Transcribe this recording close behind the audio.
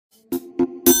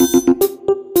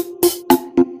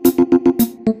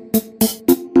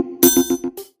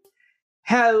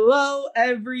Hello,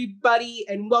 everybody,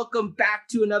 and welcome back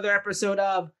to another episode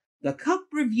of The Cup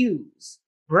Reviews,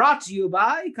 brought to you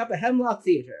by Cup of Hemlock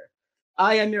Theater.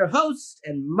 I am your host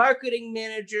and marketing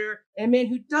manager, a man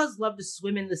who does love to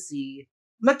swim in the sea,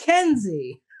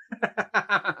 Mackenzie.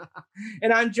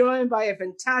 And I'm joined by a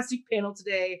fantastic panel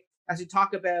today as we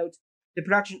talk about the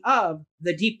production of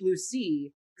The Deep Blue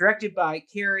Sea, directed by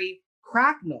Carrie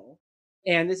Cracknell,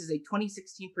 and this is a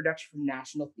 2016 production from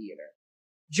National Theater.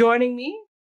 Joining me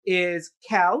is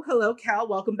Cal. Hello, Cal.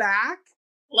 Welcome back.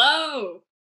 Hello.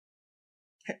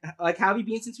 How have you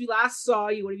been since we last saw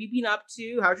you? What have you been up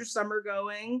to? How's your summer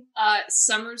going?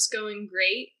 Summer's going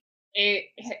great.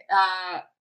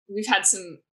 We've had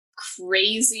some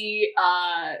crazy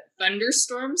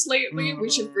thunderstorms lately,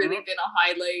 which have really been a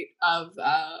highlight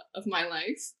of my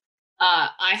life.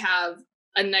 I have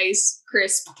a nice,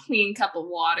 crisp, clean cup of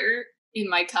water in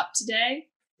my cup today.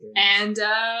 And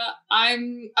I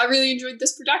really enjoyed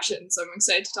this production, so I'm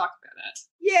excited to talk about it.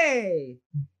 Yay!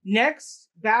 Next,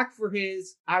 back for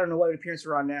his, I don't know what appearance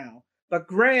we're on now, but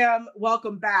Graham,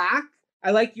 welcome back. I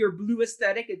like your blue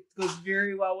aesthetic. It goes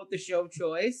very well with the show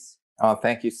choice. Oh,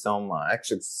 thank you so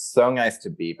much. It's so nice to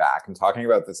be back and talking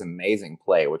about this amazing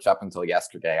play, which up until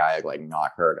yesterday I had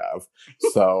not heard of.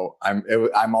 So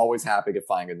I'm always happy to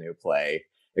find a new play,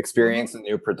 experience a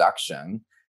new production.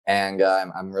 And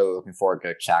I'm really looking forward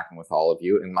to chatting with all of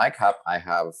you. In my cup, I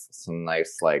have some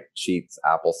nice Cheats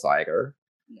apple cider,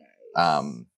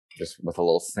 Nice. just with a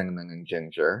little cinnamon and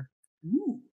ginger.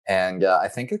 Ooh. And I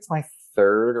think it's my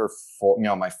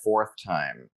my fourth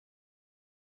time.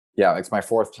 Yeah, it's my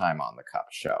fourth time on the Cup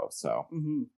show. So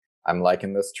I'm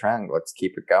liking this trend. Let's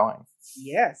keep it going.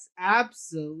 Yes,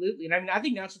 absolutely. And I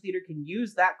think National Theater can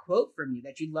use that quote from you,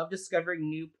 that you love discovering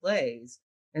new plays.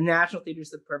 And National Theater is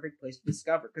the perfect place to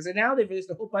discover, because now they've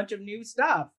released a whole bunch of new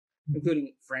stuff,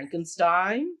 including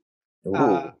Frankenstein.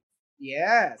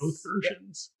 Yes. Both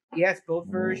versions. Yes, both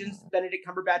versions. Benedict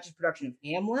Cumberbatch's production of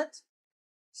Hamlet.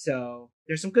 So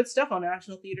there's some good stuff on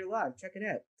National Theater Live. Check it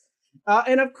out.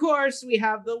 And of course, we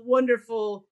have the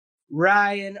wonderful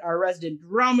Ryan, our resident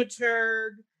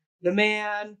dramaturg, the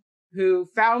man who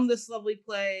found this lovely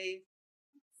play.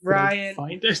 Ryan,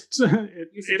 find it.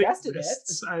 You suggested it.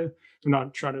 I'm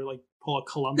not trying to pull a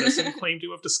Columbus and claim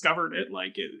to have discovered it.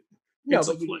 It's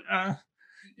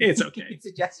okay. You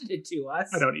suggested it to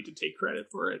us. I don't need to take credit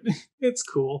for it. It's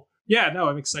cool. Yeah, no,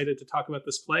 I'm excited to talk about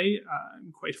this play.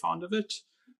 I'm quite fond of it.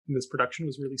 And this production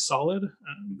was really solid.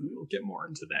 We'll get more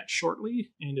into that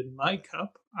shortly. And in my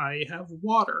cup, I have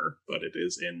water, but it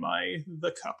is in my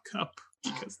The Cup,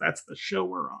 because that's the show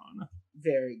we're on.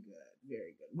 Very good.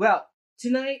 Very good. Well,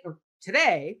 today,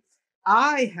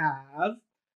 I have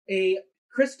a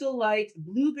Crystal Light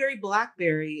blueberry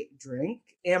blackberry drink,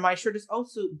 and my shirt is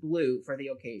also blue for the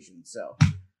occasion. So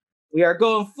we are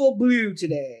going full blue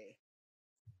today.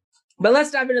 But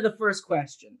let's dive into the first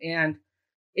question, and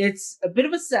it's a bit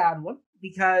of a sad one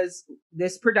because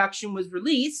this production was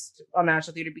released on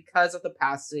National Theater because of the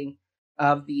passing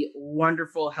of the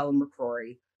wonderful Helen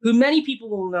McCrory, who many people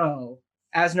will know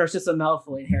as Narcissa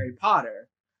Malfoy in Harry Potter.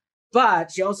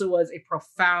 But she also was a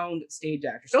profound stage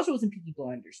actor. She also was in Peaky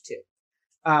Blinders, too.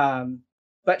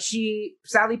 But she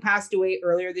sadly passed away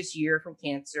earlier this year from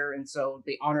cancer, and so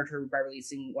they honored her by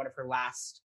releasing one of her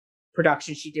last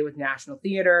productions she did with National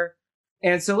Theater.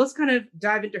 And so let's kind of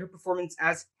dive into her performance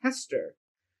as Hester.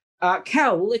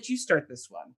 Cal, we'll let you start this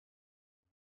one.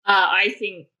 I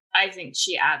think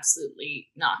she absolutely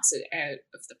knocks it out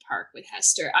of the park with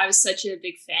Hester. I was such a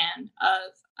big fan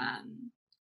of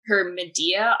her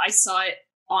Medea. I saw it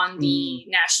on the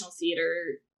National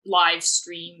Theater live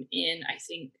stream in, I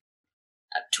think,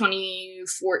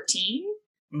 2014.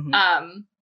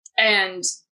 And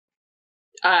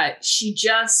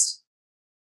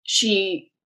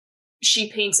she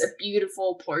paints a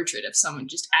beautiful portrait of someone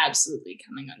just absolutely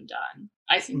coming undone.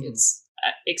 I think it's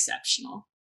exceptional.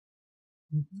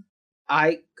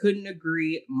 I couldn't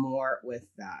agree more with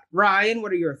that. Ryan,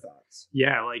 what are your thoughts?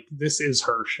 Yeah, this is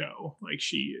her show.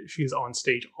 She's on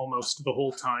stage almost the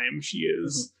whole time. She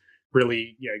is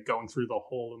really going through the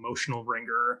whole emotional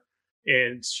ringer,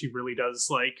 and she really does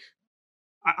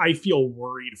I feel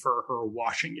worried for her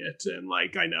watching it, and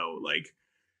I know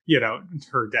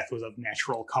her death was of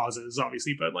natural causes,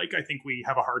 obviously, but I think we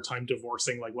have a hard time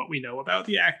divorcing what we know about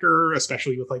the actor,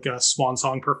 especially with a swan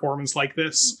song performance like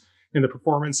this in the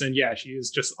performance. And yeah, she is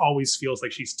just always feels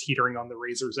like she's teetering on the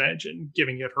razor's edge and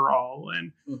giving it her all.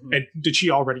 And and did she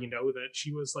already know that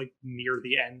she was near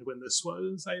the end when this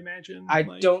was, I imagine? I've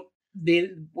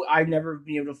never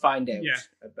been able to find out. Yeah,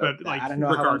 about but that. I don't know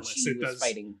how long regardless, she was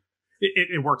fighting.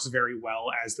 it works very well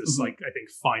as this Mhm. like I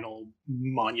think final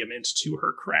monument to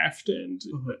her craft, and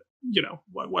you know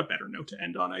what better note to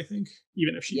end on, I think,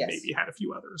 even if she Yes. maybe had a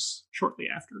few others shortly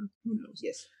after, who knows.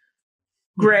 Yes.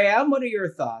 Graham, what are your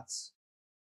thoughts?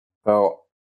 So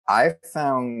I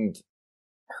found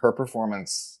her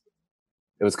performance,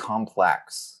 it was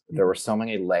complex. There were so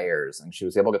many layers, and she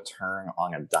was able to turn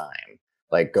on a dime,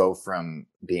 like go from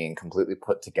being completely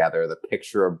put together, the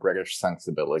picture of British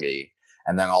sensibility,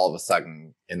 and then all of a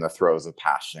sudden in the throes of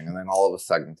passion, and then all of a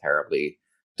sudden terribly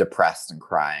depressed and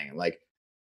crying. And like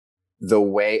the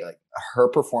way, like her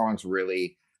performance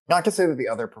really, not to say that the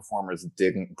other performers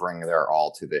didn't bring their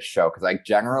all to this show, because I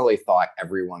generally thought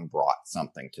everyone brought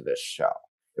something to this show.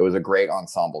 It was a great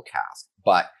ensemble cast,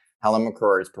 but Helen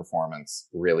McCrory's performance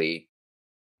really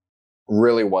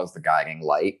was the guiding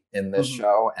light in this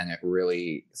show, and it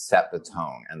really set the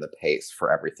tone and the pace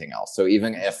for everything else. So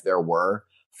even if there were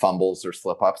fumbles or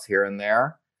slip-ups here and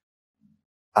there,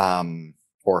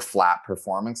 or flat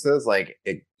performances, like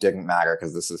it didn't matter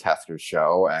because this is Hester's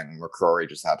show, and McCrory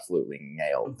just absolutely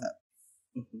nailed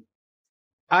it.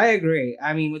 I agree.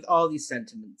 I mean, with all these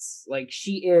sentiments, like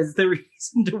she is the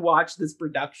reason to watch this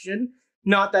production.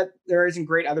 Not that there isn't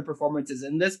great other performances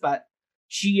in this, but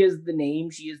she is the name,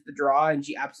 she is the draw, and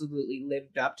she absolutely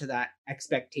lived up to that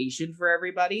expectation for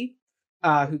everybody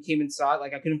who came and saw it.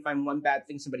 Like I couldn't find one bad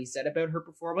thing somebody said about her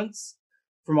performance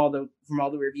from all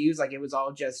the reviews. Like it was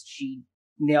all just she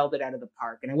nailed it out of the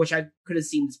park. And I wish I could have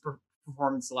seen this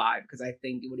performance live, because I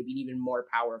think it would have been even more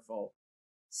powerful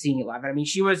seeing it live. I mean,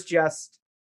 she was just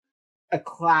a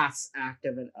class act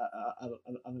of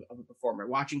a performer.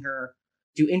 Watching her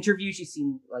do interviews, she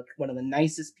seemed like one of the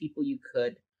nicest people you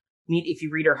could meet. If you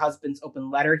read her husband's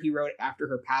open letter he wrote after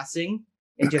her passing,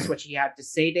 and just what she had to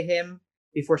say to him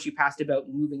before she passed about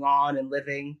moving on and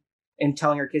living and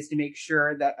telling her kids to make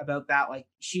sure that about that, like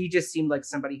she just seemed like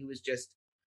somebody who was just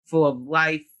full of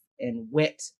life and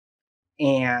wit.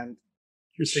 And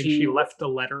You're saying she left the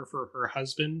letter for her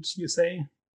husband, you say?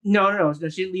 No,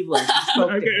 she didn't leave letters. She spoke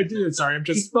to him. Sorry, I'm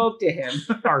She just spoke to him.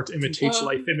 art imitates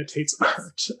life imitates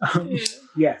art.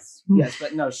 Yes,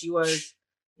 but no, she was.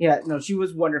 Yeah, no, she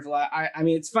was wonderful. I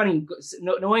mean, it's funny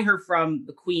knowing her from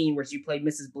The Queen, where she played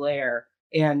Mrs. Blair,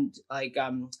 and like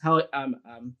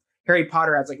Harry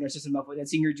Potter as like Narcissa Malfoy, and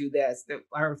seeing her do this, there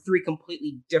are three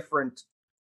completely different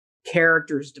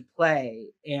characters to play,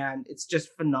 and it's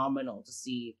just phenomenal to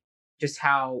see just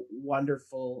how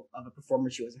wonderful of a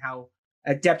performer she was, and how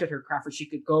adept at her craft, where she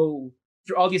could go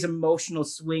through all these emotional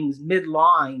swings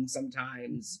mid-line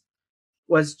sometimes,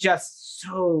 was just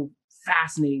so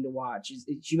fascinating to watch.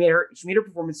 She made her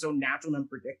performance so natural and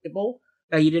unpredictable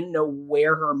that you didn't know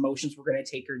where her emotions were going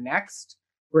to take her next.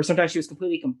 Where sometimes she was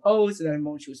completely composed, and then a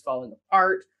moment she was falling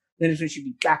apart. Then when she'd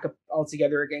be back up all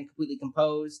together again, completely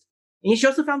composed. And she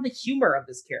also found the humor of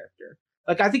this character.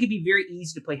 Like I think it'd be very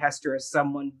easy to play Hester as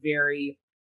someone very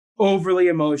overly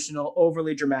emotional,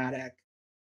 overly dramatic.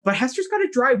 But Hester's got a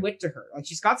dry wit to her. Like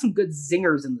she's got some good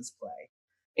zingers in this play,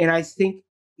 and I think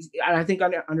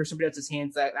under somebody else's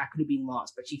hands that could have been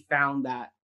lost. But she found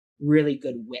that really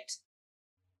good wit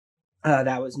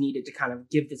that was needed to kind of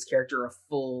give this character a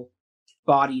full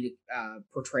bodied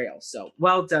portrayal. So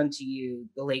well done to you,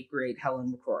 the late great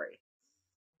Helen McCrory.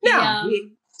 Now,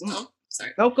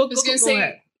 sorry. Oh, go I was going to say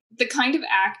ahead. the kind of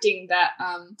acting that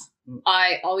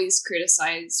I always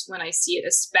criticize when I see it,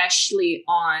 especially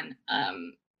on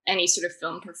any sort of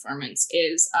film performance,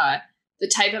 is the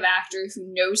type of actor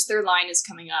who knows their line is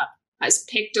coming up, has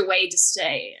picked a way to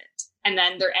say it, and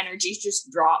then their energy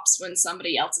just drops when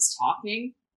somebody else is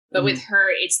talking. But with her,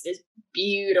 it's this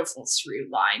beautiful through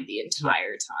line the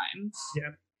entire time.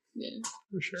 Yeah,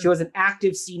 for sure. She was an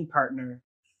active scene partner.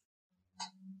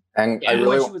 And she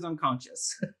was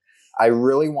unconscious. I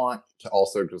really want to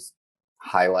also just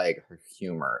highlight her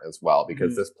humor as well,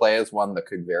 because this play is one that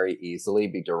could very easily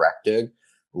be directed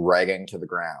right into the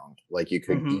ground. Like you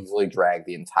could easily drag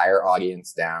the entire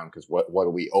audience down, because what do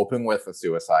we open with? A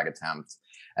suicide attempt,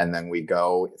 and then we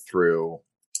go through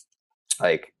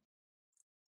like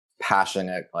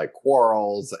passionate like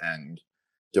quarrels and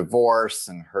divorce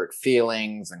and hurt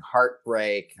feelings and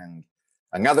heartbreak and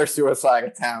another suicide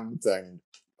attempt, and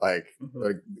like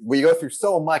we go through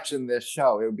so much in this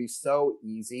show. It would be so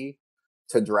easy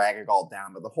to drag it all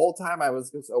down, but the whole time I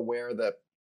was just aware that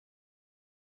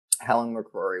Helen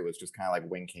McCrory was just kind of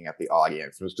like winking at the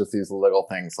audience. It was just these little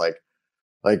things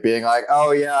like being like,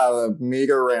 oh yeah, the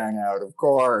meter ran out, of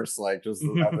course. Like just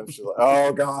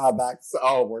oh god,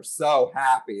 we're so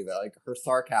happy. That like her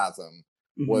sarcasm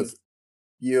was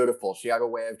beautiful. She had a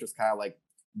way of just kind of like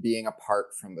being apart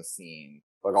from the scene,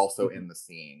 but also in the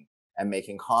scene. and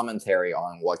making commentary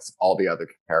on what all the other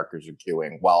characters are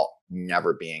doing while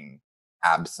never being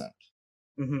absent.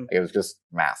 Mhm. It was just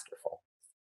masterful.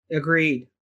 Agreed.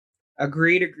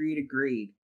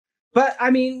 But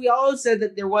I mean, we all said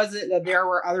that there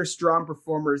were other strong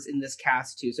performers in this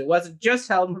cast too. So it wasn't just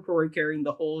Helen McCrory carrying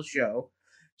the whole show.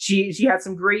 She had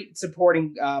some great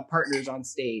supporting partners on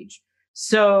stage.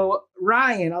 So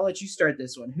Ryan, I'll let you start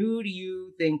this one. Who do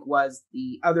you think was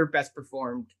the other best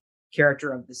performed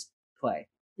character of this play?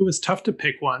 It was tough to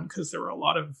pick one because there were a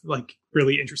lot of like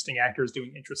really interesting actors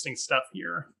doing interesting stuff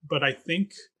here. But I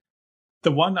think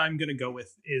the one I'm going to go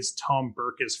with is Tom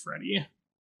Burke as Freddy.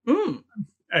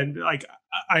 And like,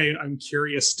 I'm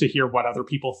curious to hear what other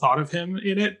people thought of him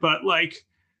in it. But like,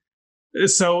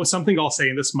 so something I'll say,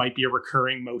 and this might be a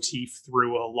recurring motif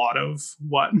through a lot of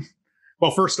what.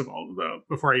 Well, first of all,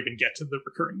 before I even get to the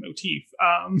recurring motif,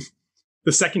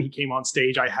 the second he came on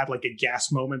stage, I had like a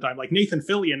gas moment. I'm like, Nathan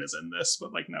Fillion is in this,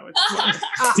 but like, no,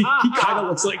 he kind of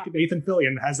looks like Nathan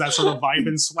Fillion, has that sort of vibe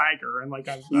and swagger, and like,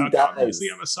 obviously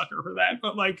I'm a sucker for that.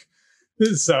 But like,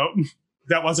 so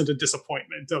that wasn't a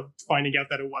disappointment of finding out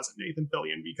that it wasn't Nathan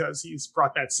Fillion because he's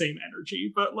brought that same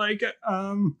energy. But like,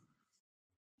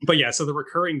 but yeah, so the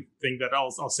recurring thing that I'll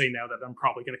say now that I'm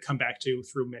probably going to come back to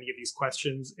through many of these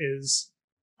questions is,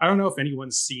 I don't know if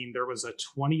anyone's seen, there was a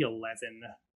 2011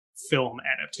 film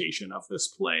adaptation of this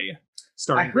play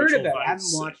starring I heard Rachel of it. Weisz. I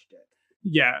haven't watched it.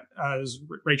 Yeah,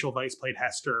 Rachel Weisz played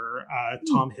Hester,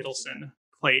 Tom Hiddleston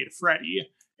played Freddy,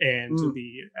 and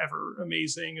the ever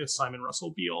amazing Simon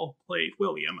Russell Beale played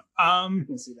William. I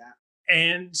can see that.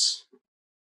 And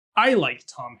I like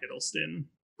Tom Hiddleston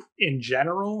in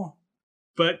general,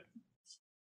 but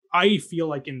I feel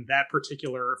like in that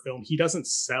particular film, he doesn't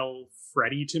sell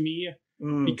Freddy to me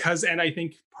because, and I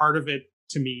think part of it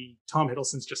to me, Tom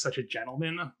Hiddleston's just such a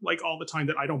gentleman, like all the time,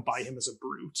 that I don't buy him as a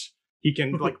brute. He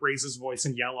can like raise his voice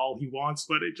and yell all he wants,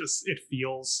 but it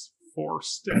feels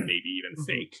forced and maybe even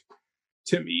fake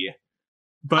to me.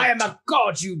 But I am a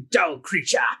god, you dull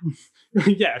creature.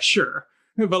 yeah, sure.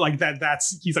 But like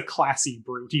he's a classy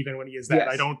brute, even when he is that. Yes.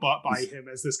 I don't buy him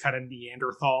as this kind of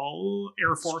Neanderthal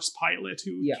Air Force pilot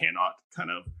who cannot kind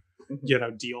of,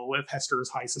 deal with Hester's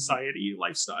high society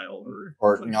lifestyle.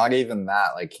 Or like, not even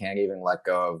that, like can't even let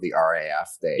go of the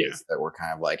RAF days that were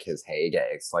kind of like his heyday.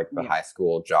 It's like the high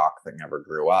school jock that never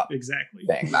grew up. Exactly.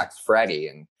 Thing. That's Freddy.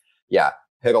 And yeah,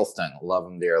 Hiddleston, love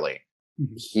him dearly.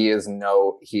 Mm-hmm. He is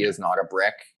not a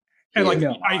brick. And like,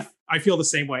 I feel the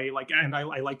same way, like, and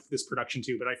I like this production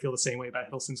too, but I feel the same way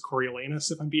about Hiddleston's Coriolanus,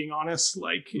 if I'm being honest.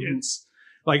 Like, it's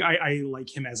like, I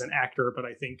like him as an actor, but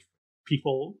I think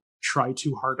people try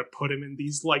too hard to put him in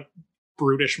these like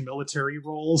brutish military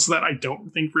roles that I don't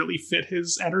think really fit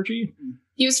his energy.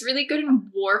 He was really good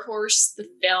in Warhorse, the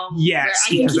film. Yes,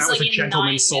 because that was a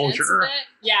gentleman soldier.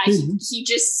 Yeah, he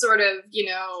just sort of,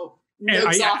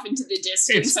 looks off into the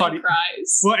distance and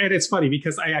cries. Well, and it's funny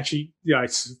because I actually,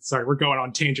 sorry, we're going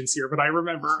on tangents here, but I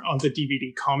remember on the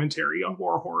DVD commentary on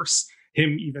Warhorse,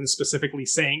 him even specifically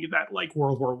saying that like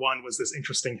World War I was this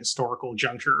interesting historical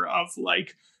juncture of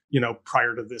like,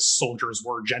 prior to this, soldiers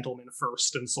were gentlemen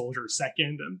first and soldiers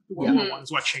second, and World War I is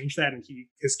what changed that. And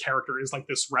his character is like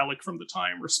this relic from the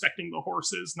time, respecting the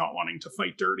horses, not wanting to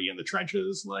fight dirty in the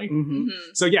trenches. Like,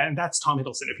 so yeah, and that's Tom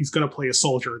Hiddleston. If he's going to play a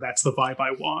soldier, that's the vibe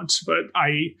I want. But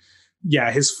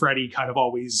his Freddy kind of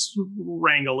always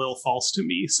rang a little false to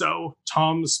me. So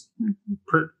Tom's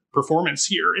performance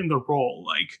here in the role,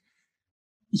 like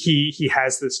he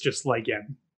has this just like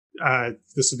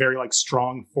this very like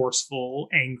strong, forceful,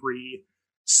 angry,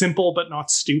 simple but not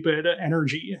stupid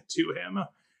energy to him.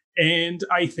 And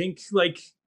I think like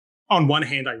on one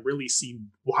hand, I really see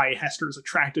why Hester's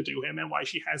attracted to him and why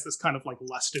she has this kind of like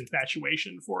lust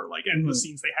infatuation for like, and the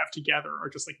scenes they have together are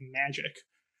just like magic.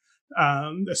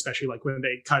 Especially like when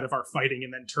they kind of are fighting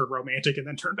and then turn romantic and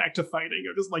then turn back to fighting.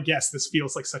 It was like, yes, this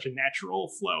feels like such a natural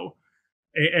flow.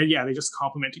 And yeah, they just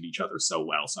complemented each other so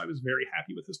well. So I was very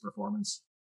happy with his performance.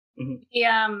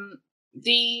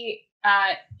 The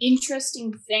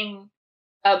interesting thing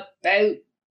about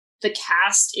the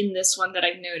cast in this one that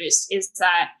I've noticed is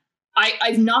that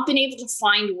I've not been able to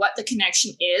find what the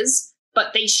connection is,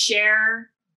 but they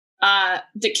share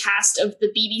the cast of the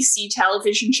BBC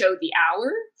television show The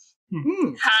Hour.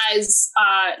 Has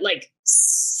like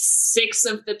 6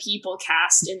 of the people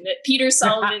cast in it. Peter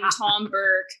Sullivan, Tom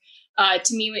Burke,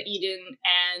 Tamima Eden,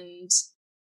 and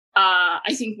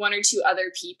I think 1 or 2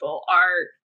 other people are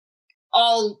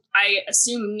all, I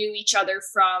assume, knew each other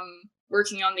from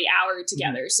working on The Hour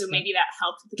together. So maybe that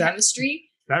helped with the chemistry.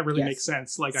 That really Yes. makes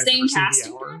sense. Like I've Same never seen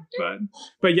casting The Hour, director?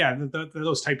 but yeah,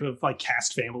 those type of like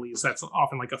cast families. That's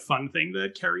often like a fun thing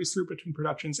that carries through between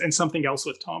productions. And something else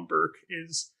with Tom Burke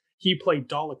is he played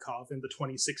Dolokhov in the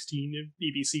 2016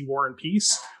 BBC War and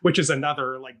Peace, which is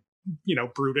another like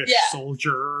brutish Yeah.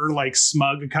 soldier, like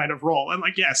smug kind of role. And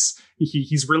like yes,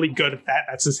 he's really good at that.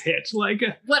 That's his hit. Like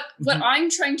What Mhm. I'm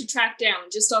trying to track down,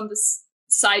 just on this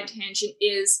side tangent,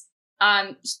 is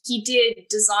he did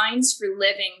Designs for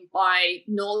Living by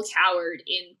Noel Coward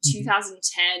in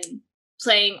 2010,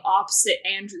 playing opposite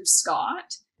Andrew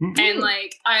Scott. And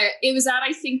like it was at,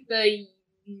 I think, the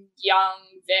young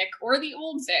Vic or the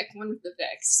old Vic, one of the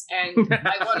Vics, and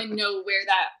I want to know where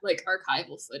that like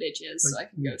archival footage is so I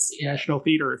can go see it. National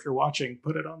Theater, if you're watching,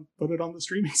 put it on the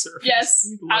streaming service. Yes,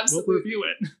 We'll absolutely. review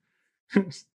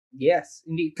it. Yes,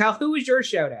 indeed. Kyle, who was your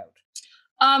shout out?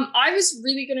 I was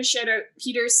really going to shout out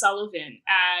Peter Sullivan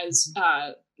as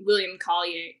William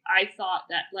Collier. I thought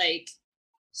that like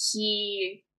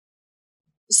he,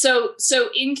 so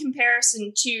in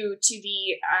comparison to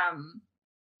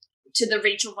the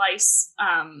Rachel Weisz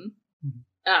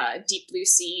Deep Blue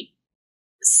Sea,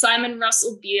 Simon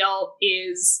Russell Beale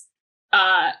is He's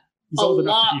a old enough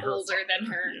to lot be her older than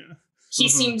father. her. Yeah. He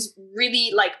Mhm. seems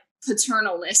really like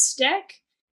paternalistic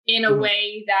in a Mhm.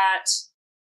 way that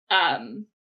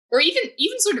or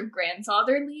even sort of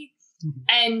grandfatherly, Mhm.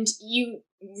 and you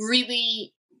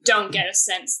really don't get a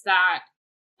sense that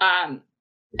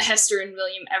Hester and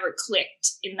William ever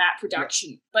clicked in that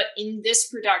production. But in this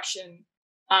production,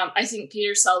 I think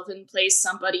Peter Sullivan plays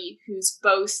somebody who's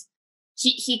both,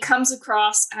 he comes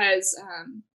across as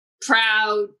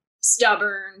proud,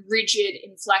 stubborn, rigid,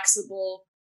 inflexible,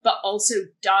 but also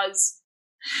does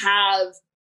have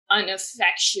an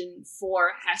affection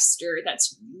for Hester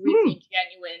that's really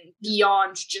genuine,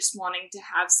 beyond just wanting to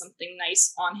have something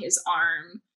nice on his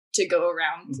arm to go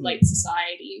around polite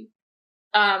society.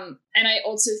 And I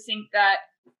also think that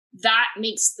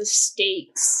makes the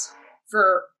stakes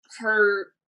for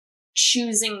her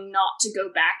choosing not to go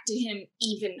back to him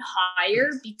even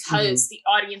higher, because the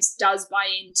audience does buy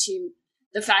into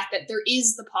the fact that there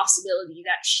is the possibility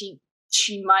that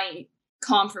she might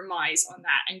compromise on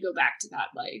that and go back to that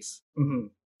life,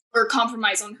 or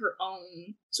compromise on her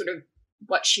own sort of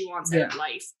what she wants out of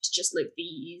life, to just live the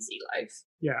easy life.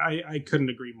 Yeah, I couldn't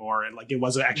agree more. And like it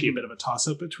was actually a bit of a toss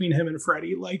up between him and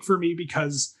Freddie, like for me,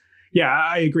 because yeah,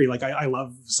 I agree. Like I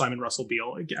love Simon Russell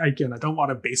Beale. Again, I don't want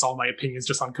to base all my opinions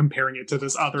just on comparing it to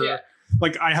this other. Yeah.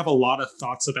 Like I have a lot of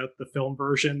thoughts about the film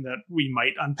version that we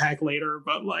might unpack later,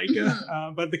 but like,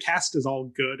 but the cast is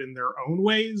all good in their own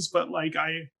ways. But like,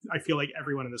 I feel like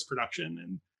everyone in this production,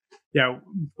 and yeah,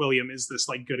 William is this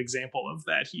like good example of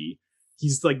that.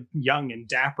 He's like young and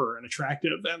dapper and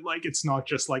attractive, and like it's not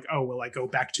just like, oh, will I go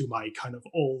back to my kind of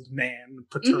old man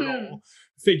paternal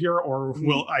figure, or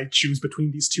will I choose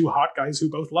between these two hot guys who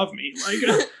both love me? Like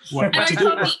what And I to do?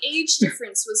 thought the age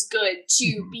difference was good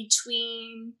too,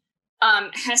 between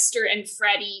Hester and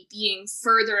Freddie being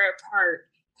further apart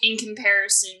in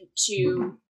comparison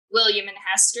to William and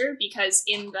Hester, because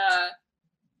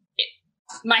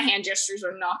my hand gestures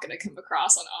are not going to come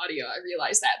across on audio, I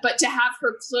realize that, but to have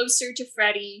her closer to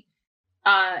Freddie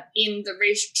in the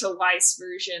Rachel Weisz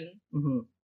version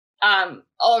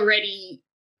already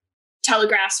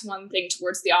telegraphs one thing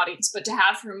towards the audience, but to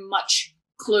have her much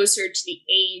closer to the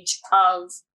age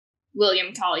of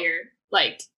William Collier,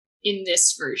 like in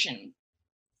this version,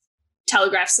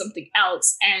 telegraphs something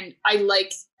else. And I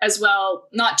like as well,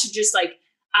 not to just like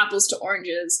apples to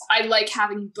oranges, I like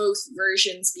having both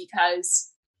versions,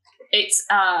 because it's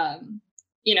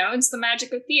it's the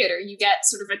magic of theater. You get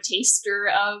sort of a taster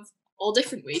of all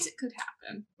different ways it could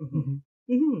happen.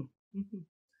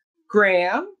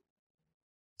 Graham?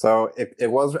 So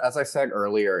it was, as I said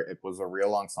earlier, it was a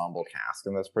real ensemble cast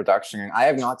in this production. I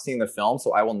have not seen the film,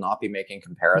 so I will not be making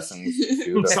comparisons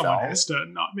to the Someone film. has to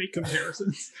not make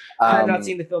comparisons. I've not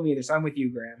seen the film either, so I'm with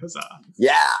you, Graham. Huzzah.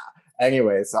 Yeah.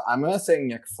 Anyway, so I'm going to say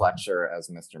Nick Fletcher as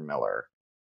Mr. Miller,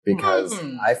 because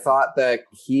I thought that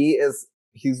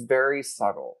he's very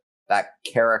subtle. That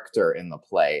character in the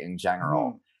play in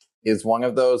general is one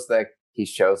of those that he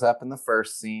shows up in the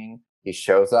first scene. He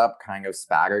shows up kind of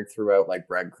spattered throughout like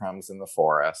breadcrumbs in the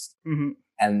forest.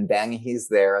 And then he's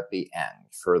there at the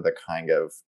end for the kind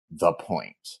of the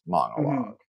point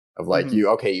monologue of like,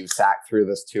 you've sat through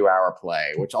this 2-hour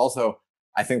play, which also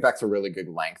I think that's a really good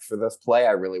length for this play.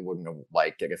 I really wouldn't have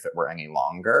liked it if it were any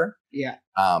longer. Yeah.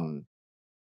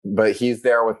 But he's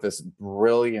there with this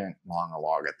brilliant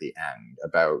monologue at the end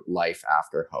about life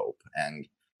after hope. And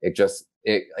it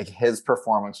like his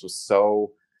performance was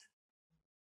so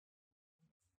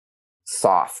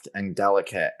soft and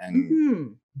delicate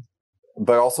and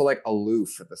but also like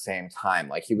aloof at the same time.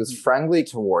 Like he was Mhm. friendly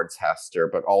towards Hester,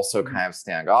 but also Mhm. kind of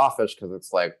standoffish because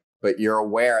it's like, but you're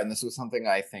aware, and this was something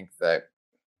I think that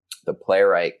the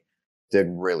playwright did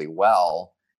really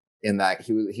well in that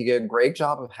he did a great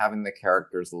job of having the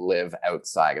characters live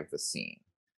outside of the scene.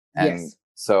 And Yes.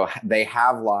 so they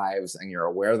have lives, and you're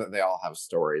aware that they all have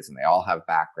stories and they all have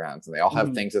backgrounds and they all have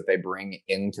Mhm. things that they bring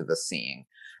into the scene.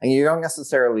 And you don't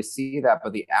necessarily see that,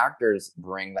 but the actors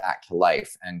bring that to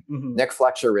life. And Mhm. Nick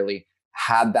Fletcher really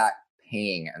had that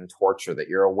pain and torture that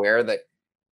you're aware that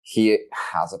he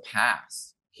has a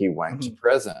past. He went to Mhm.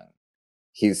 prison.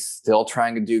 He's still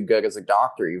trying to do good as a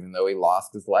doctor, even though he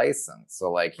lost his license.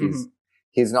 So like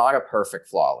he's not a perfect,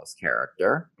 flawless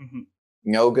character. Mhm.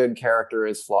 No good character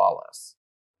is flawless.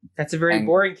 That's a very And-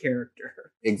 boring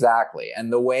character. Exactly.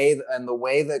 And the way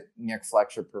that Nick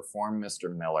Fletcher performed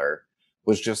Mr. Miller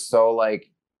was just so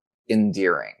like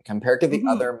endearing compared to the Mhm.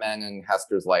 other men in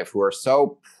Hester's life who are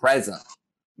so present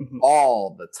Mhm.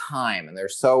 all the time and they're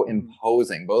so Mhm.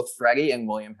 imposing. Both Freddie and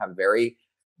William have very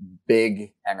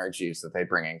big energies that they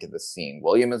bring into the scene.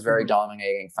 William is very Mhm.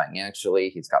 dominating financially.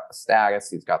 He's got the status,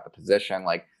 he's got the position.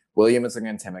 Like William is an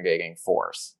intimidating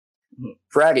force. Mhm.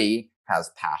 Freddie has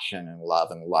passion and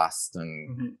love and lust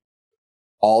and Mhm.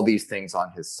 all these things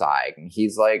on his side. And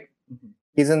he's like, Mhm.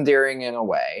 he's endearing in a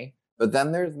way. But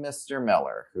then there's Mr.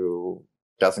 Miller, who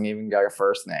doesn't even get a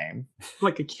first name.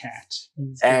 Like a cat.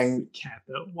 He's And- just a cat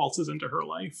that waltzes into her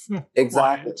life.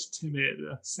 Exactly. Quiet, timid,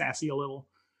 sassy a little.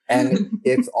 And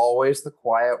it's always the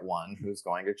quiet one who's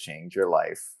going to change your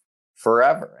life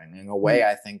forever. And in a way,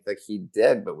 I think that he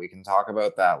did, but we can talk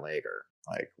about that later,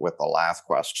 like with the last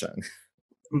question.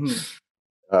 Mhm.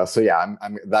 So yeah,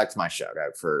 I'm that's my shout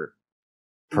out for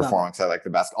Love it. performance I like the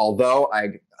best. Although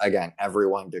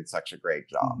everyone did such a great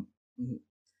job. Mhm.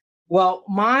 Well,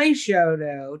 my shout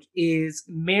out is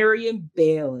Marion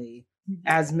Bailey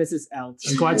as Mrs. Elton.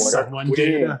 I'm glad What a someone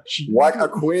did. queen. What a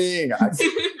queen!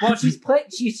 Well,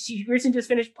 she recently just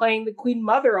finished playing the Queen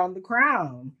Mother on The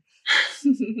Crown.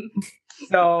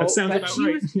 So That sounds but about she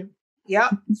right. was- yeah,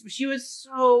 she was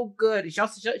so good. She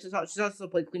also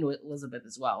played Queen Elizabeth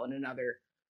as well in another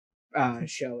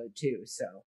show too. So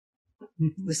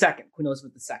the second Queen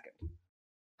Elizabeth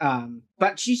II.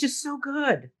 But she's just so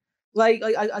good. Like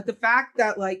the fact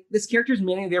that like this character is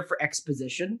mainly there for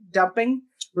exposition dumping,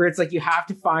 where it's like you have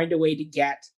to find a way to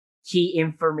get key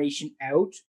information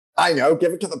out. I know,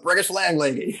 give it to the British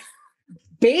landlady.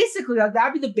 Basically, like,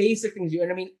 that'd be the basic things you.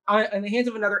 And I mean, in the hands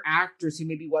of another actress who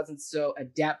maybe wasn't so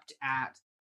adept at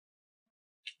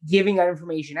giving that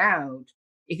information out,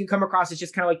 it can come across as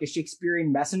just kind of like the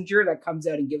Shakespearean messenger that comes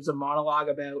out and gives a monologue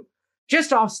about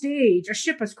just off stage, a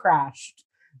ship has crashed.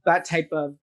 That type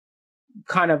of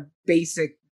kind of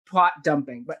basic plot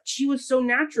dumping. But she was so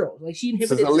natural. Like she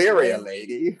This is inhibited Illyria,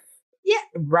 lady. Yeah,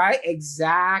 right,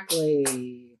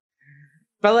 exactly.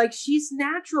 But like she's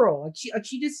natural.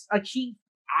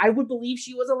 I would believe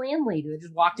she was a landlady that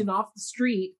just walked in off the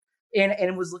street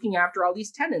and was looking after all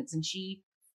these tenants. And she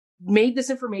made this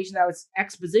information that was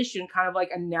exposition, kind of like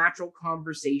a natural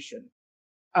conversation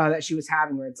that she was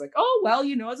having, where it's like, oh well,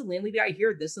 as a landlady, I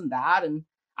hear this and that, and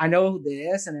I know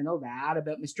this and I know that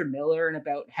about Mr. Miller and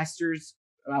about Hester's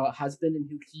husband and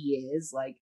who he is.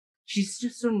 Like she's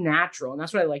just so natural, and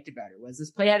that's what I liked about her. Was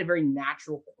this play had a very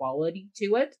natural quality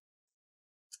to it,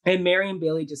 and Marion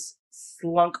Bailey just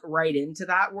slunk right into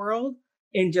that world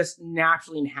and just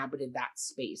naturally inhabited that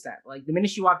space. That like the minute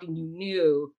she walked in, you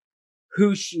knew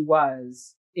who she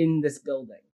was in this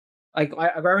building. Like I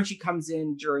remember when she comes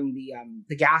in during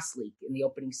the gas leak in the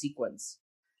opening sequence.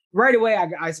 Right away,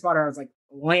 I spotted her. I was like,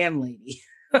 landlady.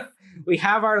 We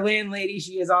have our landlady.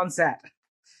 She is on set. I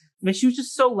mean, she was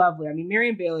just so lovely. I mean,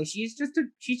 Marion Bailey. She's just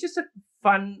a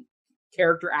fun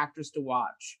character actress to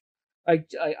watch.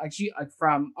 She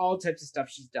from all types of stuff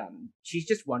she's done. She's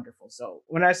just wonderful. So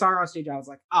when I saw her on stage, I was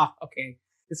like, okay,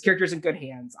 this character's in good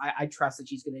hands. I trust that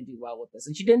she's going to do well with this,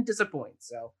 and she didn't disappoint.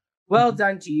 So well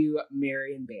done to you,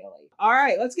 Marion Bailey. All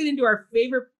right, let's get into our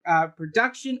favorite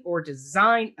production or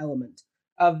design element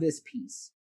of this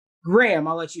piece. Graham,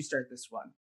 I'll let you start this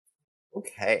one.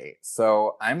 Okay,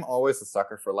 so I'm always a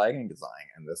sucker for lighting design,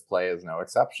 and this play is no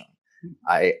exception.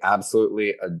 I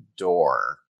absolutely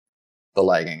adore the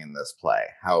lighting in this play,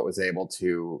 how it was able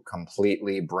to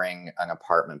completely bring an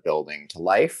apartment building to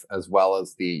life, as well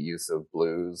as the use of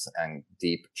blues and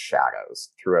deep shadows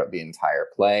throughout the entire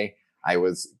play. I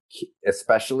was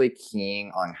especially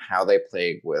keen on how they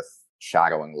played with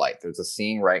shadow and light. There's a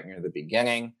scene right near the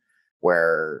beginning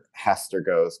where Hester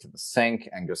goes to the sink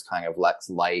and just kind of lets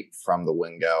light from the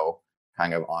window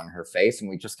kind of on her face. And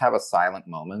we just have a silent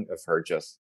moment of her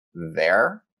just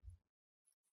there.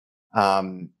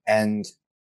 And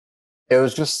it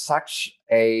was just such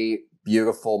a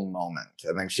beautiful moment.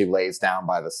 And then she lays down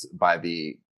by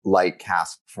the light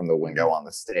cast from the window on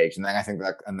the stage, and then I think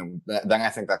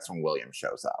that's when William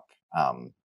shows up.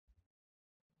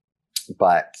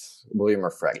 But William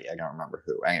or Freddie, I don't remember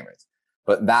who. Anyways,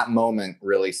 but that moment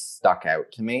really stuck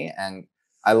out to me, and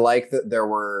I like that there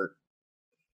were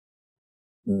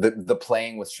the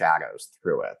playing with shadows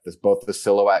through it. There's both the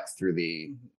silhouettes through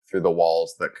the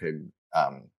walls that could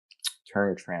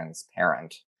turn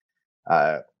transparent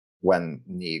when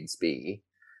needs be.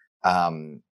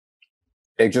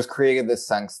 It just created this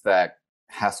sense that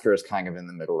Hester is kind of in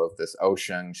the middle of this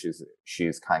ocean.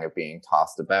 She's kind of being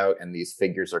tossed about, and these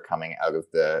figures are coming out of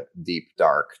the deep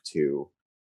dark to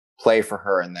play for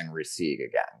her and then recede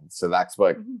again. So that's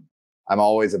what I'm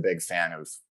always a big fan of,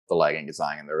 the lighting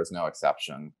design, and there was no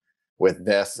exception with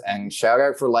this. And shout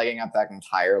out for lighting up that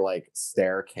entire like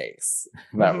staircase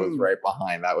that was right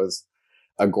behind. That was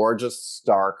a gorgeous,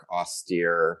 stark,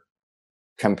 austere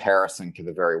comparison to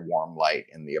the very warm light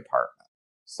in the apartment.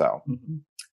 So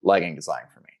lighting design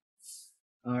for me.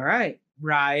 All right,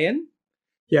 Ryan.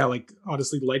 Yeah, like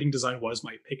honestly, lighting design was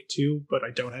my pick too, but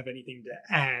I don't have anything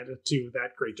to add to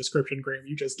that great description, Graham,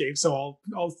 you just gave. So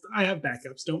I have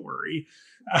backups. Don't worry.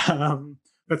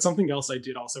 But something else I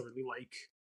did also really like.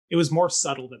 It was more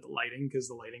subtle than the lighting, because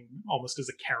the lighting almost is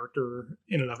a character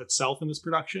in and of itself in this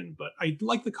production. But I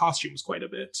like the costumes quite a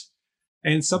bit,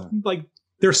 and something like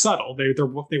they're subtle. They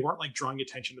weren't like drawing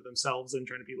attention to themselves and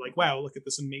trying to be like, wow, look at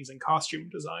this amazing costume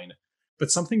design.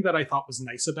 But something that I thought was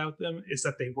nice about them is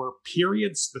that they were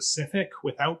period specific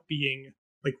without being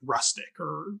like rustic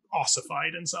or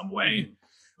ossified in some way.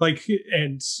 Like,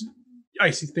 and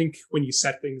I think when you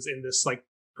set things in this like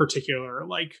particular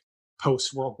like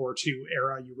post World War II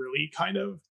era, you really kind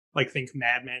of like think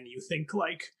Mad Men. You think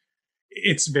like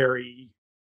it's very,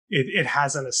 it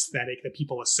has an aesthetic that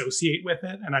people associate with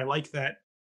it. And I like that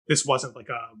this wasn't like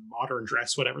a modern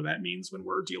dress, whatever that means when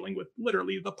we're dealing with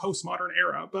literally the postmodern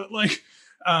era. But like,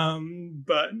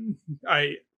 but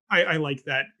I like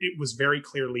that it was very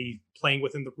clearly playing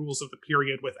within the rules of the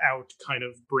period without kind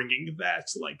of bringing that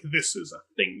like this is a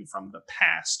thing from the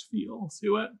past feel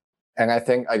to it. And I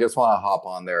think I just want to hop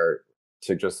on there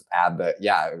to just add that,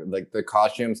 yeah, like the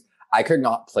costumes, I could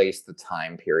not place the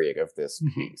time period of this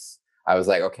piece. I was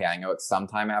like, okay, I know it's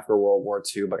sometime after World War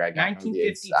II, but I don't know the 1952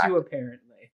 exact, apparently.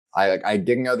 I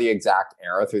didn't know the exact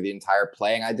era through the entire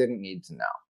play, and I didn't need to know.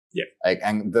 Yeah. Like,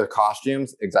 and the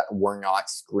costumes were not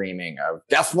screaming of,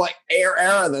 guess what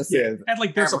era this is. And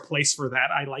like there's a place for that.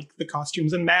 I like the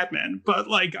costumes in Mad Men, but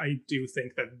like I do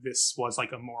think that this was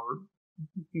like a more,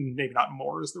 maybe not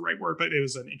more is the right word, but it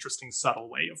was an interesting, subtle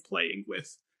way of playing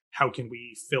with how can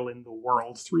we fill in the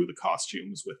world through the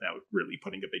costumes without really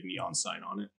putting a big neon sign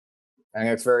on it. And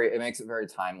it makes it very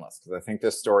timeless, because I think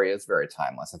this story is very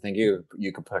timeless. I think you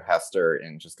could put Hester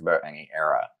in just about any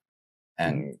era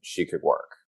and she could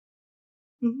work.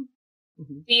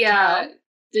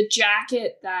 The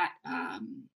jacket that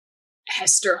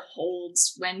Hester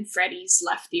holds when Freddie's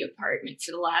left the apartment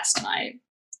for the last time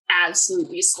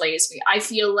absolutely slays me. I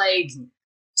feel like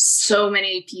so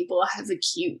many people have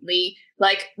acutely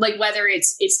like whether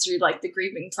it's through like the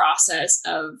grieving process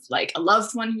of like a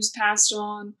loved one who's passed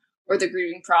on, or the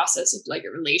grieving process of like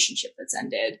a relationship that's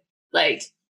ended. Like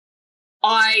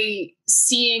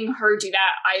seeing her do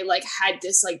that, I like had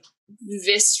this like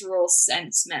visceral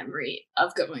sense memory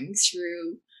of going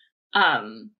through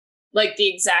like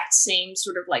the exact same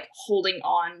sort of like holding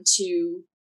on to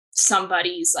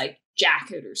somebody's like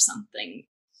jacket or something.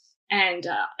 And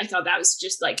I thought that was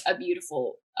just like a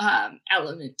beautiful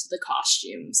element to the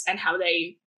costumes and how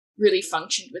they really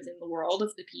functioned within the world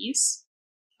of the piece.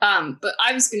 But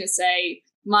I was going to say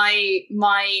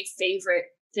my favorite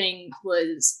thing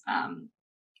was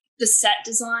the set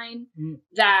design,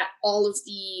 that all of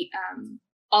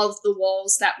the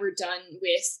walls that were done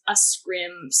with a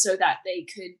scrim so that they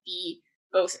could be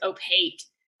both opaque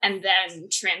and then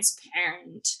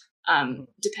transparent,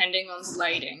 depending on the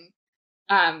lighting.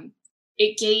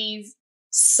 It gave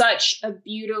such a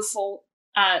beautiful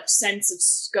sense of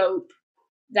scope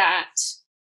that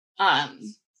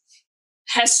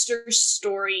Hester's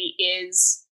story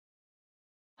is,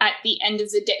 at the end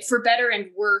of the day, for better and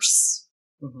worse,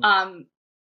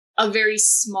 a very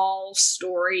small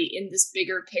story in this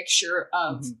bigger picture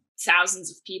of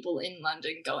thousands of people in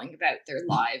London going about their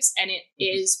lives. And it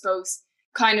is both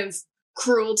kind of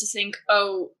cruel to think,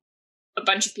 oh, a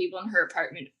bunch of people in her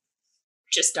apartment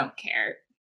just don't care.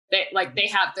 They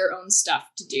have their own stuff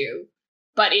to do.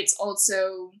 But it's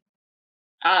also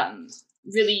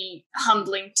really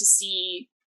humbling to see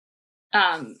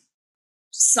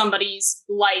somebody's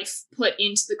life put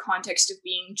into the context of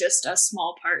being just a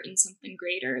small part in something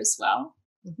greater as well.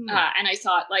 Mhm. And I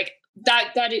thought like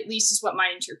that at least is what my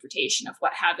interpretation of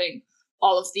what having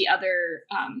all of the other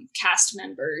cast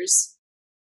members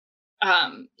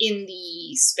in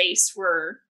the space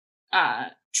were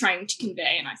trying to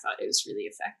convey, and I thought it was really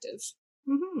effective.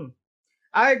 Mhm.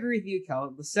 I agree with you,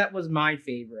 Kel. The set was my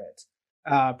favorite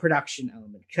production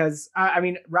element because I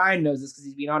mean Ryan knows this because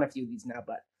he's been on a few of these now,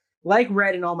 but like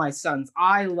Red and All My Sons,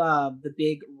 I love the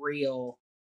big real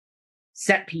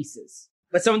set pieces.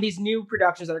 But some of these new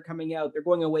productions that are coming out, they're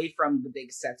going away from the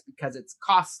big sets because it's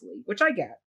costly, which I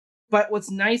get. But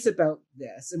what's nice about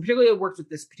this, and particularly it works with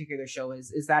this particular show,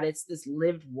 is that it's this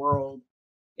lived world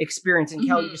experience. And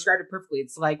Kelly, you described it perfectly.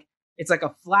 It's like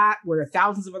a flat where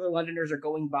thousands of other Londoners are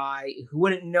going by who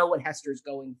wouldn't know what Hester's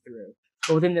going through.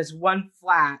 But within this one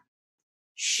flat,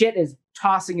 shit is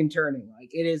tossing and turning. Like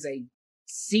it is a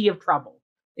sea of trouble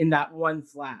in that one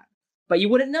flat. But you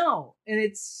wouldn't know. And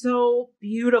it's so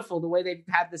beautiful the way they've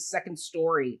had this second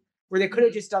story where they could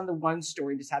have just done the one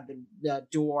story and just had the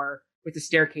door with the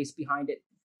staircase behind it,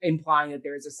 implying that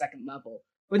there is a second level.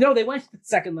 But no, they went to the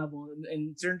second level,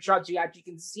 and certain shots you actually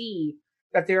can see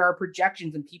that there are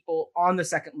projections and people on the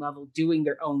second level doing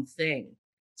their own thing.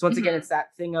 So once again, it's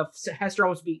that thing of Hester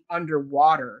almost being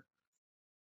underwater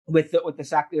with the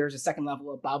fact that there's a second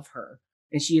level above her,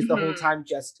 and she is the whole time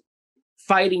just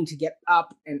fighting to get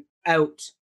up and out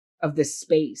of this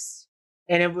space.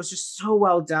 And it was just so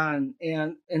well done,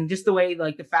 and just the way,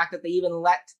 like the fact that they even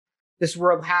let this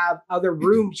world have other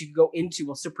rooms you could go into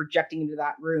while still projecting into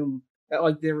that room. That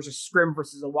like there was a scrim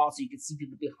versus a wall, so you could see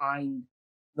people behind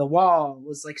the wall.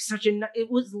 Was like it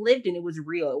was lived in. It was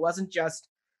real. It wasn't just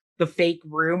the fake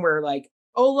room where like,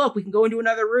 oh look, we can go into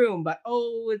another room, but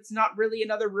oh, it's not really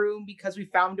another room because we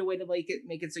found a way to make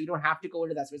it so you don't have to go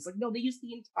into that space. It's like no, they use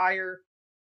the entire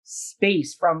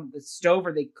space from the stove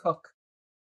where they cook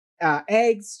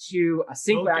eggs to a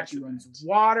sink that actually runs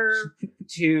water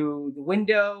to the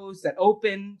windows that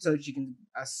open so that you can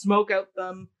smoke out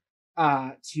them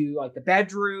to like the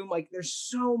bedroom. Like there's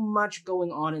so much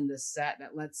going on in this set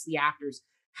that lets the actors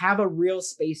have a real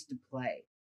space to play.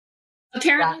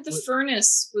 Apparently the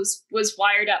furnace was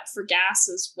wired up for gas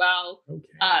as well. Okay.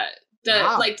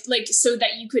 Like so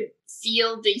that you could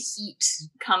feel the heat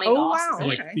coming off. Wow. Of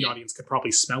it. Like the audience could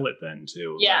probably smell it then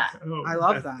too. Yeah. Like, I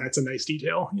love that. That's a nice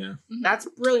detail. Yeah. That's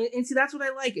brilliant. And see, that's what I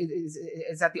like is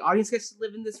that the audience gets to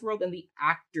live in this world and the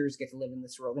actors get to live in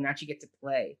this world and actually get to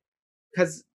play.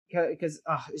 Because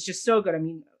it's just so good. I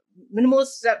mean,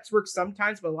 minimalist sets work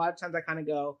sometimes, but a lot of times I kind of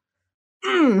go,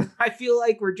 I feel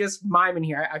like we're just miming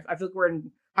here. I feel like we're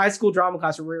in high school drama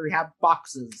class where we have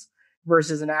boxes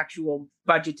versus an actual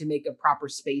budget to make a proper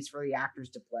space for the actors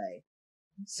to play.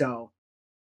 So,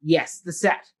 yes, the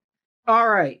set. All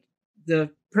right.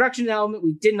 The production element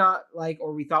we did not like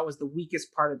or we thought was the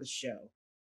weakest part of the show.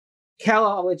 Kel,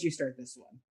 I'll let you start this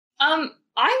one.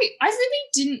 I really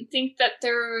didn't think that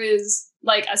there was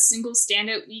like a single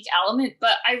standout weak element,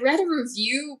 but I read a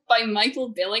review by Michael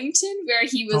Billington where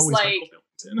he was like,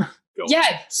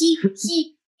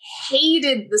 he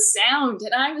hated the sound,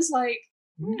 and I was like,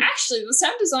 actually, the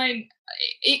sound design,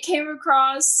 it came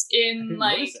across in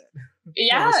like,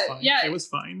 it was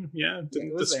fine. Yeah,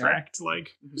 didn't distract there.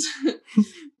 Like.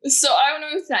 So I don't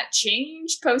know if that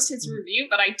changed post his review,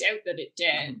 but I doubt that it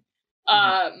did.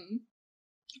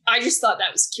 I just thought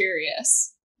that was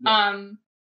curious. Yeah.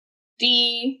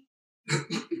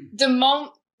 The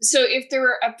moment. So if there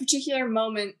were a particular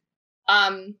moment,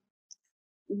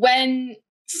 when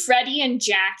Freddie and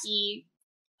Jackie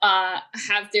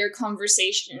have their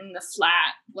conversation in the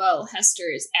flat while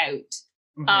Hester is out,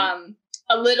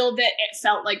 a little bit it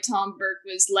felt like Tom Burke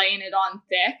was laying it on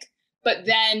thick, but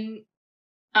then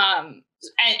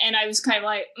and I was kind of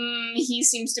like, he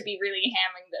seems to be really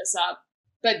hamming this up.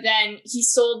 But then he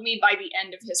sold me by the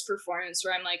end of his performance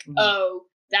where I'm like, oh,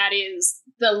 that is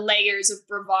the layers of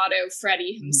bravado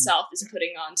Freddie himself is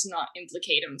putting on to not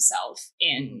implicate himself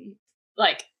in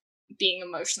like being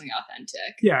emotionally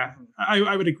authentic. Yeah,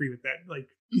 I would agree with that. Like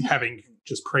having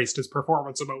just praised his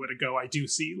performance a moment ago, I do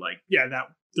see like,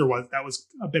 that was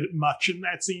a bit much in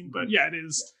that scene, but it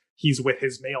is, he's with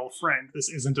his male friend. This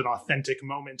isn't an authentic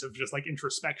moment of just like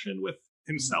introspection with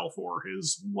himself or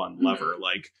his one lover.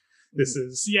 Like, this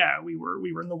is, we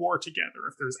were in the war together.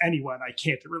 If there's anyone I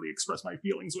can't really express my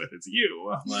feelings with, it's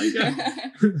you. Like,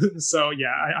 so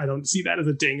I don't see that as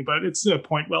a ding, but it's a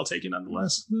point well taken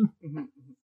nonetheless.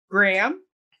 Graham?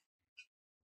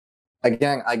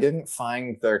 Again, I didn't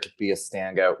find there to be a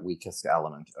standout weakest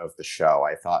element of the show.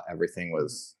 I thought everything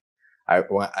was. I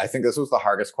think this was the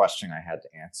hardest question I had to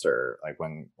answer. Like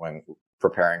when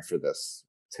preparing for this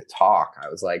talk, I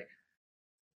was like,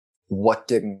 what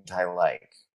didn't I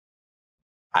like?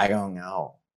 I don't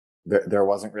know. There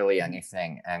wasn't really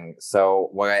anything. And so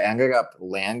what I ended up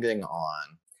landing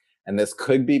on, and this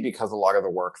could be because a lot of the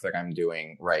work that I'm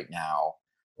doing right now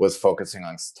was focusing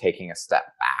on taking a step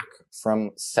back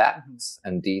from sets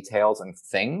and details and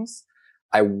things,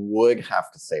 I would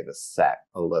have to say the set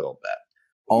a little bit,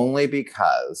 only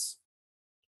because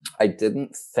I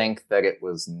didn't think that it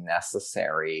was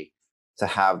necessary to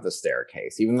have the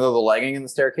staircase, even though the lighting in the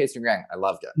staircase, again, I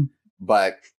loved it,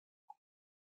 but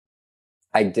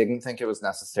I didn't think it was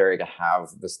necessary to have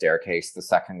the staircase, the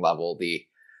second level.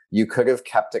 You could have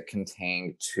kept it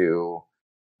contained to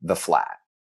the flat.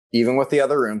 Even with the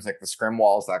other rooms, like the scrim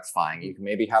walls, that's fine. You can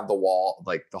maybe have the wall,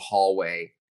 like the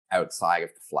hallway outside of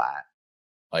the flat,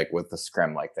 like with the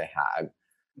scrim like they had.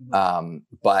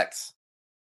 But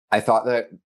I thought that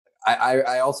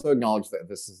I also acknowledge that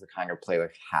this is the kind of play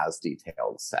that has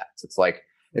detailed sets. It's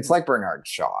like Bernard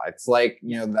Shaw. It's like,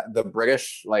 the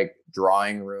British like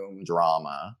drawing room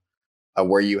drama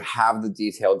where you have the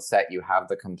detailed set, you have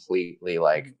the completely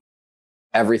like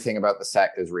everything about the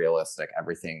set is realistic.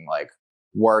 Everything like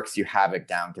works. You have it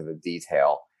down to the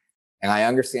detail. And I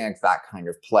understand it's that kind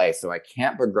of play. So I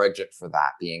can't begrudge it for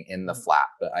that being in the flat,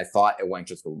 but I thought it went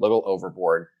just a little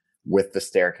overboard with the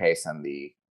staircase and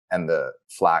the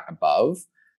flat above.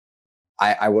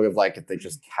 I would have liked if they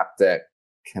just kept it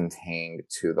contained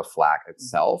to the flat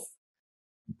itself.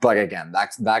 But again,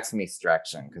 that's me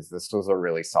stretching because this was a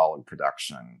really solid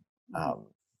production.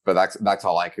 But that's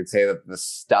all I could say, that the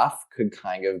stuff could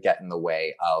kind of get in the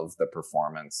way of the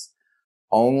performance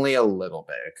only a little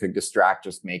bit. It could distract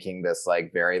just making this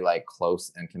like very like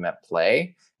close, intimate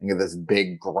play into this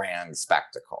big grand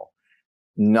spectacle.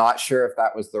 Not sure if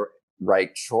that was the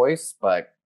right choice,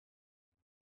 but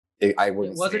it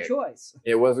was a choice.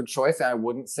 It was a choice, and I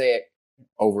wouldn't say it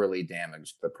overly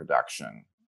damaged the production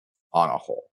on a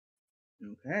whole.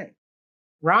 Okay.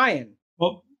 Ryan.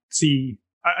 Well, see,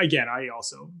 again,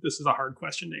 this is a hard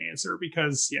question to answer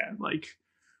because, yeah, like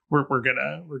we're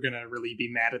gonna really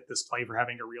be mad at this play for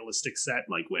having a realistic set,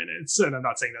 like when it's, and I'm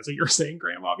not saying that's what you're saying,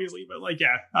 Graham, obviously, but like,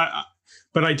 yeah,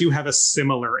 but I do have a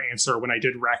similar answer when I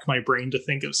did rack my brain to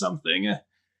think of something,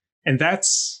 and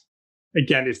that's,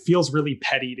 again, it feels really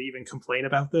petty to even complain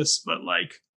about this, but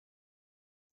like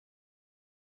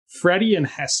Freddie and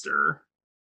Hester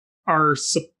are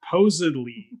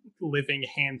supposedly living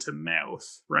hand to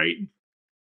mouth, right?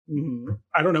 Mm-hmm.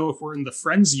 I don't know if we're in the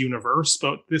Friends universe,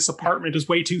 but this apartment is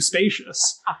way too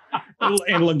spacious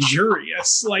and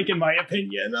luxurious, like, in my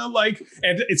opinion.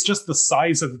 And it's just the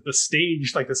size of the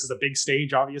stage. Like, this is a big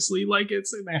stage, obviously. Like,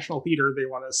 it's a National Theater. They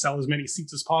want to sell as many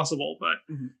seats as possible.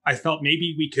 But I felt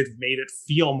maybe we could have made it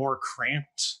feel more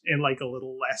cramped and like a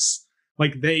little less.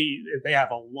 Like, they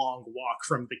have a long walk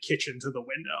from the kitchen to the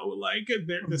window. Like,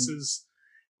 this is,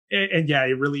 and yeah,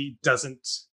 it really doesn't.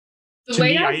 The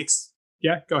way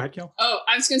yeah, go ahead, Kel. Oh,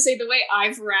 I was going to say the way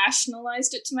I've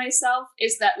rationalized it to myself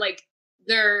is that like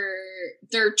they're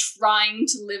trying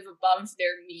to live above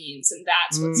their means, and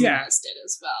that's what caused it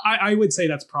as well. I would say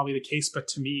that's probably the case, but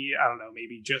to me, I don't know,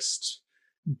 maybe just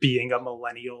being a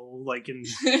millennial, like in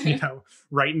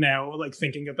right now, like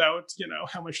thinking about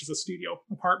how much is a studio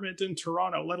apartment in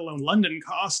Toronto, let alone London,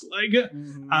 cost. Like,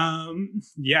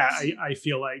 yeah, I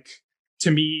feel like, to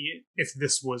me, if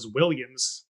this was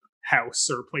Williams' house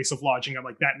or place of lodging, I'm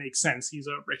like, that makes sense. He's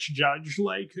a rich judge,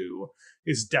 like, who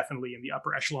is definitely in the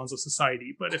upper echelons of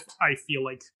society. But if I feel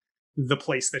like the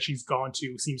place that she's gone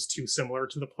to seems too similar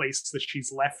to the place that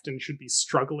she's left and should be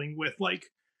struggling with, like,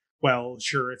 well,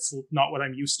 sure, it's not what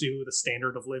I'm used to, the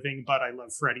standard of living, but I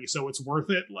love Freddie, so it's worth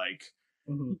it. Like,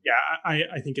 yeah,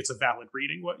 I think it's a valid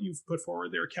reading what you've put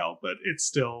forward there, Kel, but it's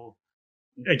still,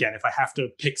 again, if I have to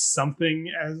pick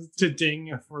something as to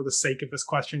ding for the sake of this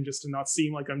question, just to not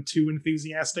seem like I'm too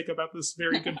enthusiastic about this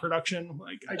very good production,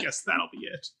 like, I guess that'll be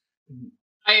it.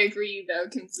 I agree, though,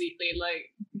 completely.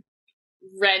 Like,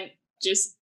 Rent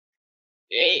just,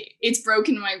 it's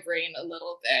broken my brain a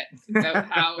little bit about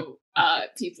how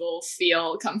people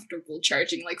feel comfortable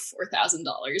charging like $4,000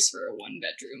 for a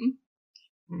 1-bedroom.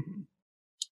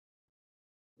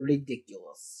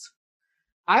 Ridiculous.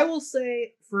 I will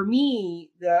say, for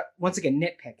me, once again,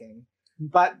 nitpicking,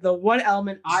 but the one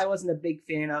element I wasn't a big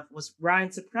fan of was,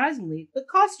 Ryan, surprisingly, the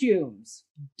costumes.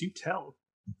 Do tell.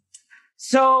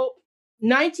 So,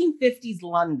 1950s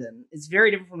London is very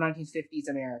different from 1950s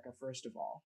America, first of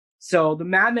all. So, the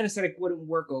Mad Men aesthetic wouldn't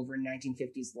work over in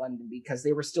 1950s London because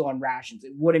they were still on rations.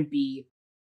 It wouldn't be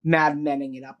Mad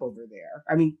Menning it up over there.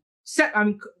 I mean,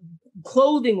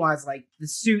 clothing-wise, like, the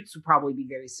suits would probably be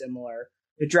very similar.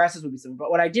 The dresses would be similar.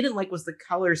 But what I didn't like was the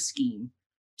color scheme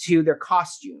to their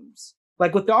costumes.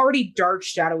 Like with the already dark,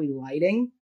 shadowy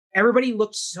lighting, everybody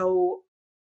looked so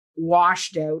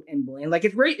washed out and bland. Like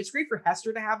it's great for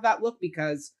Hester to have that look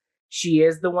because she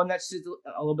is the one that's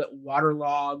a little bit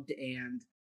waterlogged and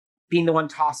being the one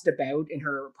tossed about in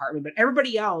her apartment. But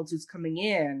everybody else who's coming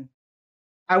in,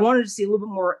 I wanted to see a little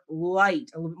bit more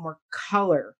light, a little bit more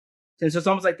color. And so it's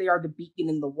almost like they are the beacon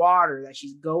in the water that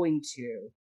she's going to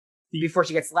before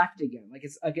she gets left again. Like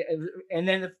it's like, and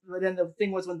then the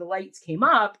thing was when the lights came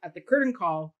up at the curtain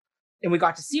call and we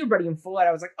got to see everybody in full light,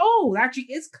 I was like, oh, there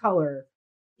actually is color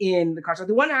in the costume.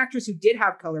 The one actress who did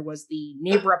have color was the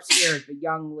neighbor upstairs, the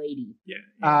young lady.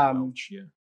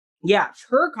 Yeah,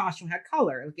 her costume had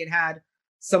color. Like it had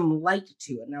some light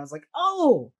to it. And I was like,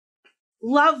 oh,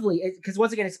 lovely. Because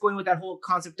once again, it's going with that whole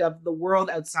concept of the world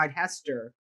outside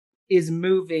Hester is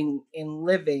moving and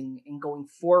living and going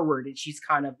forward. And she's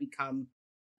kind of become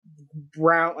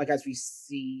brown, like as we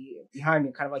see behind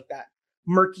me, kind of like that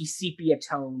murky sepia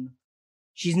tone.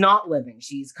 She's not living.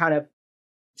 She's kind of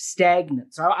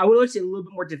stagnant. So I would like to see a little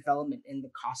bit more development in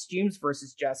the costumes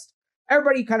versus just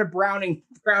everybody kind of brown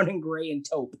and gray and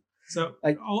taupe. So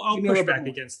like I'll push back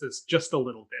against this just a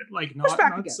little bit. Like not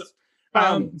so,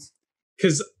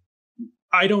 because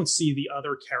I don't see the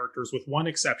other characters, with one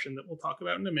exception that we'll talk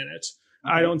about in a minute.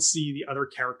 Okay. I don't see the other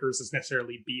characters as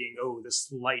necessarily being, oh, this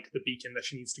light, the beacon that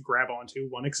she needs to grab onto.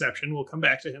 One exception, we'll come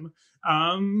back to him.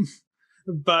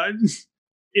 But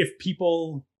if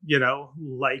people,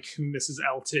 like Mrs.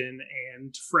 Elton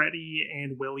and Freddie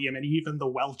and William and even the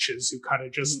Welches who kind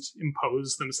of just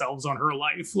impose themselves on her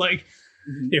life, like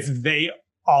if they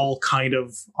all kind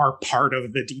of are part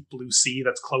of the deep blue sea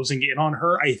that's closing in on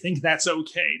her, I think that's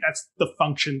okay. That's the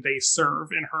function they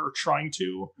serve in her trying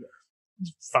to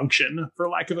function, for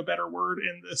lack of a better word,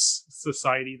 in this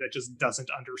society that just doesn't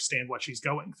understand what she's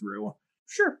going through.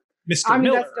 Sure. Mr.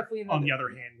 Miller, on the other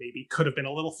hand, maybe could have been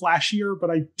a little flashier, but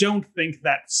I don't think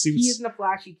that suits. He isn't a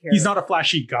flashy character. He's not a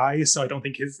flashy guy, so I don't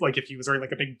think if he was wearing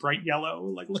like a big bright yellow,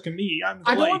 like, look at me, I'm the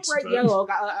I don't want bright yellow.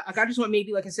 I just want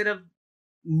maybe like instead of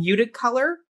muted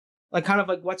color, like kind of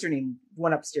like what's her name?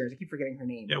 One upstairs. I keep forgetting her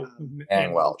name. Yeah,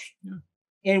 Anne Welch. Yeah.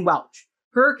 Anne Welch.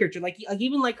 Her character, like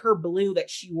even like her blue that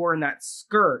she wore in that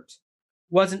skirt,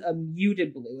 wasn't a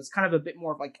muted blue. It was kind of a bit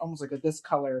more of like almost like this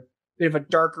color, bit of a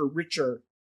darker, richer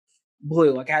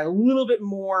blue. Like I had a little bit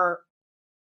more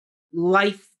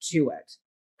life to it.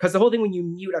 Because the whole thing when you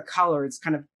mute a color, it's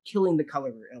kind of killing the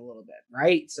color a little bit,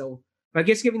 right? So I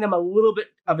guess giving them a little bit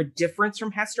of a difference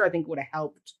from Hester, I think would have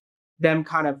helped them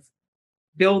kind of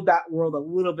build that world a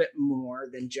little bit more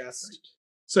than just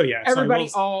so yeah, everybody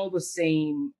all the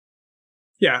same.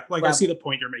 Yeah, like level. I see the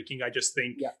point you're making. I just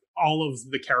think all of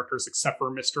the characters except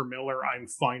for Mr. Miller, I'm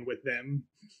fine with them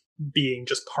being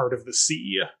just part of the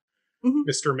sea.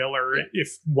 Mr. Miller,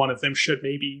 if one of them should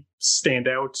maybe stand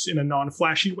out in a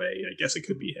non-flashy way, I guess it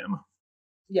could be him.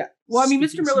 Yeah. Well, I mean,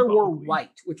 Mr. Miller wore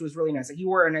white, which was really nice. Like he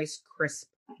wore a nice crisp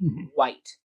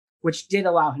white, which did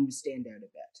allow him to stand out a bit.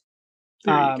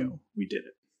 There you go. We did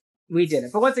it. We did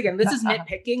it. But once again, this is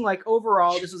nitpicking. Like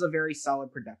overall, this was a very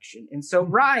solid production. And so,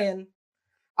 Ryan,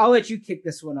 I'll let you kick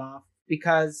this one off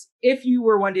because if you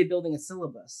were one day building a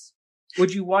syllabus,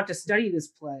 would you want to study this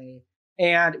play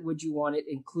and would you want it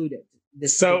included,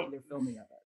 this particular filming of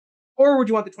it? Or would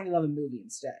you want the 2011 movie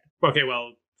instead? Okay,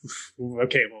 well,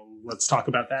 let's talk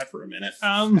about that for a minute.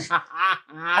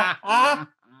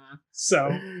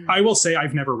 So I will say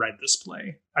I've never read this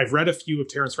play. I've read a few of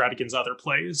Terrence Rattigan's other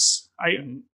plays.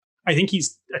 I think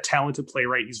he's a talented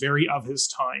playwright. He's very of his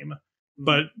time.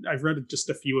 But I've read just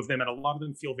a few of them, and a lot of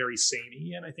them feel very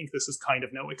samey, and I think this is kind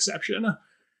of no exception.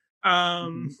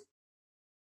 I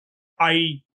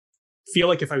feel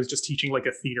like if I was just teaching like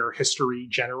a theater history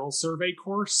general survey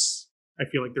course, I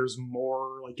feel like there's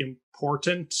more like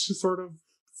important sort of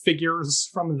figures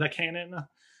from the canon,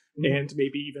 and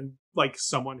maybe even like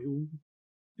someone who,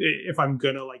 if I'm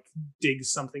gonna like dig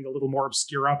something a little more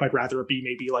obscure up, I'd rather it be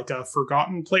maybe like a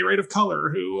forgotten playwright of color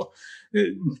who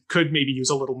could maybe use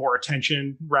a little more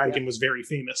attention. Rattigan was very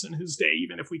famous in his day,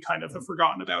 even if we kind of have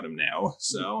forgotten about him now.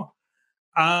 So,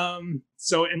 and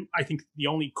I think the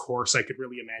only course I could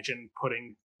really imagine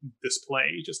putting this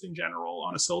play just in general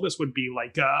on a syllabus would be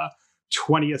like a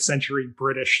 20th century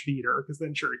British theater, because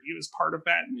then sure, he was part of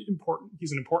that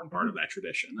he's an important part of that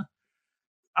tradition.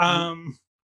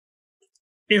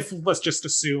 If let's just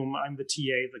assume I'm the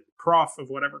TA, the prof of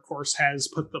whatever course has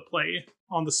put the play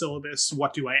on the syllabus,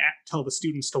 what do I tell the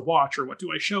students to watch, or what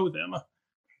do I show them?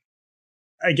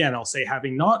 Again, I'll say,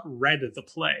 having not read the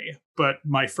play, but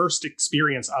my first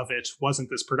experience of it wasn't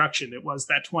this production, it was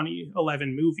that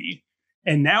 2011 movie.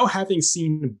 And now having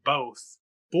seen both,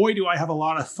 boy, do I have a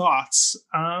lot of thoughts.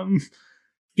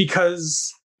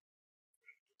 Because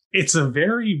it's a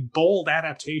very bold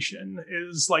adaptation.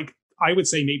 Is like, I would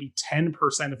say maybe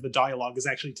 10% of the dialogue is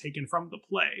actually taken from the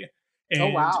play.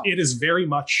 And it is very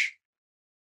much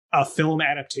a film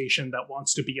adaptation that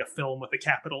wants to be a film with a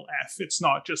capital F. It's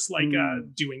not just like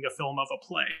doing a film of a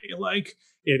play. Like,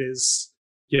 it is,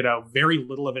 very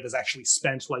little of it is actually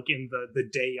spent like in the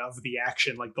day of the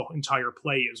action. Like, the entire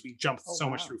play is, we jump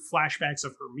much through flashbacks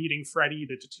of her meeting Freddie,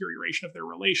 the deterioration of their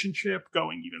relationship,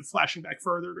 going even flashing back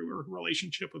further to her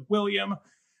relationship with William.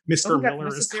 Mr. Miller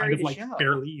is kind of like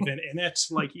barely even in it.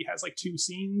 Like, he has like 2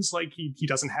 scenes. Like, he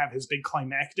doesn't have his big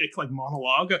climactic like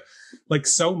monologue. Like,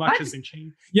 so much has been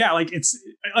changed. Yeah, it's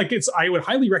I would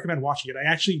highly recommend watching it.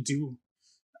 I actually do.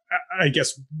 I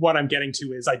guess what I'm getting to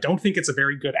is, I don't think it's a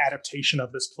very good adaptation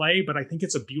of this play, but I think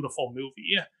it's a beautiful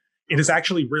movie. It is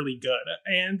actually really good.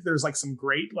 And there's like some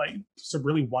great, like some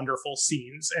really wonderful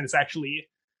scenes. And it's actually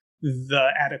the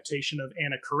adaptation of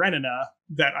Anna Karenina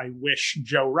that I wish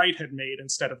Joe Wright had made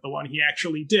instead of the one he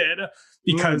actually did,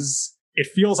 because it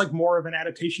feels like more of an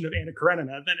adaptation of Anna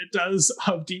Karenina than it does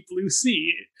of Deep Blue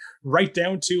Sea, right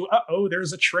down to,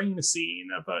 there's a train scene,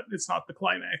 but it's not the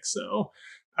climax. So,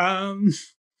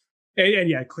 and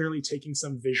yeah, clearly taking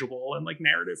some visual and like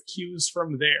narrative cues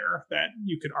from there that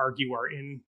you could argue are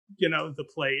in, the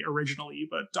play originally,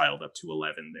 but dialed up to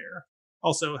 11 there.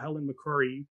 Also, Helen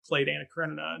McCrory played Anna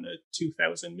Karenina in a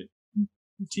 2000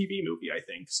 TV movie, I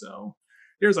think. So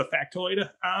there's a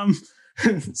factoid.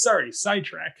 Sorry,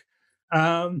 sidetrack.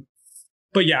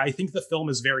 But yeah, I think the film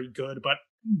is very good. But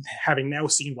having now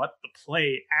seen what the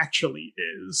play actually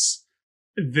is,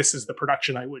 this is the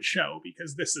production I would show,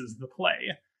 because this is the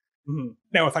play. Mm-hmm.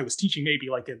 Now, if I was teaching maybe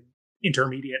like an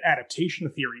intermediate adaptation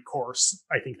theory course,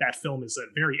 I think that film is a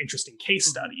very interesting case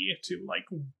study to like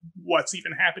what's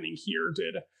even happening here.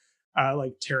 Did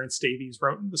like Terrence Davies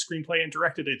wrote the screenplay and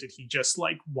directed it? Did he just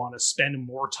like want to spend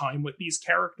more time with these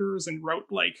characters and wrote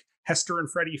like Hester and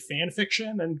Freddie fan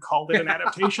fiction and called it an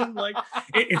adaptation? Like,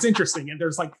 it's interesting, and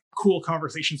there's like cool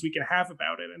conversations we can have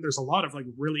about it, and there's a lot of like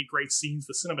really great scenes.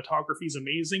 The cinematography is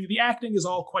amazing. The acting is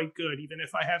all quite good, even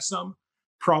if I have some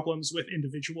problems with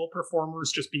individual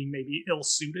performers just being maybe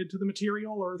ill-suited to the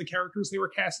material or the characters they were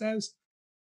cast as.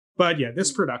 But yeah,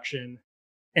 this production,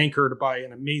 anchored by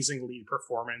an amazing lead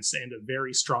performance and a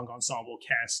very strong ensemble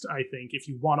cast, I think if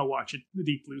you want to watch it, The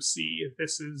Deep Blue Sea,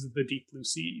 this is the Deep Blue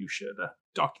Sea you should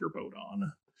dock your boat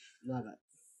on.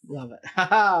 Love it.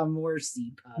 Haha, more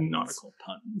sea puns. Nautical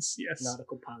puns, yes.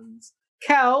 Nautical puns.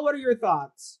 Cal, what are your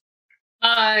thoughts?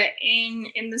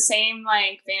 In the same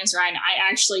like vein as Ryan,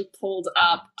 I actually pulled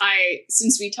up,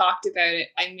 since we talked about it,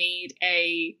 I made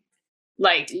a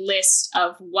like list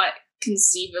of what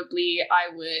conceivably I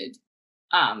would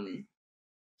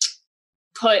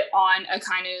put on a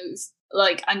kind of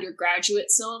like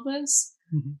undergraduate syllabus.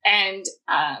 Mm-hmm. And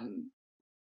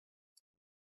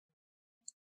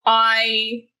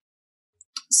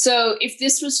so if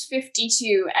this was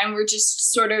 52 and we're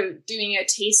just sort of doing a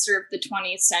taster of the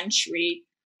 20th century,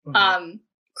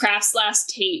 Kraft's last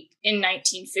tape in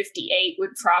 1958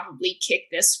 would probably kick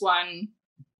this one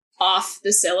off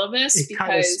the syllabus. It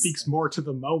kind of speaks more to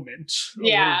the moment.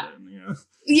 Yeah.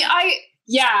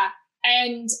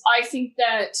 And I think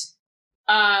that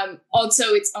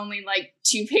also it's only like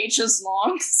 2 pages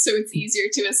long, so it's easier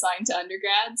to assign to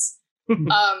undergrads.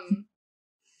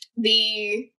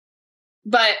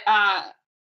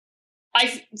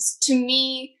 To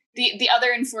me, the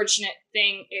other unfortunate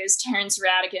thing is Terrence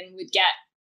Rattigan would get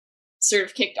sort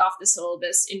of kicked off the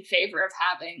syllabus in favor of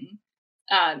having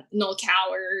Noel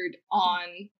Coward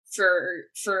on for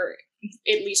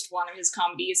at least one of his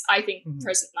comedies. I think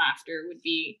Present Laughter would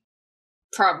be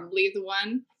probably the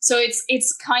one. So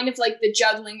it's kind of like the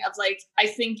juggling of like, I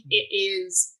think it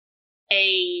is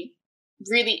a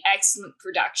really excellent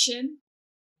production,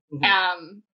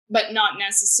 but not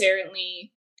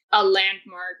necessarily a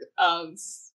landmark of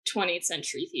 20th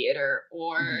century theater,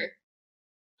 or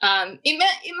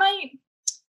it might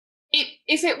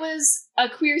if it was a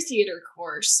queer theater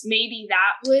course, maybe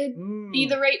that would be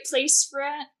the right place for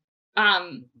it.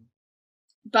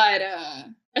 But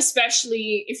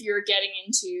especially if you're getting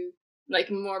into like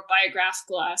more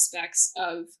biographical aspects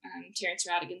of Terrence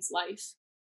Rattigan's life.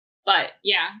 But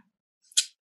yeah.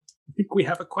 I think we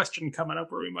have a question coming up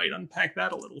where we might unpack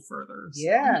that a little further. So.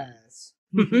 Yes.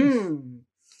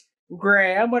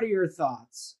 Graham, what are your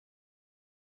thoughts?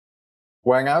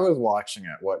 When I was watching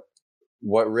it,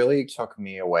 what really took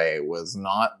me away was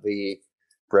not the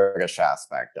British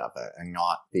aspect of it, and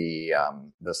not the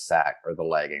set or the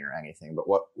legging or anything, but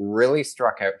what really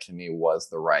struck out to me was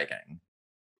the writing.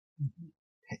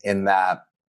 in that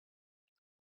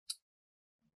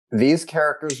these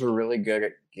characters were really good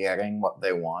at getting what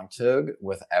they wanted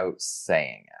without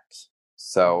saying it.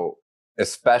 So,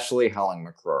 especially Helen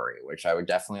McCrory, which I would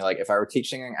definitely like, if I were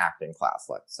teaching an acting class,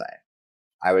 let's say,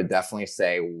 I would definitely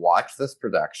say, watch this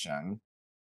production,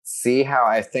 see how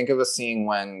I think of a scene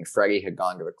when Freddie had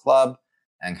gone to the club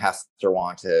and Hester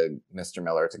wanted Mr.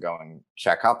 Miller to go and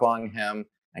check up on him.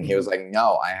 And he was like,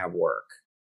 no, I have work.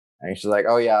 And she's like,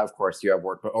 oh yeah, of course you have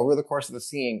work. But over the course of the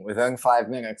scene, within 5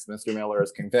 minutes, Mr. Miller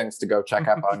is convinced to go check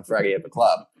up on Freddie at the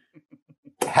club.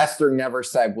 Hester never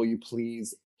said, will you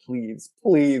please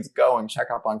go and check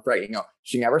up on Freddie? No,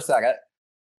 she never said it,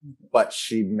 but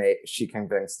she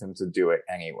convinced him to do it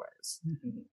anyways.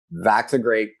 That's a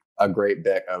great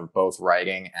bit of both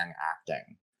writing and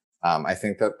acting. I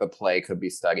think that the play could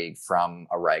be studied from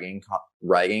a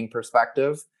writing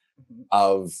perspective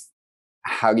of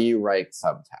how do you write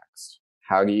subtext?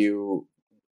 How do you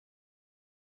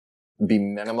be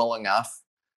minimal enough,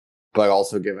 but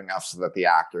also give enough so that the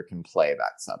actor can play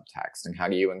that subtext? And how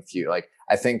do you infuse, like,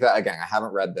 I think that, again, I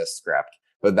haven't read this script,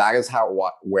 but that is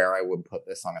where I would put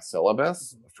this on a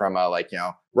syllabus from a, like, you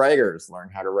know, writers learn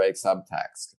how to write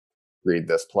subtext, read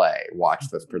this play, watch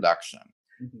this production.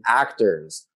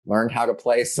 Actors learn how to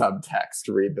play subtext,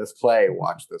 read this play,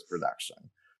 watch this production.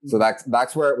 So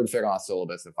that's where it would fit on a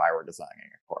syllabus if I were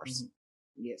designing a course.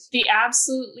 Yes. The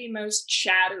absolutely most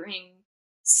shattering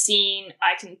scene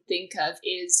I can think of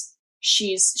is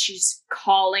she's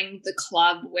calling the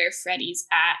club where Freddie's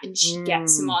at, and she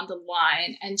gets him on the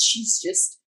line, and she's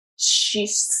Everywhere.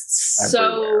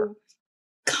 so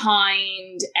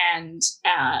kind and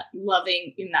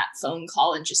loving in that phone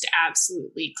call, and just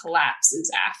absolutely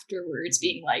collapses afterwards,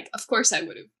 being like, of course I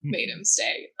would have made him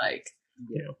stay. Like,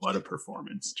 Yeah, what a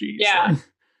performance. Jeez. Yeah.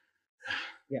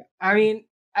 Yeah. I mean,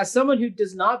 as someone who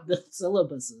does not build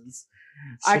syllabuses,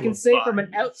 I can say from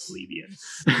an out plebeian.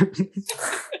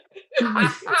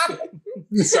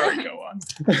 Sorry, go on.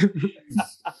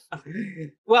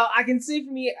 Well, I can say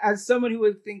for me, as someone who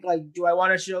would think, like, do I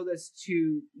want to show this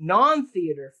to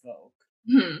non-theater folk?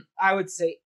 I would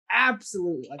say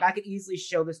absolutely. Like, I could easily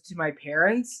show this to my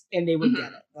parents and they would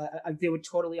get it. They would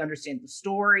totally understand the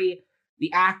story.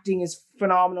 The acting is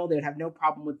phenomenal. They would have no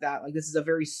problem with that. Like, this is a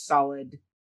very solid,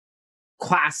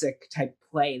 classic type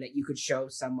play that you could show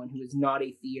someone who is not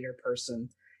a theater person,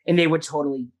 and they would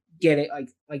totally get it,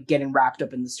 like getting wrapped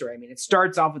up in the story. I mean, it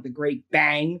starts off with a great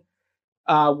bang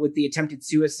with the attempted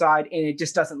suicide, and it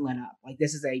just doesn't let up. Like,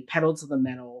 this is a pedal to the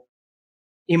metal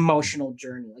emotional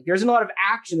journey. Like, there's a lot of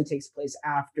action that takes place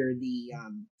after the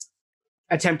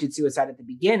attempted suicide at the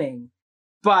beginning,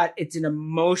 but it's an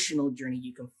emotional journey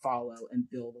you can follow and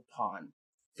build upon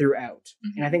throughout.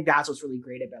 And I think that's what's really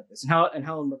great about this. And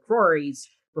Helen McCrory's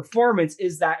performance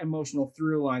is that emotional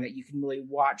through line that you can really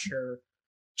watch her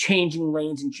changing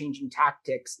lanes and changing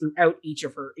tactics throughout each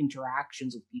of her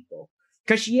interactions with people.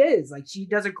 Because she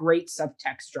does a great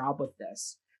subtext job with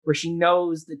this, where she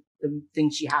knows the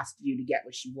things she has to do to get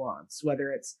what she wants,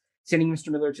 whether it's sending Mr.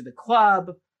 Miller to the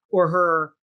club or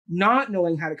her not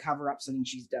knowing how to cover up something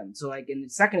she's done. So, like, in the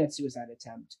second suicide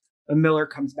attempt, when Miller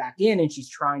comes back in and she's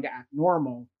trying to act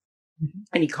normal,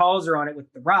 and he calls her on it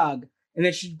with the rug, and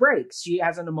then she breaks. She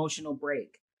has an emotional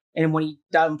break. And when he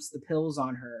dumps the pills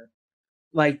on her,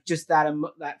 like, just that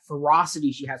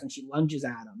ferocity she has when she lunges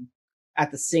at him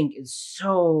at the sink is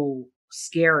so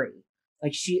scary.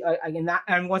 Like,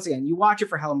 and once again, you watch it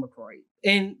for Helen McCrory.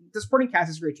 And the supporting cast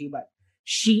is great too, but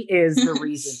she is the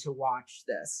reason to watch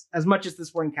this. As much as the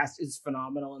supporting cast is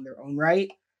phenomenal in their own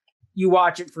right, you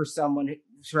watch it for someone who's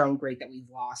so great that we've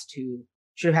lost, who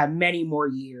should have had many more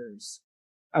years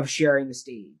of sharing the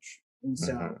stage. And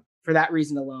so, for that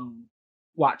reason alone,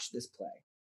 watch this play.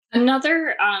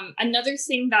 Another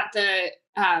thing that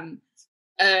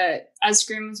as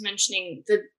Grim was mentioning,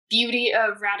 the beauty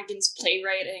of Ratigan's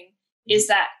playwriting is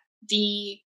that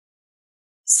the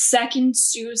second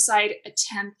suicide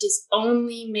attempt is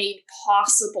only made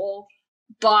possible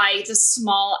by the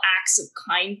small acts of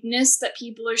kindness that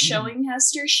people are showing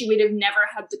Hester. She would have never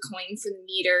had the coin for the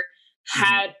meter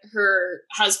had her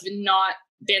husband not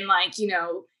been like, you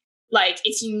know, like,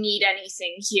 if you need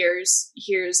anything, here's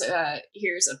a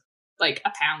like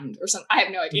a pound or something. I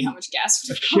have no idea how much gas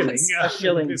would have cost. A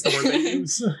shilling is the word they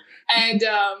use.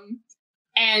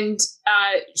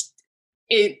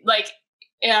 It like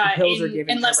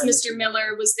unless Mr. Mr.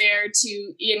 Miller was there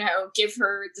to, you know, give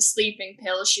her the sleeping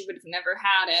pill, she would have never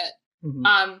had it.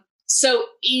 So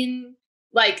in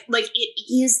like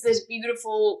it is this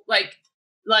beautiful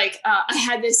I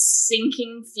had this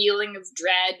sinking feeling of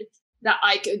dread that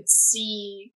I could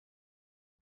see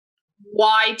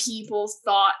why people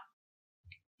thought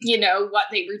you know, what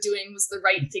they were doing was the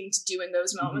right thing to do in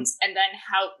those moments, and then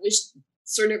how it was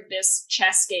sort of this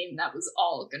chess game that was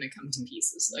all going to come to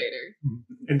pieces later.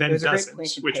 And then There's a great doesn't, plan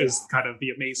to which pay is off. kind of the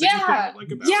amazing thing I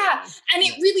like about yeah, it. and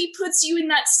it really puts you in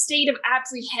that state of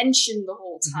apprehension the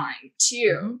whole time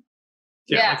too.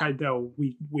 Yeah, Yeah. like I know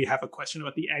we have a question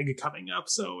about the egg coming up,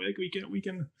 so like we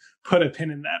can put a pin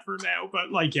in that for now.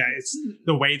 But like, yeah, it's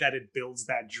the way that it builds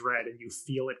that dread and you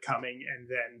feel it coming, and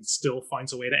then still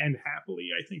finds a way to end happily.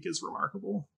 I think is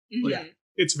remarkable. Yeah.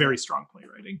 It's very strong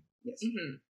playwriting. Yes.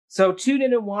 Mm-hmm. So tune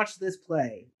in and watch this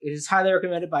play. It is highly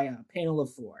recommended by a panel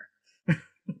of 4.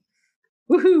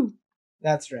 Woohoo!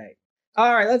 That's right.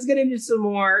 All right, let's get into some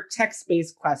more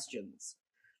text-based questions.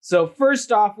 So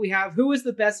first off, we have, who is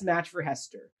the best match for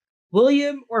Hester?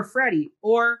 William or Freddie,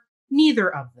 or neither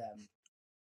of them?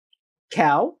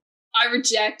 Cal? I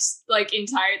reject like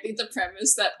entirely the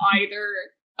premise that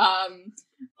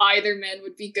either men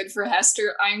would be good for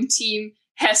Hester. I'm team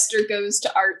Hester goes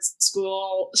to art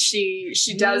school. She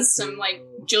does some like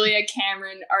Julia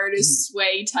Cameron artist's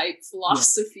way type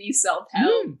philosophy,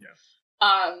 self-help.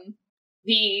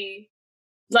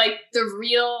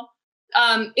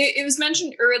 It was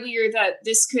mentioned earlier that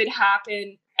this could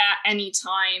happen at any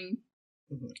time.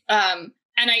 And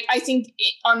I think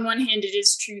on one hand it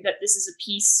is true that this is a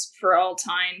piece for all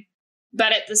time,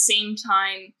 but at the same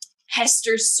time,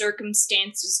 Hester's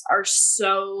circumstances are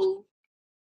so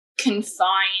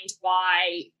confined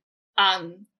by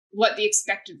what the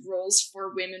expected roles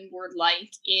for women were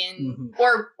like in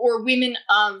or women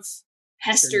of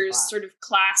Hester's sort of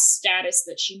class status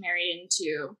that she married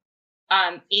into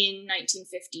in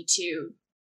 1952,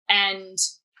 and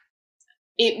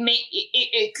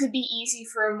it could be easy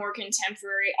for a more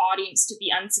contemporary audience to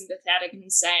be unsympathetic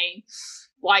and say,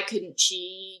 why couldn't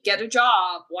she get a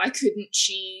job? Why couldn't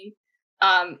she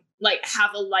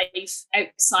have a life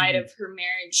outside of her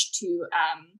marriage to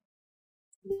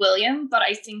William? But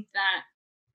I think that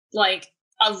like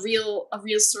a real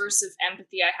source of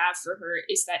empathy I have for her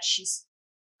is that she's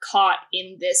caught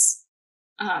in this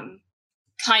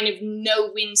kind of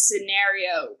no-win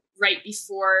scenario right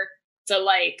before the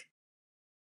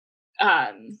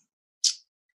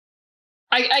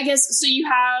I guess so. You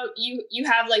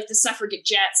have like the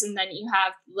suffragettes, and then you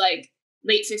have like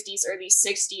late 50s, early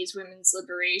 60s women's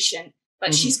liberation.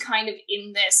 But she's kind of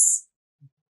in this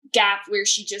gap where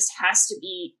she just has to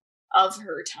be of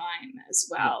her time as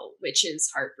well, which is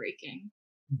heartbreaking.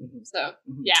 So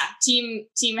yeah, Team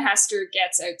Hester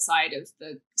gets outside of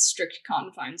the strict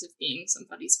confines of being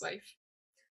somebody's wife.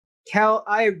 Cal,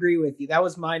 I agree with you. That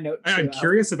was my note too. I'm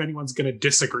curious if anyone's going to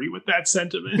disagree with that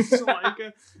sentiment.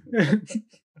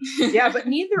 Yeah, but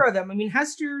neither of them. I mean,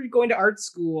 Hester going to art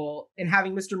school and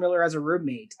having Mr. Miller as a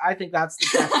roommate, I think that's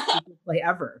the best play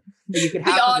ever that you could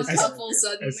have. The odd couple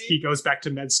suddenly. As he goes back to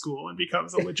med school and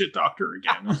becomes a legit doctor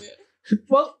again.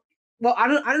 Well, I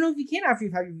don't know if you can after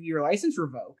you've had your license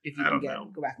revoked. If you can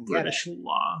go back and British get it.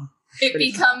 law. It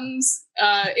becomes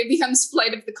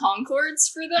Flight of the Conchords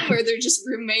for them, where they're just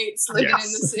roommates living in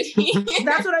the city.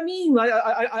 That's what I mean. Like,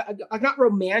 I'm not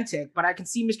romantic, but I can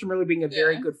see Mr. Miller being a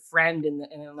very good friend and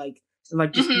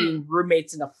just being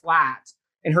roommates in a flat,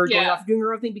 and her going off doing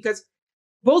her own thing, because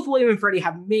both William and Freddie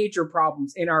have major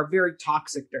problems and are very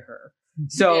toxic to her.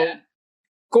 So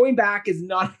going back is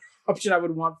not an option I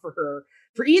would want for her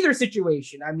for either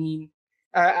situation. I mean,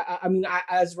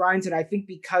 as Ryan said, I think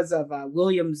because of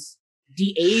William's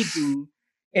de-aging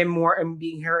and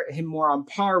being him more on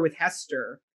par with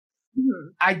Hester,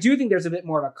 I do think there's a bit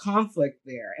more of a conflict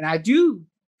there, and I do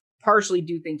partially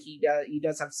think he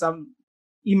does have some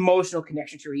emotional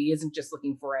connection to her. He isn't just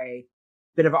looking for a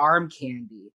bit of arm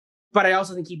candy, but I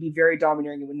also think he'd be very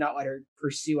domineering and would not let her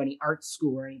pursue any art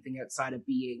school or anything outside of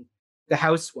being the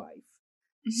housewife.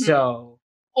 So,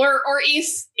 or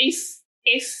if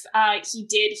he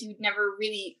did, he would never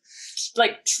really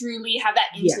truly have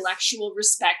that intellectual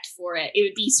respect for it. It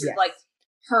would be sort of like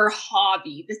her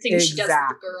hobby, the thing she does with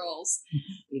the girls.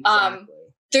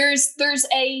 There's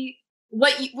a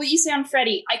what you say on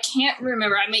Freddie. I can't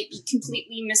remember. I might be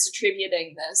completely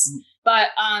misattributing this, but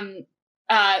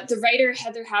the writer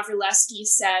Heather Havrilesky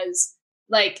says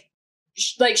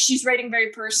she's writing very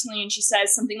personally, and she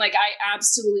says something like, "I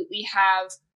absolutely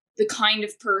have the kind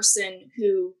of person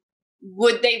who,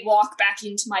 would they walk back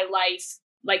into my life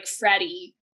like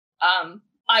Freddie,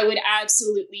 I would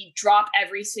absolutely drop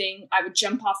everything. I would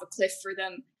jump off a cliff for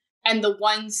them. And the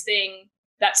one thing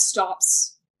that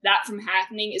stops that from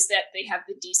happening is that they have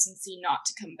the decency not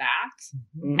to come back."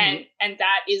 And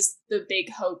that is the big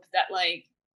hope that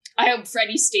I hope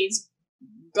Freddie stays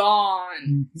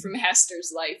gone Mhm. from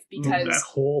Hester's life That because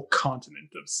whole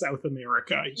continent of South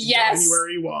America. He can Yes. go anywhere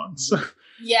he wants.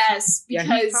 yes, Yeah, he's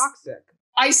because toxic.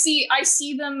 I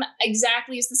see them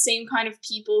exactly as the same kind of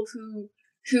people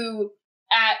who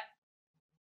at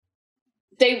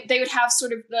they would have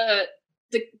sort of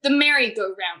the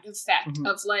merry-go-round effect Mhm.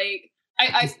 of like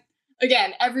I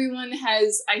again, everyone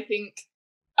has, I think,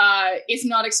 if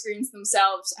not experienced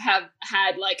themselves, have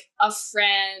had like a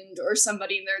friend or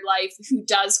somebody in their life who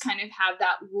does kind of have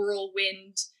that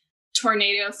whirlwind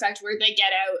tornado effect where they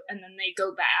get out and then they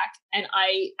go back. And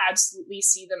I absolutely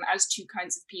see them as two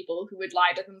kinds of people who would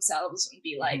lie to themselves and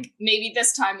be like, maybe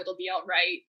this time it'll be all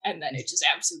right. And then it just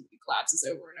absolutely collapses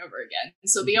over and over again. And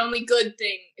so the only good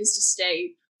thing is to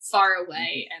stay far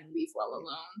away and leave well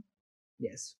alone.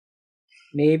 Yes.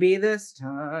 Maybe this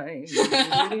time.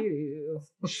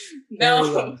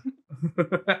 No.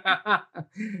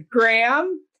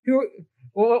 Graham,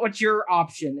 what's your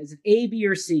option? Is it A, B,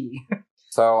 or C?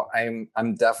 So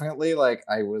I'm definitely like,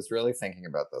 I was really thinking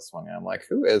about this one, and I'm like,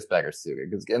 who is better suited?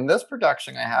 Because in this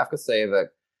production, I have to say that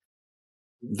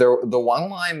the one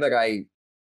line that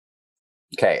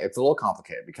it's a little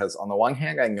complicated, because on the one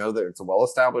hand, I know that it's a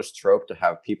well-established trope to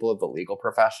have people of the legal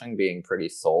profession being pretty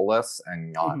soulless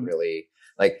and not really,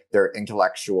 like, they're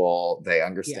intellectual, they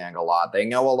understand a lot, they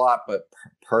know a lot, but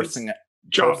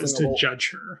Job is to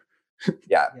judge her.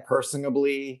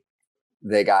 personably,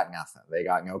 they got nothing. They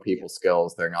got no people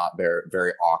skills. They're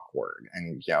very awkward.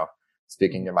 And,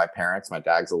 speaking to my parents, my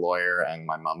dad's a lawyer and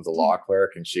my mom's a law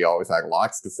clerk, and she always had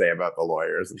lots to say about the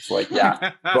lawyers. It's like,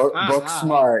 book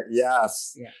smart,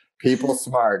 yes. Yeah. People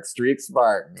smart, street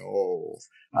smart, no.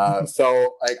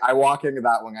 So like, I walk into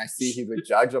that when I see he's a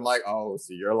judge, I'm like, oh,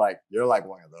 so you're like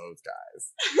one of those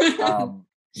guys.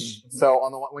 So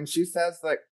on the one, when she says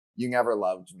like, you never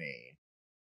loved me,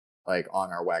 like on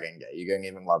our wedding day, you didn't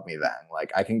even love me then.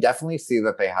 Like, I can definitely see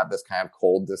that they had this kind of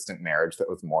cold, distant marriage that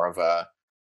was more of a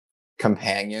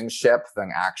companionship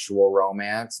than actual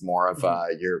romance, more of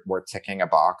we're ticking a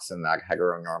box in that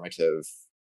heteronormative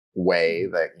way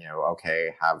that, okay,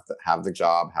 have the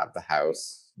job, have the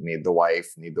house, need the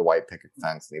wife, need the white picket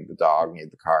fence, need the dog, need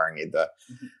the car,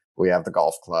 we have the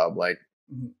golf club, like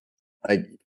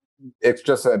it's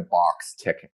just a box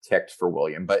ticked for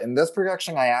William. But in this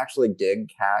production, I actually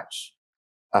did catch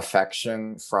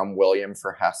affection from William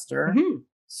for Hester.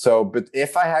 So, but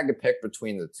if I had to pick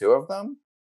between the two of them,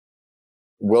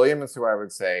 William is who I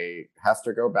would say,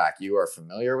 Hester, go back. You are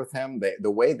familiar with him.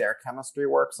 The way their chemistry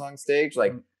works on stage,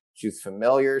 like she's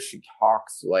familiar. She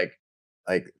talks like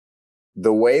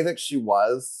the way that she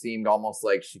seemed almost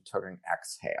like she took an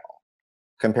exhale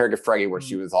compared to Freddie, where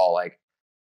she was all like,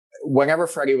 whenever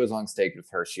Freddie was on stage with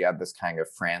her, she had this kind of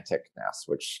franticness,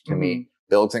 which to me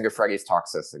builds into Freddie's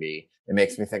toxicity. It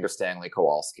makes me think of Stanley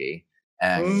Kowalski,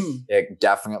 and it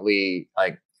definitely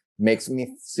like makes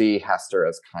me see Hester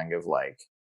as kind of like,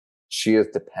 she is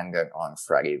dependent on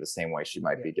Freddie the same way she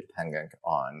might be dependent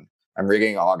on. I'm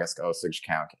reading August Osage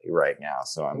County right now,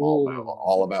 so I'm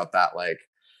all about that like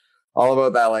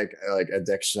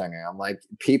addiction. And I'm like,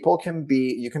 you can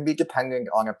be dependent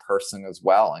on a person as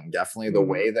well. And definitely the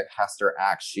way that Hester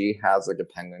acts, she has a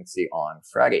dependency on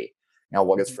Freddie. Now,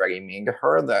 what does Freddie mean to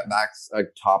her? That's a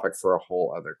topic for a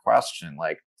whole other question.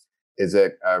 Like, is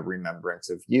it a remembrance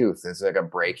of youth? Is it a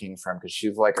breaking from, because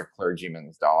she's like a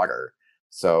clergyman's daughter.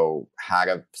 So had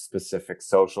a specific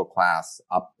social class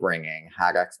upbringing,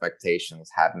 had expectations,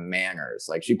 had manners.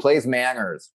 Like, she plays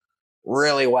manners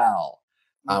really well.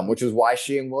 Which is why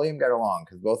she and William get along,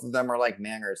 because both of them are like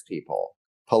manners people,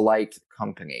 polite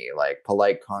company, like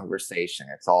polite conversation.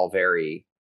 It's all very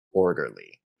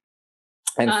orderly.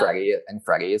 And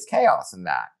Freddie is chaos in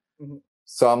that.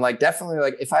 So I'm like, definitely,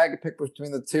 like, if I had to pick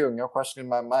between the two, no question in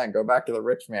my mind, go back to the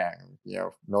rich man,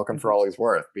 milk him for all he's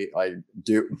worth. Be like,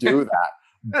 do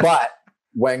that. But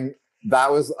when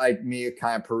that was like me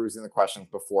kind of perusing the questions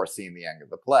before seeing the end of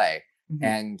the play,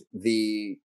 and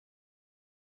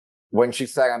when she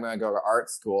said, I'm going to go to art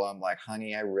school, I'm like,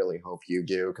 honey, I really hope you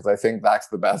do, because I think that's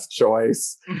the best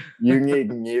choice. You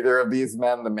need neither of these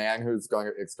men. The man it's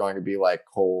going to be like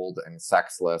cold and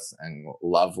sexless and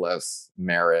loveless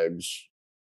marriage,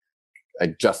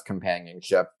 like just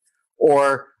companionship,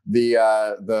 or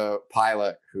the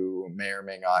pilot who may or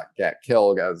may not get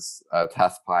killed as a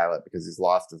test pilot because he's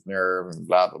lost his nerve and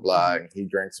blah, blah, blah. And he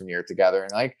drinks from year together.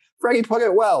 And like Freddie put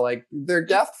it well, like they're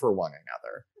death for one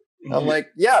another. I'm like,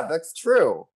 yeah, that's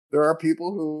true. There are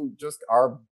people who just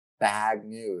are bad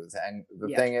news. And the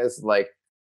thing is, like,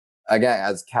 again,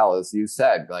 as Cal, as you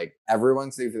said, like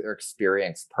everyone's either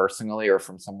experienced personally or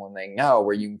from someone they know,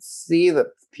 where you see that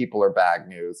people are bad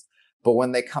news. But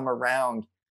when they come around,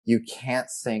 you can't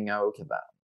say no to them.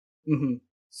 Mm-hmm.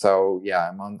 So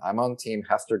yeah, I'm on team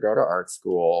Hester. Go to art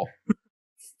school.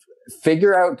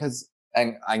 Figure out,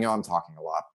 and I know I'm talking a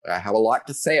lot. I have a lot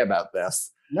to say about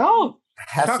this. No.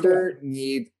 Hester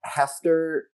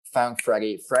found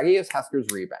Freddie. Freddie is Hester's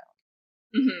rebound.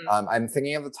 Mm-hmm. I'm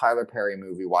thinking of the Tyler Perry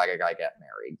movie, Why Did I Get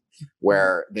Married?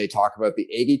 Where they talk about the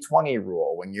 80-20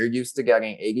 rule. When you're used to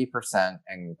getting 80%,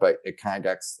 but it kind of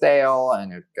gets stale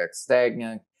and it gets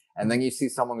stagnant. And then you see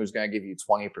someone who's going to give you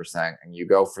 20% and you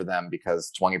go for them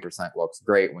because 20% looks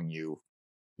great when you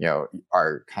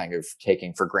are kind of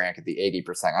taking for granted the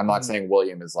 80%. I'm not saying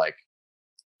William is like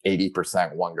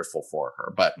 80% wonderful for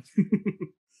her, but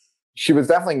she was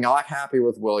definitely not happy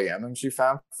with William, and she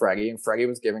found Freddie, and Freddie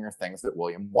was giving her things that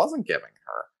William wasn't giving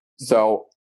her. So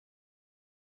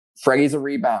Freddie's a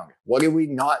rebound. What do we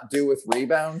not do with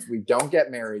rebounds? We don't get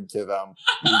married to them.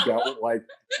 We don't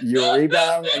you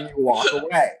rebound and you walk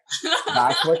away.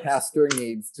 That's what Hester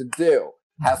needs to do.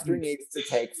 Hester needs to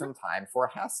take some time for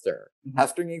Hester.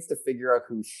 Hester needs to figure out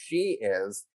who she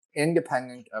is,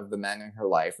 independent of the men in her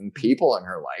life and people in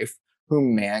her life who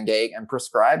mandate and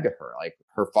prescribe to her. Like,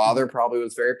 her father probably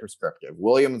was very prescriptive.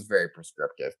 William was very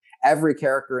prescriptive. Every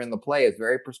character in the play is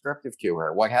very prescriptive to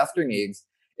her. What Hester needs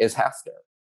is Hester.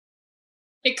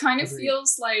 It kind of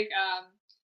feels like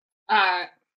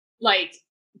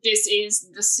this is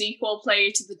the sequel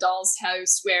play to The Doll's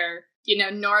House, where,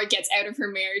 Nora gets out of her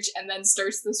marriage and then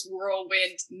starts this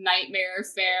whirlwind nightmare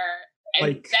affair.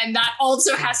 And then that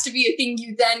also has to be a thing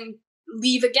you then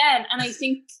leave again. And I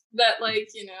think that,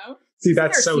 See,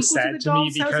 that's so sad to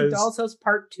me because Doll's House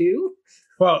Part 2?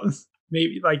 Well,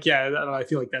 maybe, I don't know, I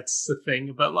feel like that's the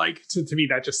thing. But, to me,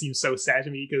 that just seems so sad to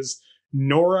me because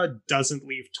Nora doesn't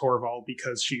leave Torvald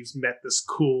because she's met this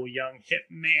cool young hip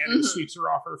man who sweeps her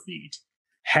off her feet.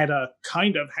 Hedda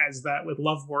kind of has that with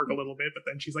Loveborg a little bit, but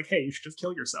then she's like, hey, you should just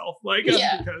kill yourself.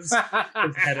 Because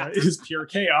Hedda is pure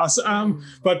chaos.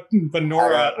 But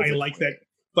Nora, I like that.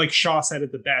 Like Shaw said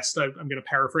it the best. I'm going to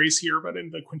paraphrase here, but in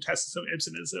the Quintessence of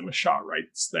Ibsenism, Shaw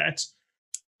writes that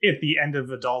at the end of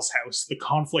The Doll's House, the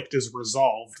conflict is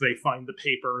resolved. They find the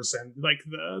papers and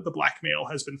the blackmail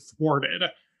has been thwarted.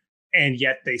 And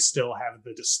yet they still have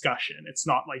the discussion. It's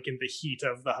not like in the heat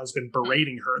of the husband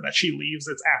berating her that she leaves.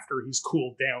 It's after he's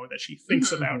cooled down that she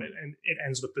thinks about it, and it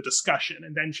ends with the discussion,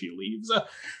 and then she leaves.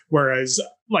 Whereas,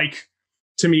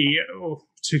 to me,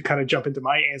 to kind of jump into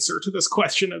my answer to this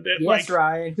question a bit. Yes,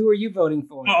 Ryan, who are you voting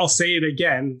for? I'll say it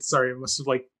again. Sorry, I must have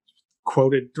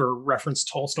quoted or referenced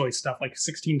Tolstoy stuff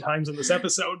 16 times in this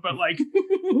episode, but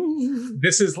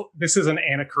this is an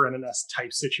Anna Karenina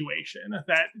type situation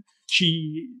that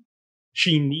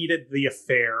she needed the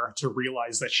affair to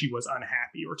realize that she was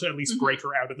unhappy, or to at least break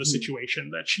her out of the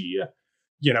situation that she,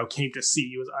 came to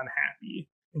see was unhappy.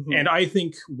 And I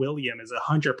think William is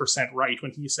 100% right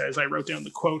when he says, I wrote down the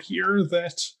quote here,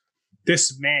 that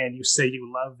this man you say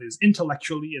you love is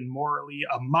intellectually and morally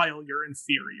a mile your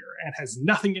inferior and has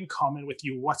nothing in common with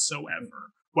you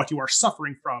whatsoever. What you are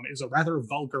suffering from is a rather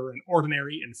vulgar and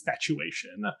ordinary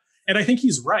infatuation. And I think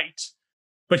he's right.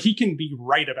 But he can be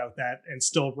right about that and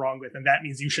still wrong with, and that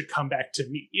means you should come back to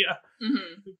me.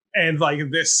 And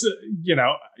this,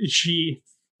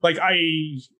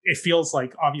 it feels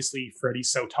like obviously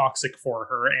Freddie's so toxic for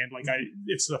her, and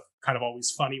it's kind of always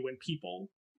funny when people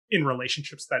in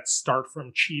relationships that start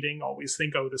from cheating always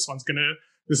think, oh, this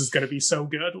is gonna be so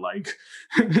good,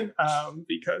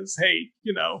 because hey,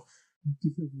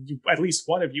 at least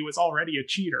one of you is already a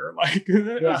cheater.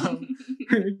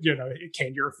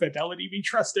 Can your fidelity be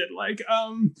trusted?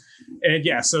 And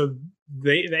yeah, so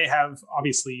they have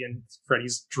obviously, and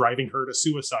Freddie's driving her to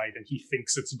suicide, and he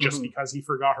thinks it's just because he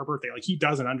forgot her birthday. He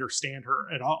doesn't understand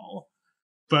her at all.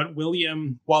 But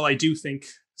William, while I do think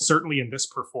certainly in this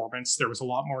performance there was a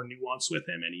lot more nuance with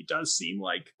him, and he does seem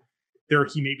like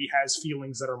he maybe has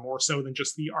feelings that are more so than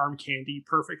just the arm candy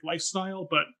perfect lifestyle,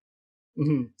 but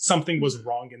something was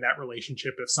wrong in that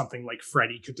relationship if something like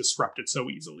Freddie could disrupt it so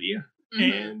easily.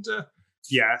 And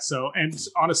and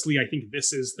honestly, I think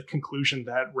this is the conclusion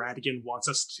that Ratigan wants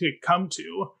us to come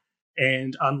to.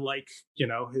 And unlike,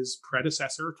 his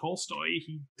predecessor, Tolstoy,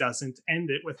 he doesn't end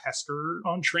it with Hester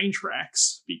on train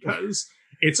tracks, because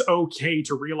it's okay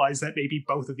to realize that maybe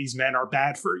both of these men are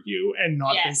bad for you and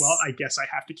not think, well, I guess I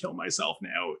have to kill myself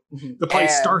now. The play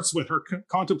starts with her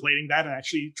contemplating that and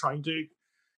actually trying to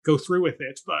go through with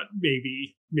it, but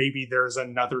maybe there's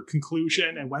another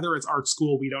conclusion, and whether it's art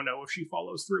school, we don't know if she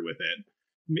follows through with it.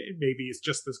 Maybe it's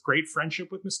just this great friendship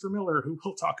with Mr. Miller, who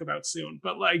we'll talk about soon,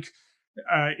 but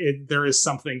there is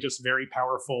something just very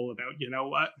powerful about,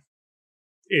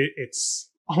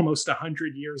 it's almost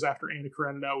 100 years after Anna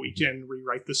Karenina, we can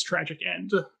rewrite this tragic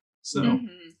end. So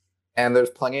Mhm. And there's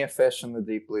plenty of fish in the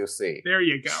deep blue sea. there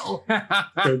you go.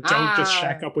 So don't just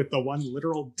shack up with the one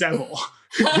literal devil.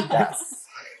 Yes.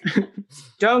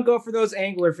 Don't go for those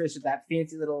anglerfish with that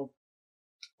fancy little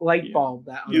light Yeah. bulb.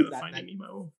 That Yeah, the that, Finding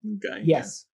Nemo guy.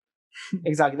 yes,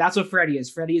 exactly. That's what Freddy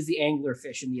is. Freddy is the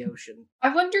anglerfish in the ocean.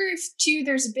 I wonder if, too,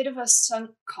 there's a bit of a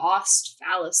sunk cost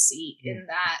fallacy in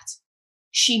that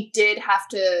she did have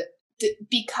to,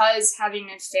 because having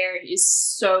an affair is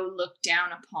so looked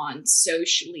down upon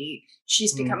socially,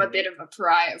 she's become a bit of a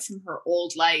pariah from her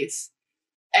old life.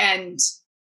 And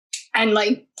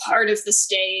like, part of the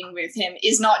staying with him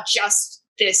is not just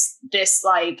this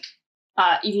like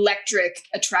electric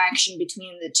attraction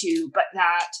between the two, but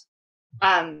that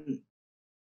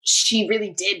she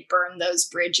really did burn those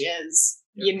bridges.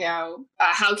 You know,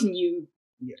 how can you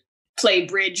play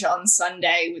bridge on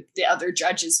Sunday with the other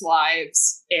judges'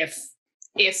 wives if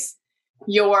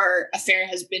your affair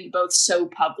has been both so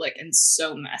public and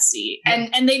so messy?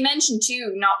 And they mentioned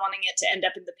too not wanting it to end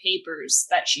up in the papers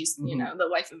that she's you know, the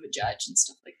wife of a judge and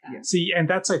stuff like that. See, and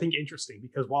that's, I think, interesting,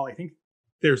 because while I think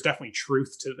there's definitely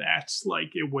truth to that,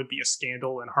 like, it would be a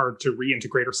scandal and hard to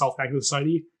reintegrate herself back into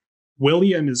society,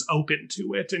 William is open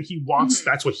to it, and he wants,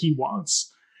 that's what he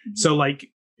wants. So, like,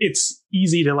 it's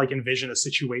easy to, like, envision a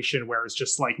situation where it's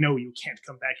just like, no, you can't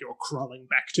come back, you're crawling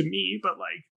back to me, but,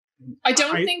 like... I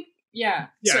don't think... Yeah,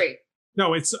 sorry.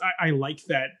 No, it's I like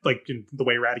that, like, in the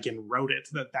way Radigan wrote it,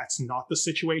 that's not the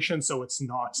situation. So it's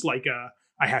not like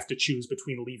I have to choose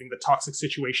between leaving the toxic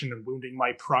situation and wounding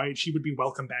my pride. She would be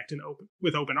welcomed back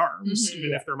with open arms,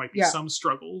 even if there might be some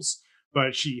struggles.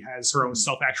 But she has her own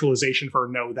self-actualization for,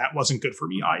 no, that wasn't good for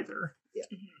me either. Yeah.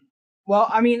 Well,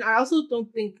 I mean, I also don't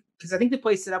think, because I think the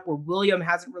play set up where William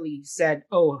hasn't really said,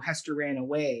 oh, Hester ran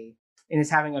away and is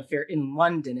having an affair in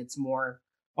London. It's more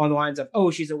on the lines of,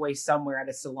 oh, she's away somewhere at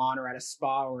a salon or at a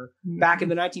spa, or back in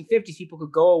the 1950s, people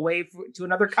could go away to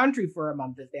another country for a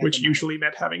month. If they had Which the money. usually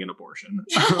meant having an abortion.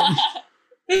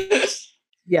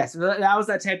 Yes, that was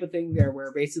that type of thing there,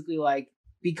 where basically, like,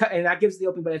 because, and that gives the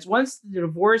opening, but it's once the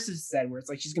divorce is said, where it's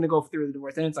like she's going to go through the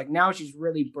divorce, and it's like now she's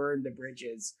really burned the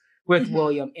bridges with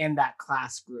William and that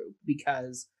class group,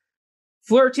 because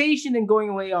flirtation and going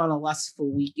away on a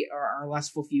lustful week or a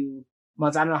lustful few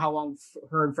months. I don't know how long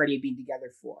her and Freddie have been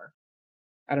together for.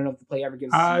 I don't know if the play ever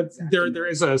gives. There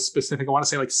is a specific, I want to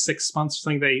say, like 6 months or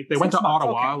something. They went to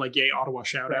Ottawa, like, yay, Ottawa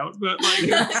shout out, but like,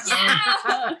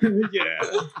 yeah,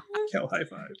 Kel high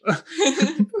five.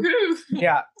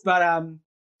 Yeah, but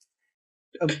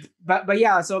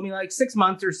yeah. So I mean, like 6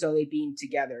 months or so they've been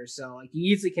together. So like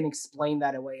you easily can explain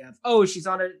that away of, oh, she's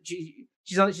on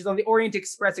the Orient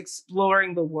Express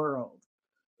exploring the world.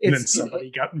 And then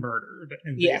somebody got murdered,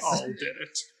 and they all did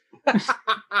it.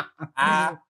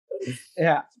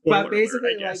 Yeah, Spoiler but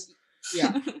basically, alert, I guess.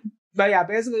 but yeah,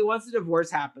 basically, once the divorce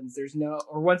happens,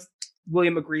 once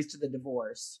William agrees to the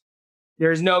divorce,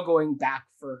 there's no going back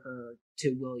for her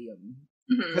to William.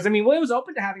 Because I mean, William was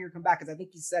open to having her come back, because I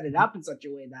think he set it up in such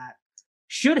a way that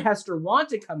should Hester want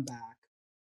to come back,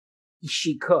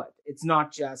 she could. It's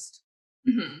not just,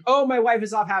 oh, my wife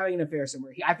is off having an affair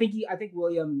somewhere. I think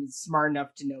William is smart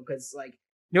enough to know, because like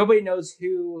nobody knows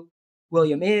who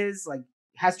William is. Like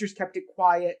Hester's kept it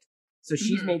quiet, so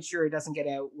she's made sure it doesn't get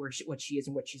out what she is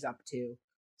and what she's up to.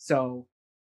 So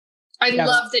I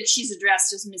love that she's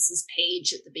addressed as Mrs.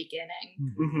 Page at the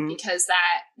beginning, because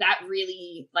that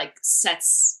really like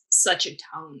sets such a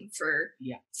tone for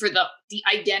the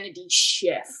identity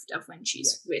shift of when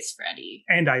she's with Freddie.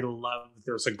 And I love,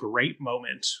 there's a great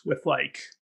moment with like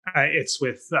it's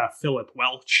with Philip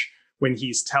Welch when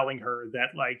he's telling her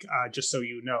that, like, just so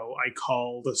you know, I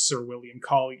called Sir William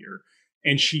Collier,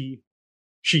 and she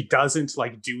doesn't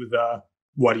like do the,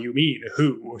 what do you mean?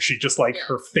 Who? She just like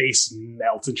her face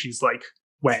melts, and she's like,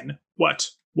 when? What?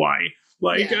 Why?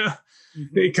 Like,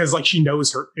 because like she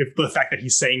knows if the fact that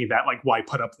he's saying that, like, why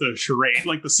put up the charade?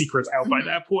 Like the secret's out by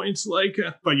that point. Like,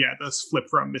 but yeah, this flip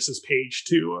from Mrs. Page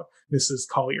to Mrs.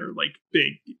 Collier, like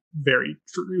big, very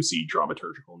juicy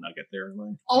dramaturgical nugget there.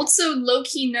 Like. Also,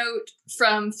 low-key note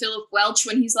from Philip Welch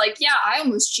when he's like, yeah, I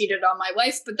almost cheated on my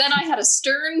wife, but then I had a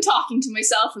stern talking to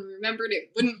myself and remembered it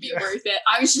wouldn't be worth it.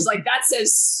 I was just like, that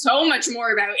says so much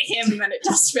more about him than it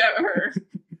does about her.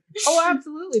 Oh,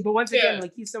 absolutely. But once again,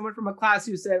 like, he's someone from a class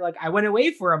who said, like, I went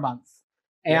away for a month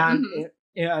and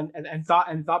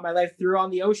thought my life through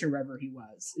on the ocean, wherever he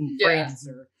was in France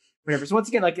or whatever. So once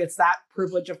again, like it's that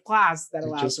privilege of class that I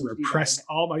allows just them to do that. repressed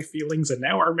all my feelings, and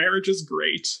now our marriage is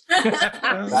great.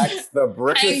 That's the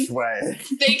British way.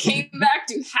 They came back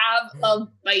to have a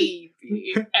baby,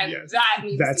 and Yes. that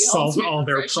means That the solves ultimate all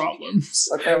their refreshing. problems.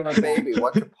 Look at a baby.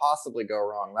 What could possibly go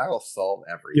wrong? That will solve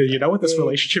everything. Yeah, you know what? This Big.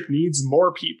 relationship needs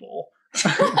more people.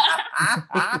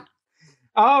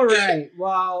 All right.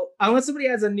 Well, unless somebody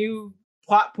has a new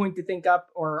plot point to think up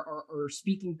or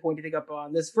speaking point to think up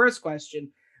on this first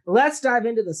question, let's dive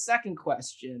into the second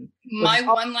question. My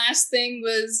one last thing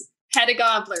was Hedda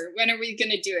Gobler. When are we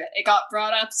going to do it? It got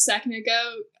brought up a second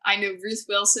ago. I know Ruth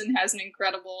Wilson has an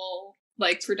incredible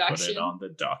Put production. it on the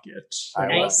docket. I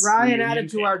will. Nice. Ryan Reunion added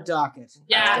to our panel. docket.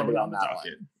 Yeah. I'll Put be it on on the that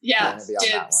docket. Yeah, I'm gonna be on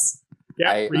that dibs.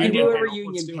 Yeah, I- We I can do will. a panel. Let's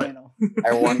reunion do it.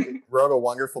 panel. wrote a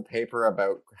wonderful paper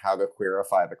about how to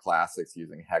queerify the classics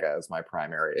using Hedda as my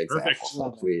primary example. Perfect. So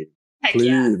Love it. please, Heck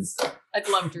yeah. please. I'd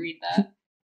love to read that.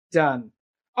 Done.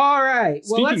 All right.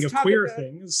 Well, Speaking let's of talk queer about...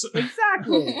 things,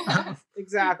 Exactly.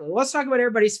 Exactly. Let's talk about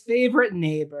everybody's favorite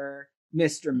neighbor,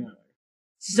 Mr. Miller.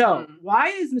 So, why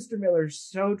is Mr. Miller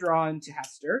so drawn to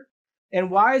Hester? And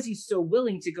why is he so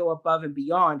willing to go above and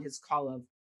beyond his call of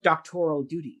doctoral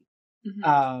duty?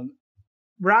 Mhm.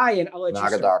 Ryan, I'll let you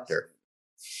Not a start doctor.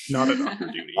 not a doctor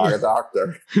duty. Not a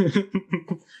doctor. he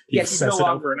Yes, he's says no it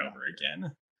longer over and over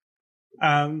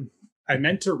again. I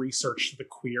meant to research the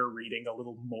queer reading a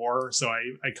little more, so I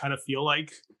kind of feel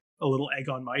like a little egg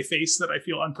on my face that I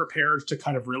feel unprepared to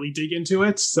kind of really dig into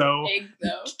it. So, Big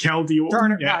though. Cal, do you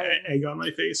Darn it, yeah, Ryan. egg on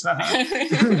my face?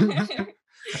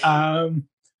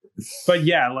 But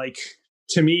yeah, like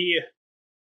to me,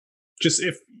 just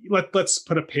if let's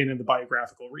put a pin in the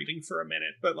biographical reading for a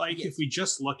minute, but like Yes. if we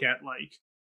just look at like,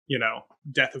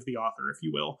 death of the author, if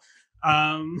you will,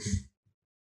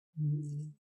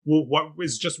 well, what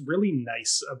was just really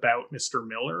nice about Mr.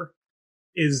 Miller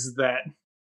is that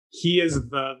he is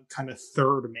the kind of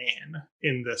third man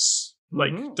in this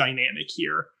Mhm. dynamic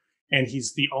here, and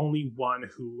he's the only one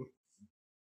who,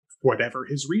 whatever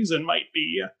his reason might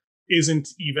be, isn't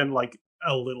even like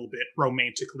a little bit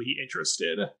romantically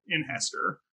interested in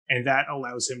Hester, and that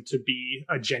allows him to be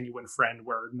a genuine friend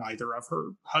where neither of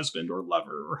her husband or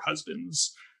lover or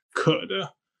husbands could.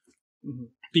 Mhm.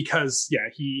 Because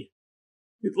he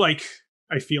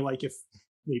I feel like if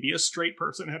maybe a straight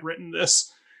person had written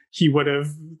this, he would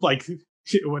have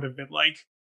it would have been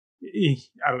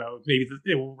I don't know, maybe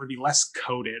it would be less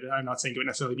coded. I'm not saying it would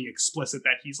necessarily be explicit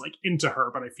that he's into her,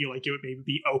 but I feel like it would maybe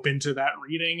be open to that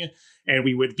reading, and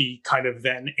we would be kind of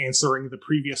then answering the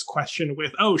previous question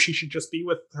with, oh, she should just be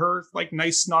with her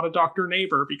nice, not a doctor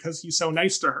neighbor because he's so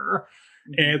nice to her.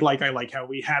 And I like how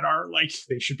we had our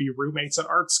they should be roommates at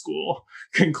art school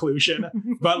conclusion.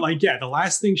 But the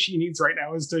last thing she needs right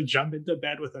now is to jump into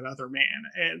bed with another man.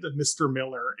 And Mr.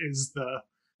 Miller is the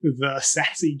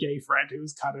sassy gay friend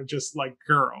who's kind of just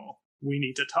girl, we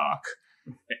need to talk.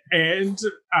 And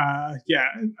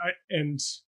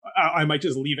I might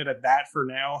just leave it at that for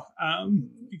now,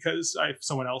 because if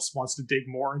someone else wants to dig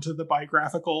more into the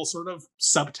biographical sort of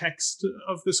subtext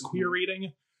of this queer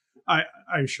reading,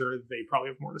 I'm sure they probably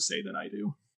have more to say than I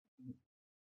do.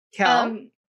 Cal?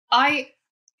 I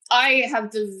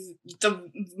have the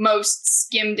most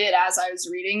skimmed it as I was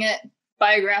reading it,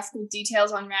 biographical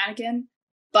details on Radigan,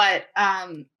 but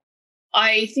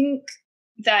I think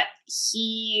that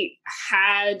he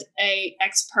had a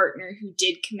ex-partner who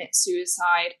did commit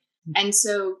suicide, and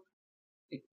so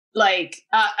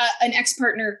an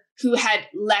ex-partner who had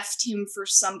left him for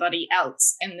somebody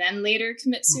else and then later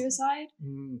commit suicide.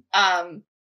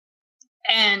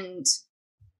 And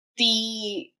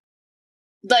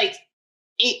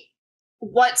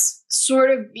what's sort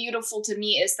of beautiful to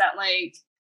me is that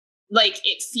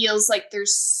it feels like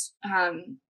there's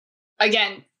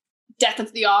again, death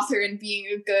of the author and being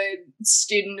a good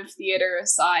student of theater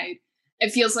aside,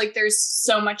 it feels like there's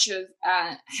so much of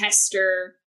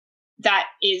Hester that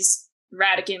is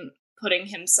Radigan putting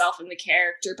himself in the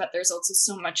character, but there's also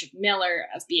so much of Miller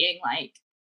of being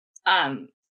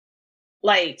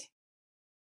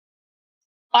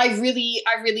I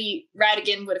really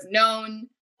Radigan would have known.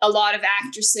 A lot of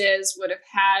actresses would have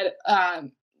had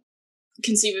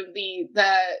conceivably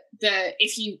the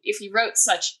if he wrote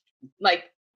such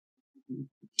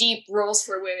deep roles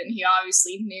for women, he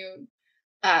obviously knew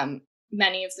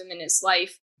many of them in his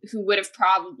life who would have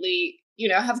probably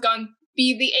have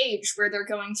be the age where they're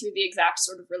going through the exact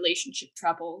sort of relationship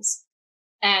troubles.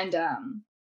 And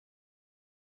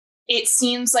it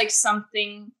seems like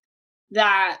something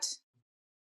that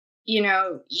you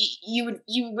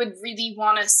would really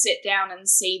want to sit down and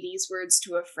say these words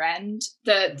to a friend,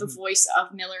 the voice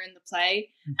of Miller in the play,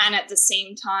 and at the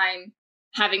same time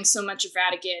having so much of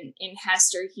Ratigan in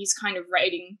Hester, he's kind of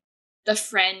writing the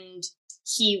friend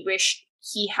he wished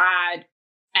he had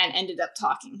and ended up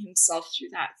talking himself through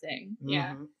that thing.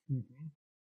 Yeah. Mm-hmm.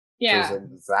 Yeah. Which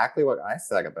is exactly what I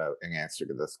said about in answer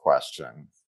to this question.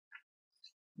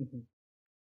 Mm-hmm.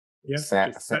 Yeah, just that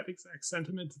exact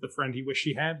sentiment to the friend he wished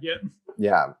he had yet.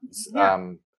 Yeah.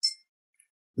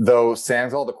 Though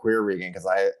sans all the queer reading, because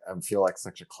I feel like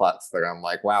such a klutz that I'm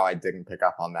like, wow, I didn't pick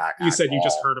up on that. You said you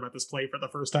just heard about this play for the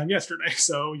first time yesterday,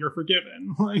 so you're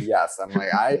forgiven. Yes, I'm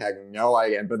like, I had no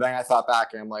idea. But then I thought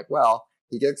back and I'm like, well,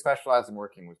 he did specialize in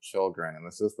working with children, and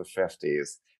this is the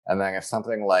 50s. And then if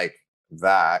something like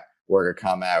that were to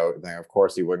come out, then of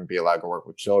course he wouldn't be allowed to work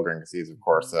with children because he's of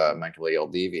course a mentally ill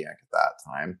deviant at that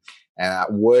time. And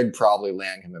that would probably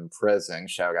land him in prison.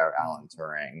 Shout out Alan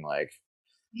Turing, like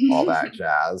all that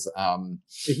jazz.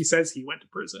 He says he went to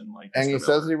prison, like, and he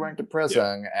says he went to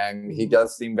prison, and he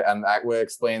does seem to, and that would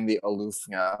explain the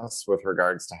aloofness with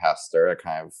regards to Hester, a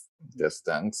kind of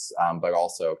distance, but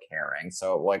also caring.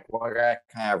 So like what I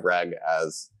kind of read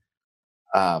as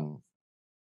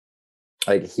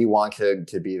like he wanted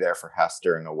to be there for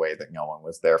Hester in a way that no one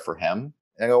was there for him.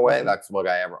 In a way, that's what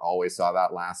I always saw,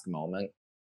 that last moment,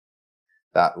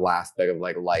 that last bit of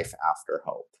like life after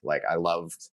hope. Like I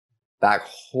loved that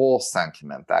whole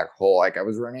sentiment, that whole, like I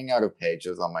was running out of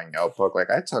pages on my notebook. Like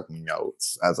I took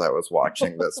notes as I was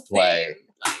watching this play.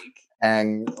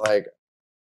 And like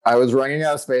I was running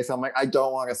out of space. I'm like, I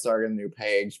don't want to start a new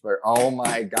page, but oh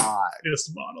my God.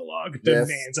 This monologue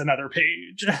demands another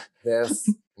page.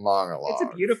 This monologue.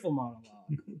 It's a beautiful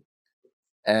monologue.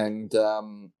 And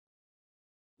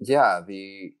yeah,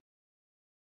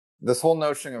 this whole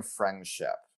notion of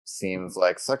friendship seems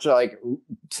like such a, like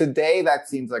today that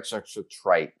seems like such a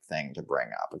trite thing to bring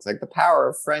up. It's like the power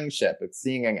of friendship. It's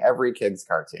seen in every kid's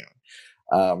cartoon.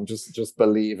 Just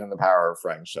believe in the power of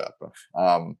friendship.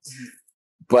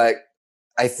 But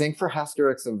I think for Hester,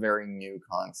 it's a very new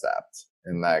concept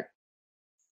in that,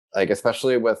 like,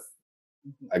 especially with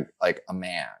like a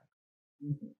man,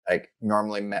 like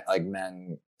normally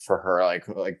men for her,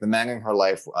 like the men in her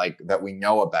life, like that we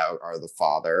know about are the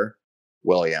father,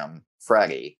 William,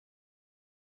 Freddie.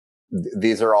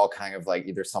 These are all kind of like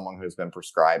either someone who's been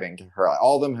prescribing to her.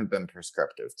 All of them have been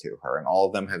prescriptive to her, and all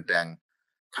of them have been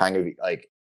kind of like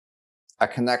a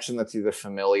connection that's either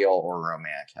familial or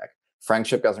romantic.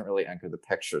 Friendship doesn't really enter the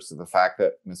picture. So the fact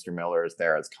that Mr. Miller is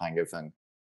there as kind of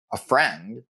a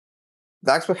friend,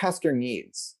 that's what Hester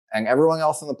needs. And everyone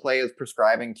else in the play is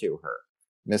prescribing to her.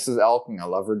 Mrs. Elkin, I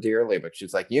love her dearly, but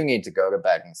she's like, you need to go to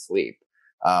bed and sleep.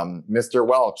 Mr.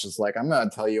 Welch is like, I'm going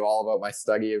to tell you all about my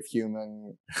study of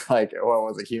human, like, what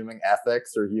was it, human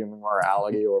ethics or human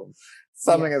morality or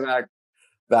something of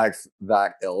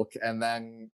that ilk. And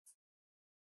then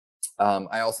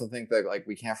I also think that like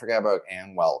we can't forget about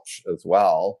Anne Welch as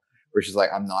well, where she's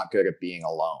like, I'm not good at being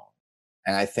alone.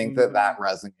 And I think that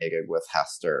resonated with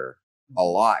Hester a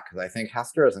lot, because I think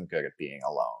Hester isn't good at being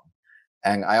alone.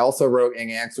 And I also wrote in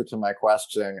answer to my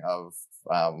question of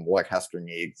what Hester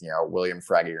needs, William,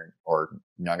 Freddie, or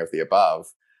none of the above.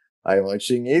 I'm like,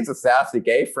 she needs a sassy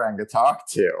gay friend to talk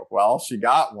to. Well, she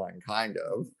got one, kind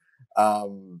of,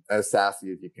 as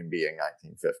sassy as you can be in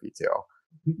 1952.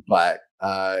 But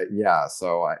yeah,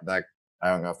 so I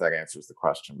don't know if that answers the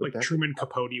question. But like Truman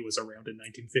Capote was around in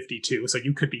 1952, so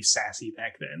you could be sassy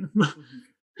back then.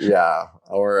 Yeah,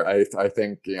 or I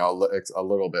think it's a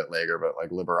little bit later, but like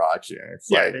Liberace,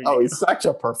 it's like, oh, he's such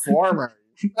a performer.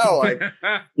 No, like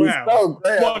he's so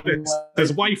great. What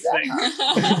his wife thing?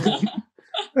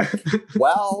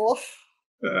 Well,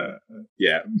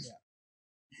 yeah.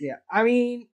 I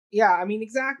mean,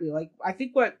 exactly. Like, I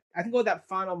think what that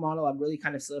final monologue really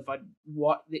kind of solidified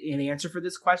an answer for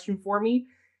this question for me,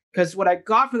 because what I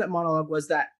got from that monologue was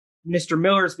that Mr.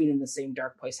 Miller's been in the same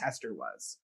dark place Hester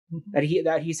was, that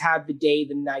he's had the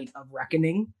night of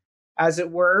reckoning, as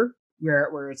it were,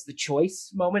 where it's the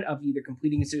choice moment of either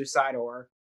completing a suicide or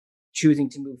choosing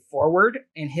to move forward,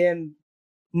 and him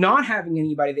not having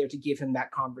anybody there to give him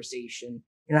that conversation,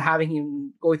 having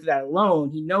him go through that alone.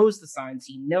 He knows the signs,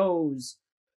 he knows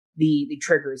the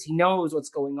triggers, he knows what's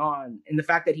going on, and the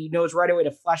fact that he knows right away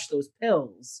to flush those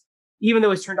pills, even though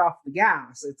he's turned off the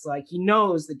gas, it's like he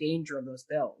knows the danger of those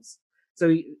pills. So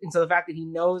the fact that he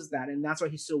knows that, and that's why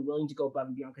he's so willing to go above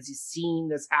and beyond, because he's seen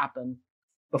this happen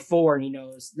before, and he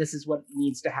knows this is what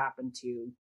needs to happen to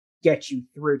get you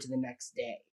through to the next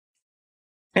day.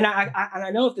 And I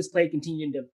know if this play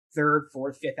continued into third,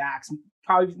 fourth, fifth acts,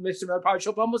 probably Mr. Miller probably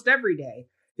show up almost every day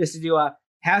just to do a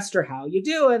Hester, how you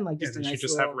doing? Like, just they should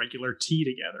nice have regular tea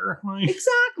together.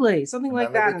 Exactly, something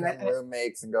like that. And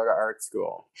roommates and go to art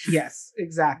school. Yes,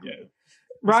 exactly.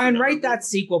 Ryan, Miller write that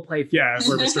sequel play for Yeah, us.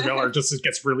 where Mr. Miller just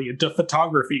gets really into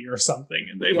photography or something,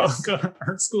 and they Yes. both go to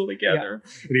art school together.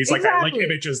 And he's like, I like Exactly.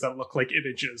 images that look like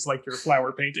images, like your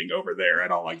flower painting over there. I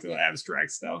don't like the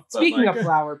abstract stuff. But Speaking like, of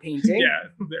flower painting, yeah,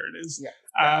 there it is.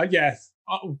 Yeah.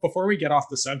 Before we get off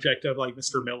the subject of like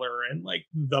Mr. Miller and like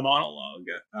the monologue,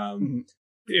 Mhm.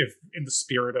 if in the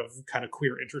spirit of kind of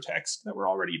queer intertext that we're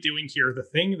already doing here, the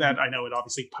thing that I know it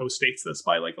obviously postdates this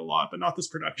by like a lot, but not this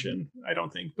production, I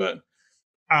don't think. But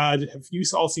have you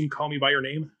all seen Call Me by Your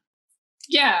Name?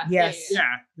 Yeah. Yes.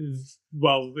 Yeah.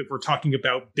 Well, if we're talking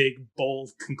about big, bold,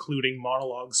 concluding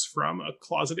monologues from a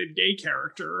closeted gay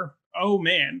character, oh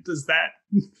man, does that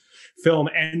film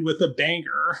end with a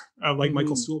banger of like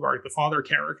Michael Stuhlbarg, the father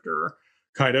character,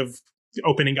 kind of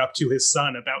opening up to his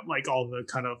son about like all the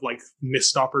kind of like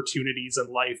missed opportunities in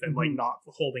life and like not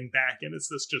holding back. And it's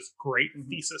this just great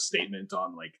thesis statement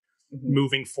on like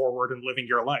moving forward and living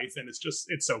your life. And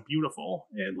it's so beautiful.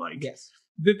 And like, Yes.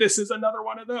 this is another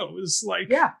one of those. Like,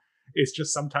 Yeah. it's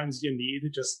just sometimes you need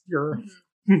just your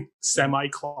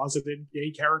semi-closeted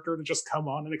gay character to just come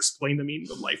on and explain the meaning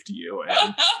of life to you.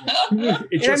 And it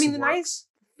And just I mean, the works. nice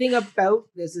thing about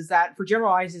this is that for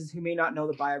general audiences who may not know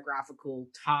the biographical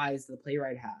ties the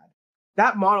playwright had,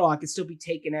 that monologue can still be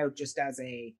taken out just as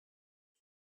a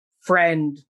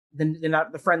friend,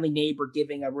 the friendly neighbor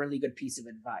giving a really good piece of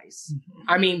advice.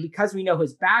 I mean, because we know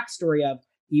his backstory of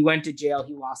he went to jail,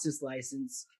 he lost his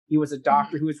license, he was a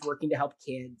doctor who was working to help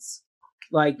kids.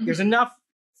 Like, there's enough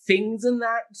things in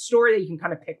that story that you can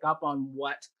kind of pick up on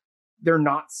what they're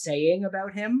not saying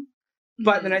about him.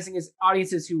 But the nice thing is,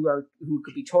 audiences who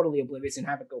could be totally oblivious and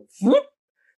have it go whoop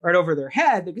right over their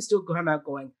head, they can still come out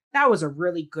going, "That was a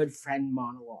really good friend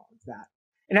monologue."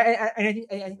 And I think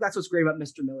that's what's great about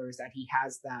Mr. Miller is that he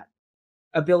has that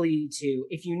ability to,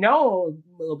 if you know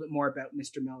a little bit more about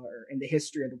Mr. Miller and the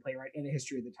history of the playwright and the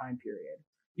history of the time period,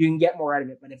 you can get more out of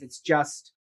it. But if it's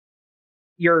just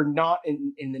you're not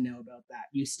in the know about that,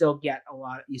 you still get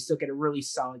a really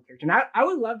solid character. And I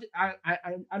would love to,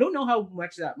 I don't know how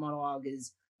much that monologue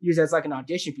is used as like an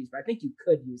audition piece, but I think you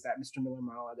could use that Mr. Miller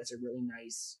monologue as a really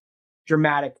nice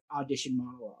dramatic audition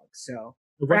monologue. So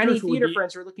for any theater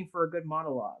friends who are looking for a good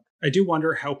monologue, I do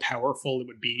wonder how powerful it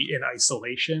would be in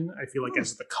isolation. I feel like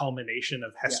as the culmination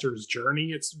of Hester's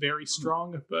journey, it's very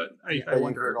strong. But I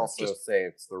wonder. You could also say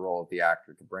it's the role of the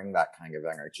actor to bring that kind of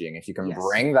energy, and if you can Yes.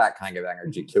 bring that kind of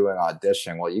energy to an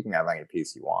audition, well, you can have any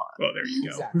piece you want. Well, there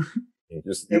you go.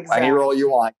 Exactly. Any role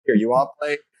you want. Here, you want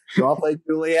to play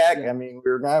Juliet? Yeah. I mean,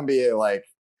 we're gonna be like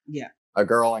Yeah. a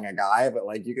girl and a guy, but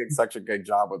like you did such a good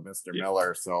job with Mr. Yeah.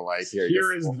 Miller, so like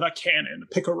Here is the canon.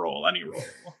 Pick a role, any role.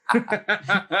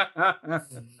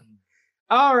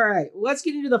 All right, let's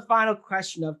get into the final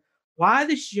question of why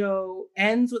the show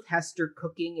ends with Hester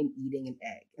cooking and eating an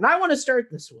egg. And I want to start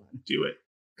this one Do it.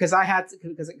 because I had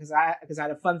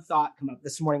a fun thought come up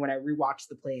this morning when I rewatched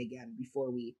the play again before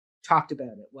we talked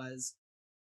about it. Was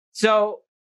so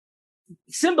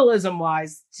symbolism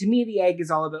wise, to me, the egg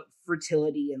is all about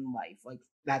fertility and life. Like,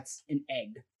 that's an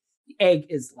egg. The egg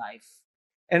is life.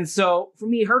 And so for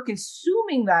me, her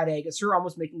consuming that egg is her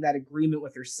almost making that agreement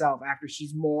with herself after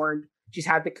she's mourned. She's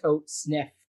had the coat sniff,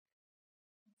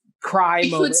 cry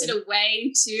He moment. puts it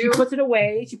away She too. puts it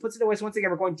away. So once again,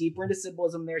 we're going deeper into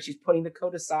symbolism there. She's putting the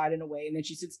coat aside and away, and then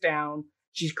she sits down.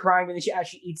 She's crying, and then as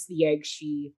she eats the egg,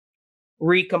 she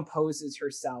recomposes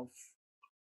herself.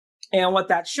 And what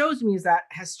that shows me is that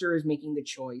Hester is making the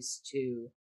choice to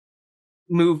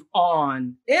move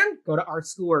on and go to art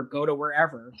school or go to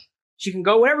wherever. She can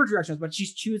go whatever directions, but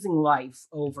she's choosing life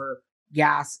over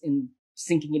gas and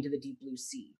sinking into the deep blue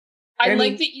sea. I I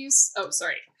like mean- that you. Oh,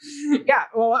 sorry. Yeah,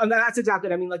 well, and that's exactly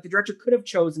it. I mean, like, the director could have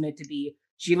chosen it to be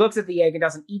she looks at the egg and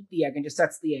doesn't eat the egg and just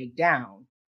sets the egg down.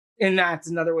 And that's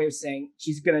another way of saying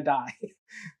she's going to die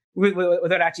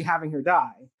without actually having her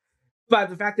die. But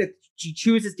the fact that she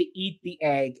chooses to eat the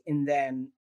egg and then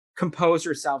compose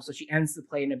herself, so she ends the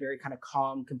play in a very kind of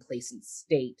calm, complacent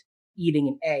state, eating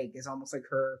an egg is almost like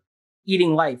her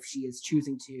eating life. She is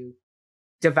choosing to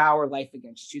devour life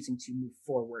again. She's choosing to move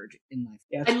forward in life.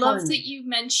 Yeah, I love that you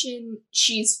mentioned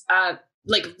she's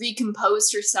like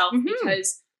recomposed herself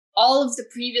because all of the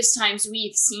previous times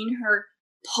we've seen her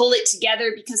pull it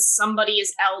together because somebody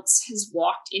else has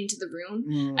walked into the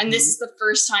room. And this is the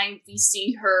first time we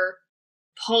see her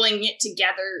pulling it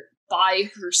together by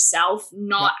herself,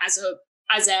 not as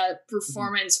a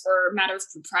performance or a matter of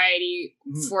propriety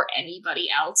for anybody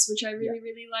else, which I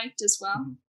really liked as well.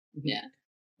 Yeah.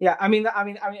 Yeah, I mean,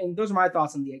 those are my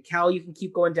thoughts on the egg. Cal, you can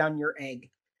keep going down your egg.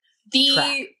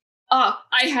 track.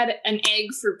 I had an egg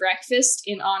for breakfast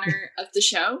in honor of the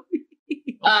show.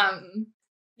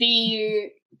 The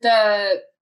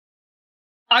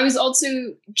I was also,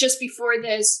 just before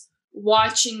this,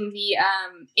 watching the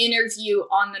interview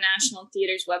on the National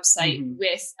Theatre's website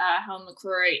with Helen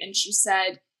McCrory, and she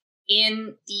said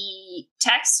in the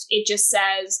text it just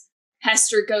says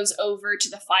Hester goes over to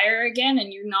the fire again,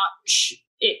 and you're not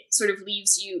it sort of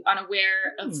leaves you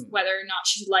unaware of whether or not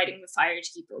she's lighting the fire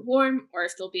to keep her warm or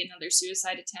if there'll be another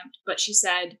suicide attempt. But she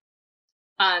said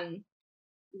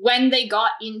when they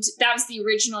got into, that was the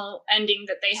original ending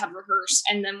that they had rehearsed,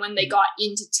 and then when they got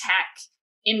into tech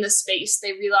in the space,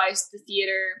 they realized the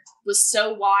theater was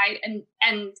so wide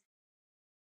and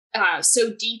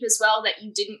so deep as well that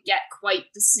you didn't get quite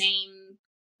the same,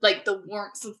 like the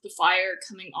warmth of the fire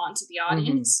coming onto the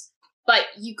audience, but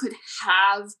you could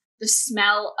have the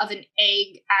smell of an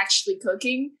egg actually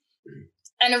cooking.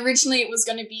 And originally it was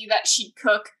going to be that she'd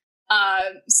cook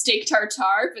steak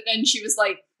tartare, but then she was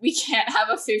like, we can't have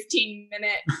a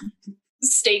 15-minute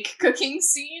steak cooking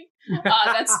scene.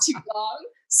 That's too long.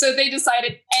 So they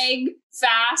decided egg,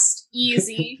 fast,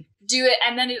 easy, do it.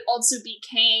 And then it also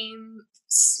became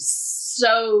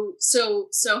so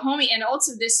homey. And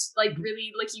also this, like,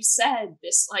 really, like you said,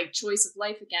 this like choice of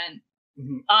life again.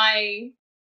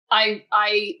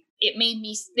 It made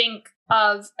me think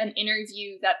of an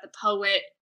interview that the poet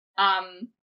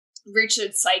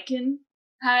Richard Sykin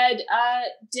had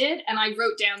did, and I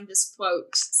wrote down this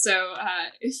quote. So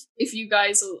if you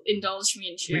guys will indulge me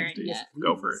in sharing it,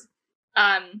 go for it.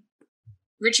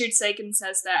 Richard Sykin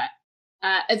says that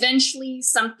eventually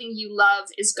something you love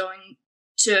is going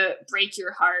to break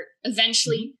your heart.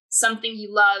 Eventually something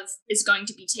you love is going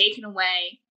to be taken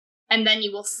away, and then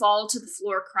you will fall to the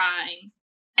floor crying.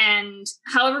 And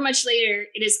however much later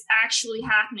it is actually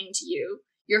happening to you,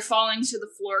 you're falling to the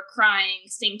floor crying,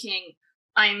 thinking,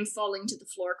 I'm falling to the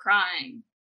floor crying.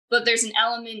 But there's an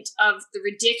element of the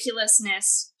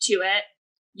ridiculousness to it.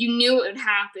 You knew it would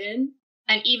happen.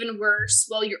 And even worse,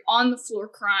 while you're on the floor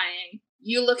crying,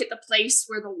 you look at the place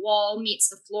where the wall meets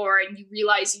the floor and you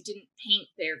realize you didn't paint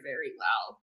there very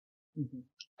well.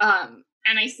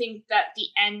 And I think that the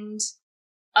end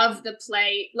of the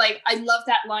play, like, I love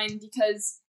that line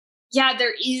because, yeah,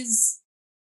 there is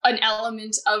an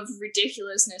element of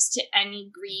ridiculousness to any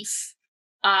grief,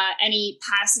 any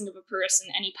passing of a person,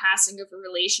 any passing of a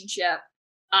relationship.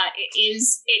 It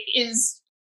is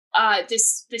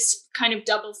this kind of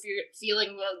double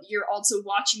feeling where you're also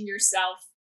watching yourself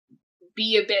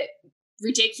be a bit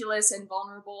ridiculous and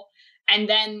vulnerable, and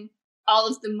then all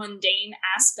of the mundane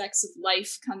aspects of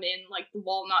life come in, like the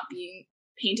wall not being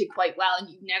painted quite well, and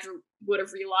you never would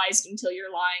have realized until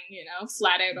you're lying,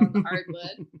 flat out on the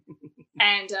hardwood.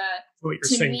 And what you're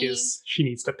saying is she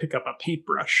needs to pick up a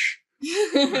paintbrush.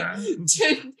 But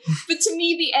to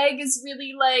me, the egg is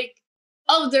really like,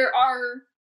 oh, there are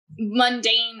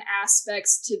mundane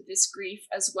aspects to this grief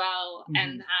as well,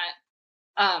 and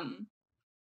that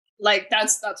like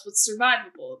that's what's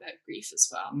survivable about grief as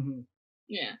well.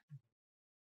 Yeah,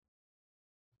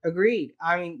 agreed.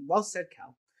 I mean, well said,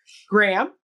 Cal.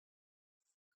 Graham?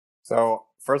 So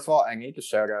first of all, I need to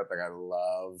shout out that I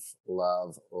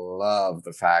love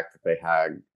the fact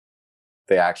that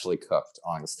they actually cooked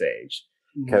on stage.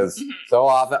 Because so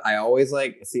often I always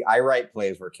I write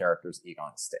plays where characters eat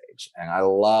on stage, and I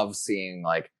love seeing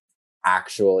like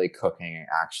actually cooking and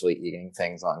actually eating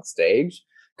things on stage,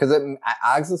 because it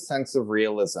adds a sense of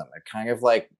realism. It kind of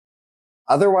like,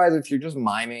 otherwise if you're just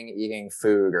miming eating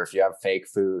food, or if you have fake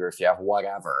food, or if you have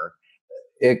whatever,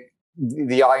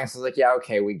 the audience is like, yeah,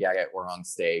 okay, we get it, we're on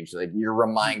stage. Like, you're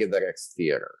reminded that it's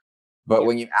theater. But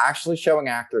when you actually show an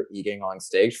actor eating on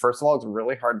stage, first of all, it's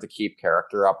really hard to keep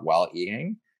character up while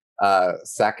eating.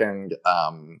 Second,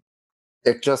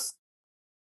 it just,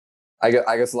 I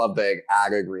just love the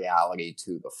added reality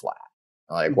to the flat.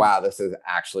 Like, wow, this is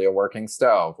actually a working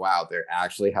stove. Wow, they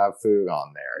actually have food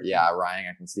on there. Yeah, Ryan,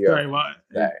 I can see you.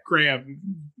 Graham,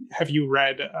 have you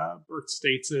read Bert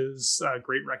States'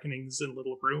 Great Reckonings in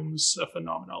Little Rooms, a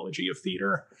phenomenology of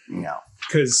theater? No.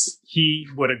 Because he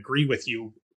would agree with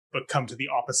you, but come to the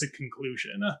opposite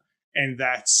conclusion. And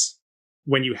that's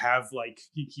when you have, like,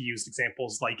 he used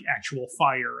examples like actual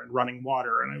fire and running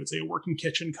water, and I would say a working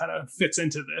kitchen kind of fits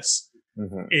into this.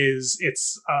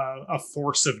 It's a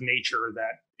force of nature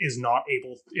that is not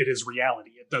able, it is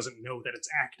reality. It doesn't know that it's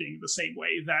acting the same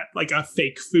way that like a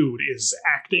fake food is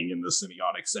acting in the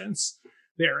semiotic sense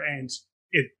there. And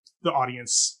the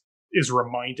audience is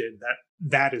reminded that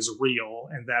that is real,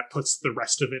 and that puts the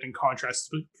rest of it in contrast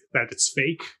with that it's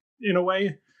fake in a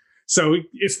way. So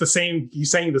it's the same, he's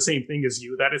saying the same thing as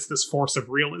you, that it's this force of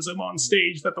realism on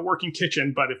stage, that the working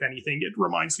kitchen, but if anything, it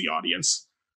reminds the audience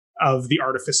of the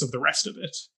artifice of the rest of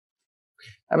it.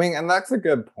 I mean, and that's a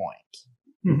good point.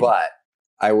 But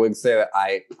I would say that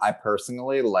I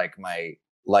personally like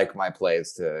my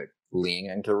plays to lean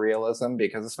into realism,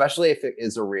 because especially if it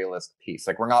is a realist piece,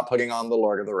 like we're not putting on the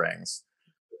Lord of the Rings,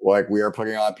 like we are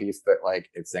putting on a piece that like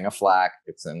it's in a FLAC,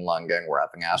 it's in London, we're at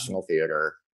the National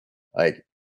Theatre, like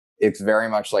it's very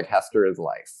much like Hester is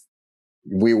life.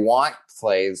 We want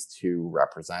plays to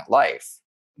represent life.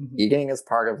 Eating is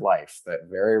part of life that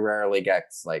very rarely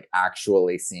gets like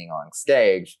actually seen on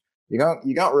stage. You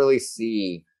don't really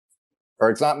see, or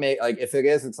it's not made, like if it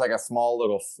is, it's like a small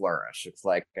little flourish. It's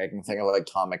like, I can think of like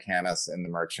Tom McCannis in The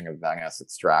Merchant of Venice at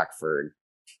Stratford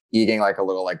eating like a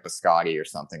little like biscotti or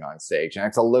something on stage. And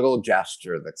it's a little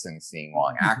gesture that's in Scene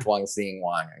 1, Act 1, Scene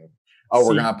 1. And,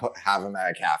 we're going to have him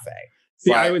at a cafe.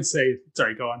 See, I would say,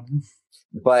 sorry, go on.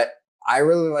 But I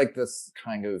really like this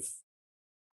kind of,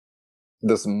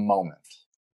 this moment.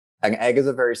 An egg is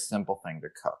a very simple thing to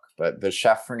cook, but the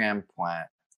chef Fernand Point,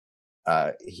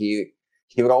 he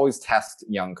would always test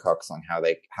young cooks on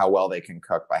how well they can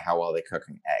cook by how well they cook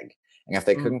an egg. And if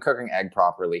they couldn't cook an egg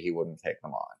properly, he wouldn't take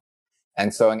them on.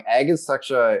 And so an egg is such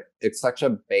a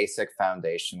basic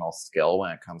foundational skill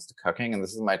when it comes to cooking. And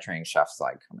this is my trained chef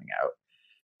side coming out.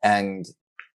 And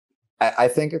I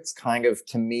think it's kind of,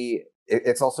 to me,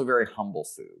 it's also very humble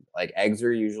food. Like eggs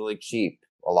are usually cheap.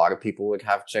 A lot of people would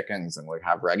have chickens and would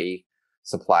have ready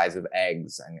supplies of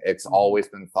eggs. And it's always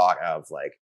been thought of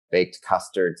like baked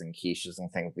custards and quiches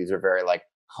and things. These are very like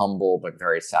humble, but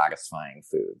very satisfying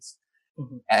foods.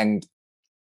 And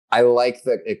I like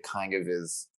that it kind of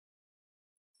is,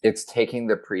 it's taking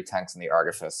the pretense and the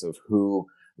artifice of who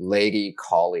Lady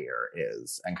Collier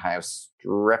is and kind of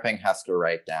stripping Hester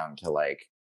right down to like,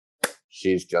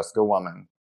 she's just a woman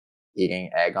eating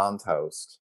egg on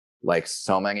toast like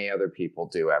so many other people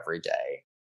do every day.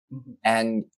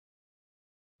 And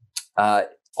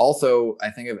also, I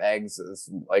think of eggs as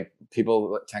like,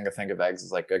 people tend to think of eggs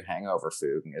as like good hangover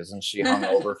food. And isn't she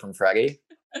hungover from Freddie?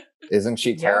 Isn't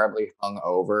she terribly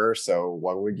hungover? So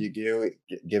what would you do?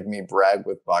 Give me bread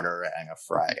with butter and a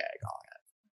fried egg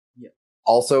on it.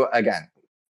 Also, again,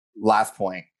 last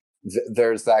point,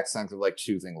 there's that sense of like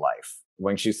choosing life.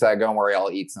 When she said, don't worry, I'll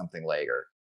eat something later.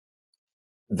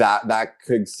 That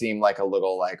could seem like a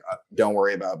little like, don't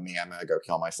worry about me, I'm going to go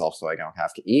kill myself so I don't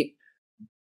have to eat.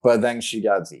 But then she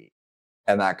does eat.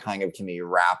 And that kind of, to me,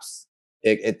 wraps,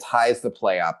 it ties the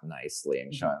play up nicely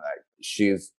and showing that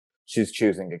she's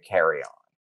choosing to carry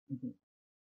on.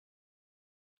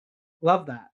 Love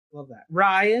that.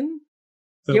 Ryan,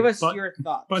 So give us your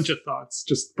thoughts. Bunch of thoughts.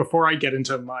 Just before I get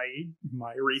into my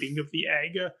reading of the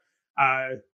egg,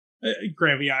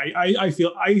 Grammy, I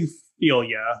feel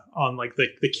yeah on like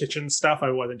the kitchen stuff.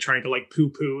 I wasn't trying to like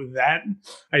poo-poo that.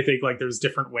 I think like there's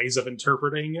different ways of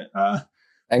interpreting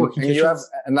and you have,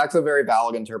 and that's a very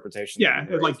valid interpretation. Yeah,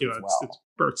 like it's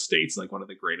Bert States, like one of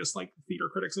the greatest like theater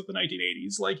critics of the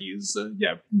 1980s. Like he's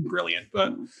brilliant.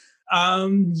 But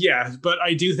but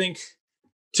I do think,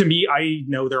 to me, I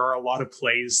know there are a lot of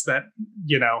plays that,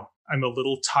 you know, I'm a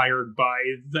little tired by,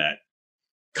 that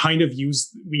kind of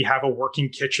we have a working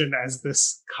kitchen as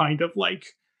this kind of like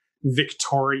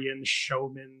Victorian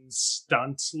showman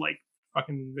stunt, like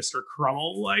fucking Mr.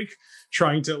 Crummell, like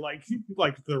trying to like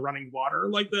the running water,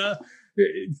 like the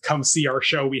come see our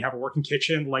show, we have a working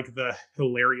kitchen, like the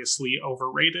hilariously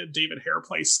overrated David Hare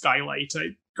play Skylight, a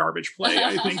garbage play,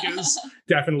 I think is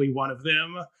definitely one of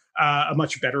them. A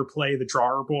much better play, The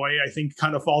Drawer Boy, I think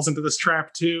kind of falls into this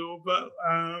trap too. But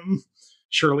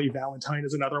Shirley Valentine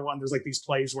is another one. There's like these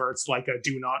plays where it's like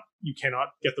you cannot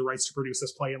get the rights to produce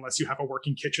this play unless you have a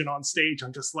working kitchen on stage.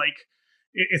 I'm just like,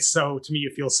 it's so, to me,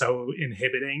 it feels so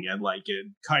inhibiting, and like it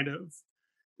kind of,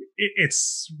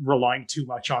 it's relying too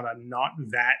much on a not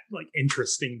that like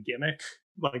interesting gimmick,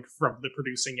 like from the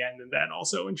producing end, and then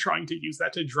also in trying to use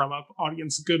that to drum up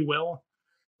audience goodwill.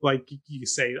 Like you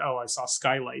say, oh, I saw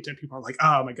Skylight, and people are like,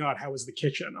 oh my God, how was the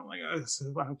kitchen? I'm like,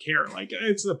 I don't care. Like,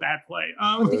 it's a bad play.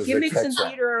 The gimmicks in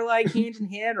theater are like hand in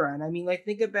hand, Ryan. I mean, like,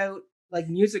 think about like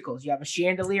musicals. You have a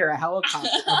chandelier, a helicopter,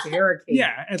 a hurricane.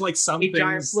 Yeah, and like some things,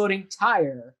 giant floating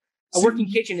tire. A working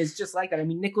kitchen is just like that. I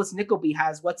mean, Nicholas Nickleby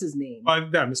has, what's his name?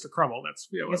 Mr. Crummell. That's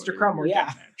Mr. Crummell.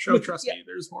 Yeah. Trust me,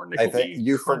 there's more Nickleby. I think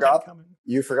you forgot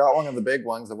one of the big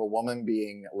ones of a woman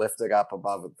being lifted up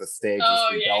above the stage as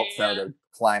she belts out a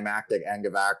climactic end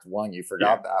of Act 1. You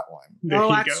forgot that one.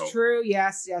 That's true.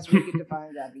 Yes, we get to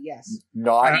find that. But yes,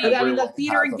 not. I mean, the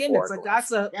theater and gimmicks, like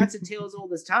that's a tale as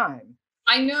old as time.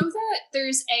 I know that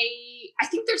I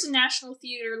think there's a National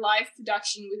Theatre live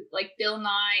production with like Bill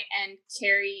Nye and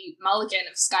Carey Mulligan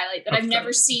of Skylight that I've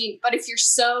never seen. But if you're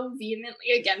so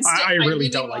vehemently against it, I really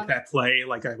don't like that play.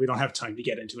 Like, we don't have time to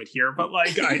get into it here, but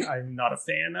like, I'm not a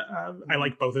fan. I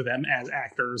like both of them as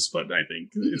actors, but I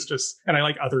think it's just, and I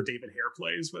like other David Hare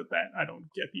plays, but that I don't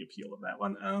get the appeal of that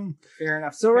one. Fair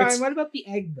enough. So Ryan, what about the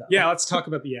egg though? Yeah, let's talk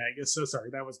about the egg. So sorry,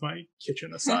 that was my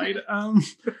kitchen aside.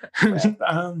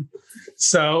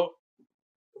 So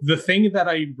the thing that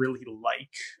I really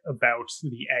like about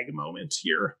the egg moment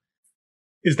here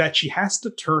is that she has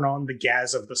to turn on the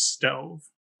gas of the stove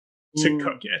to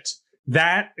cook it.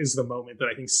 That is the moment that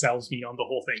I think sells me on the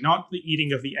whole thing. Not the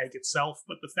eating of the egg itself,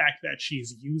 but the fact that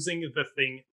she's using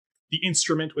the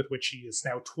instrument with which she has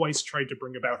now twice tried to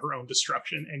bring about her own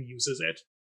destruction, and uses it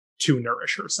to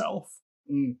nourish herself.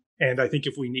 And I think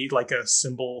if we need like a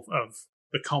symbol of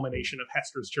the culmination of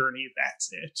Hester's journey, that's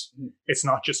it. It's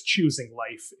not just choosing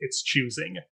life, it's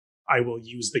choosing, I will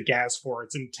use the gas for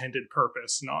its intended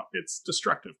purpose, not its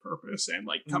destructive purpose. And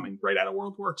like coming right out of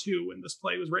World War II when this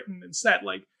play was written and set,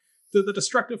 like the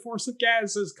destructive force of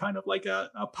gas is kind of like a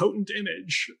potent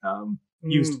image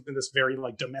used in this very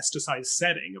like domesticized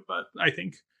setting. But I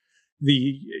think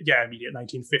the immediate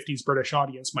 1950s British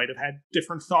audience might have had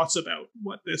different thoughts about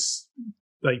what this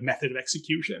like method of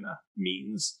execution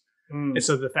means. And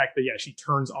so the fact that she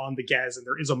turns on the gas and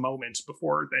there is a moment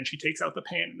before then she takes out the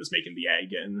pan and is making the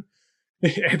egg, and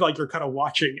like you're kind of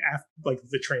watching like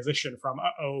the transition from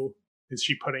is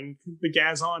she putting the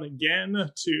gas on again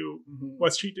to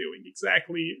what's she doing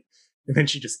exactly, and then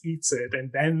she just eats it,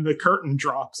 and then the curtain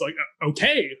drops like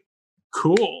okay,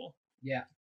 cool,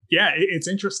 it's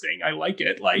interesting, I like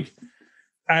it. Like,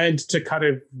 and to cut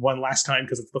it one last time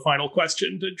because it's the final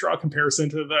question, to draw a comparison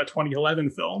to the 2011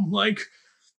 film, like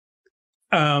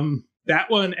that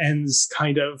one ends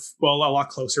kind of, well, a lot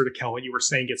closer to Kel, what you were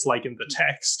saying it's like in the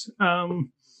text.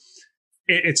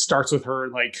 It starts with her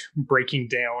like breaking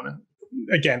down.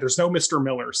 Again, there's no Mr.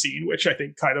 Miller scene, which I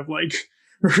think kind of like,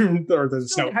 or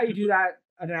there's no how you do that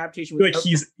an adaptation with like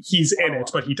he's in it,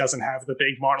 but he doesn't have the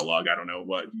big monologue. I don't know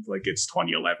what, like it's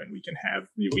 2011. We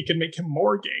can make him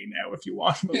more gay now if you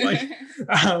want, but like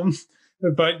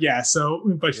You're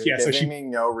giving me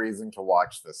no reason to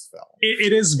watch this film.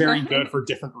 It is very good for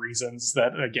different reasons.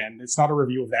 That again, it's not a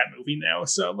review of that movie now.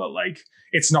 So, but like,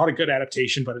 it's not a good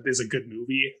adaptation, but it is a good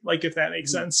movie. Like, if that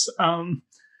makes sense.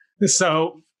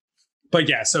 So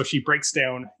she breaks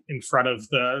down in front of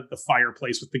the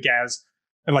fireplace with the gas,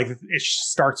 and like it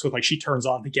starts with like she turns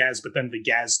on the gas, but then the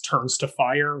gas turns to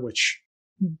fire, which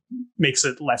makes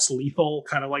it less lethal.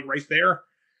 Kind of like right there.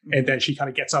 And then she kind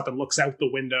of gets up and looks out the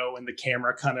window, and the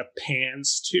camera kind of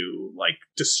pans to like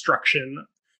destruction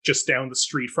just down the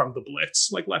street from the Blitz,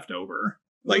 like left over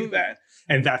like that.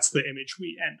 And that's the image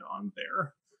we end on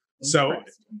there. So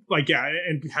like,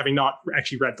 and having not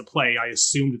actually read the play, I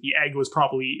assumed that the egg was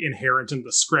probably inherent in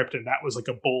the script. And that was like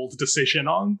a bold decision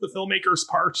on the filmmaker's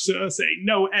part to say,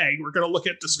 no egg, we're going to look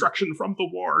at destruction from the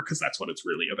war, because that's what it's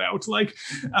really about. Like,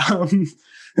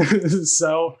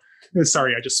 so...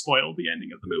 Sorry, I just spoiled the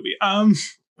ending of the movie.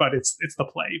 But it's the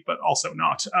play, but also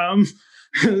not.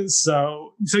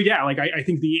 So yeah, like I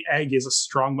think the egg is a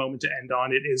strong moment to end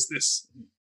on. It is this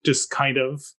just kind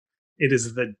of, it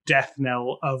is the death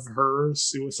knell of her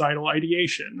suicidal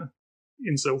ideation,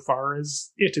 insofar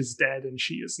as it is dead and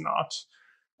she is not.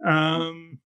 I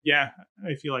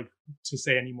feel like to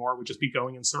say any more would just be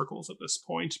going in circles at this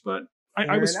point, but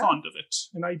I was fond of it,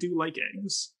 and I do like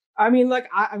eggs. I mean, like,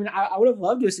 I would have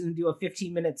loved to do a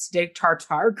 15-minute steak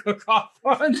tartare cook-off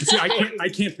on. See, I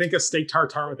can't think of steak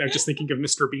tartare without just thinking of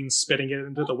Mr. Bean spitting it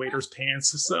into the waiter's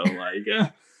pants. So, like,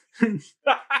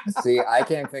 See, I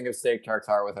can't think of steak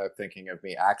tartare without thinking of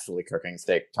me actually cooking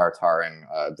steak tartare in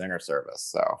dinner service.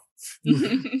 So, there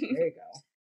you go.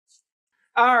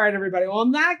 All right, everybody. Well,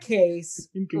 in that case,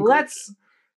 let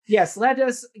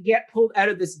us get pulled out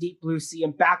of this deep blue sea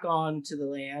and back onto the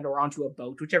land, or onto a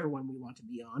boat, whichever one we want to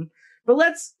be on. But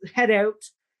let's head out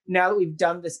now that we've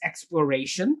done this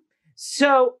exploration.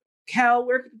 So, Kel,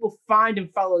 where can people find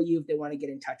and follow you if they want to get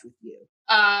in touch with you?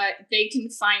 They can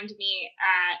find me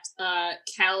at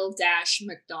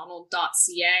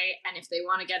kel-mcdonald.ca, and if they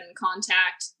want to get in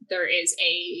contact, there is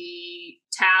a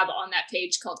tab on that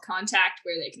page called Contact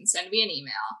where they can send me an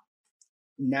email.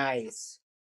 Nice.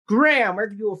 Graham, where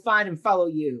can people find and follow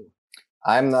you?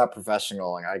 I'm not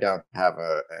professional and I don't have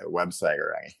a website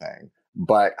or anything,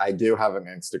 but I do have an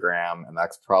Instagram, and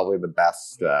that's probably the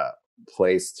best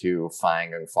place to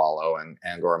find and follow and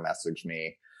or message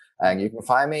me. And you can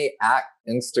find me at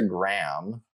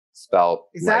Instagram, spelled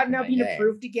Is that now being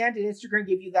approved again? Did Instagram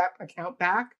give you that account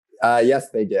back? Yes,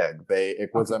 they did. It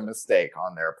was a mistake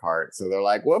on their part. So they're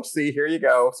like, whoopsie, here you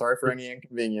go. Sorry for any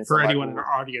inconvenience. For anyone in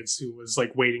our audience who was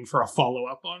like waiting for a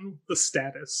follow-up on the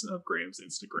status of Graham's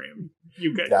Instagram,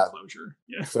 you get your closure.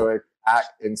 Yeah. So it's at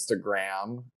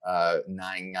Instagram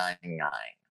 999.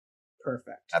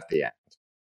 Perfect. At the end.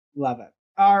 Love it.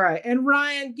 All right. And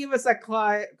Ryan, give us a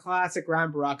classic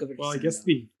Ryan Barakovich. Well, I guess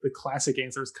the classic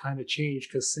answer has kind of changed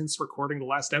because since recording the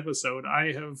last episode,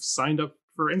 I have signed up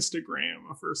for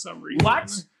Instagram for some reason.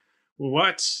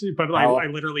 What? But I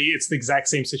literally, it's the exact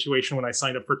same situation when I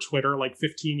signed up for Twitter like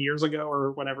 15 years ago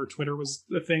or whenever Twitter was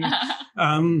the thing.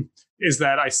 Is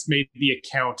that I made the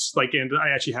account, and I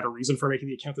actually had a reason for making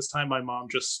the account this time. My mom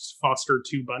just fostered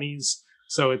 2 bunnies.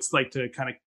 So it's like to kind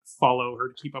of follow her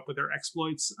to keep up with her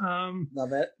exploits.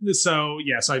 Love it. So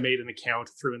I made an account,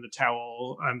 threw in the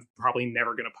towel. I'm probably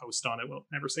never going to post on it. Well,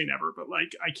 never say never, but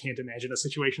I can't imagine a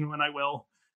situation when I will.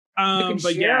 You can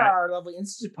share our lovely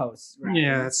Insta posts. Right?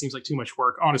 Yeah, that seems like too much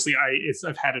work. Honestly,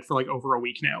 I've had it for like over a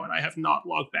week now, and I have not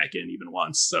logged back in even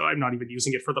once. So I'm not even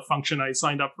using it for the function I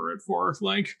signed up for it for.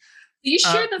 You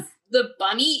share the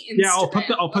bunny Instagram. Yeah,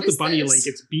 I'll put the bunny link.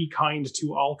 It's Be Kind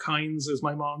to All Kinds is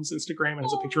my mom's Instagram, and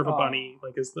has a picture of a bunny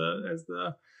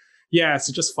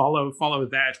so just follow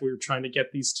that. We're trying to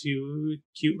get these 2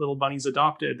 cute little bunnies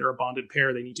adopted. They're a bonded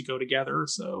pair. They need to go together.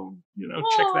 So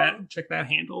check that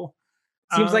handle.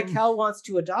 Seems like Kel wants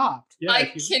to adopt. Yeah,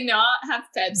 I cannot have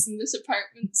pets in this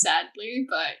apartment, sadly,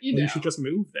 but you should just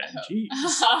move then. Jeez.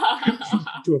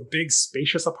 To a big,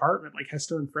 spacious apartment like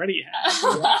Hester and Freddie had.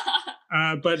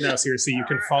 But no, seriously, you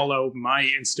can follow my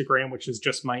Instagram, which is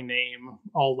just my name,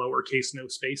 all lowercase, no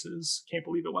spaces. Can't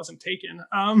believe it wasn't taken.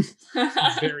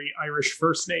 Very Irish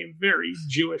first name, very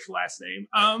Jewish last name.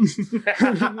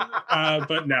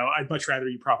 But no, I'd much rather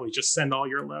you probably just send all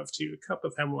your love to Cup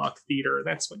of Hemlock Theater.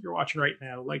 That's what you're watching right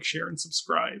now. Like, share, and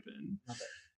subscribe, and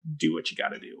do what you got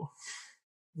to do.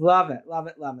 Love it, love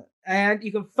it, love it. And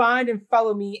you can find and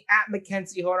follow me at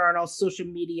Mackenzie Horner on all social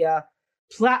media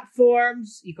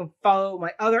platforms. You can follow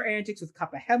my other antics with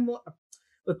Cup of Hemlock,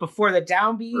 with Before the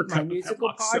Downbeat, my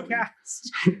musical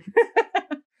podcast.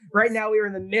 Right now, we are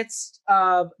in the midst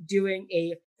of doing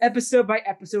a episode by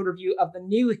episode review of the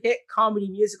new hit comedy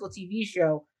musical TV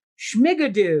show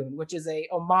Schmigadoon, which is a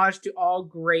homage to all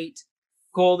great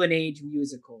Golden Age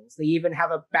musicals. They even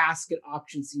have a basket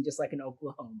auction scene, just like in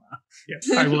Oklahoma. Yes,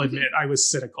 I will admit I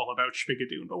was cynical about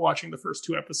Schmigadoon, but watching the first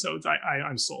 2 episodes,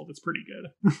 I'm sold. It's pretty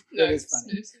good. It is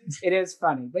funny. It is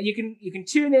funny, but you can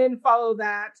tune in, follow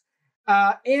that,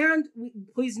 and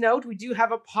please note we do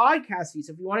have a podcast feed.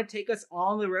 So if you want to take us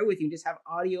on the road with you, just have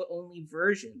audio only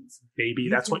versions. Maybe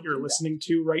that's what you're listening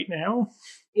to right now.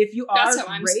 If you are, that's how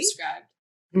I'm subscribed.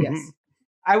 Yes.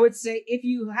 I would say if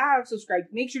you have subscribed,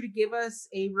 make sure to give us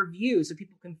a review so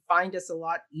people can find us a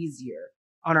lot easier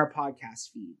on our podcast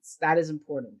feeds. That is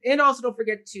important. And also don't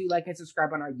forget to like and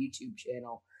subscribe on our YouTube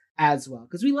channel as well,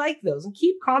 because we like those, and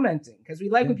keep commenting, because we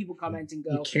like when people comment and go,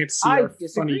 you can't see our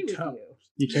funny cup.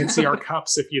 You can't see our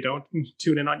cups if you don't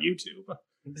tune in on YouTube.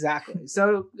 Exactly.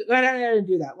 So go ahead and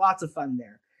do that. Lots of fun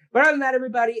there. But other than that,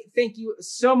 everybody, thank you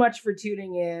so much for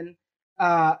tuning in.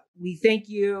 We thank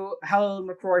you, Helen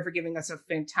McCrory, for giving us a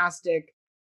fantastic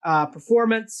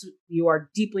performance. You are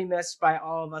deeply missed by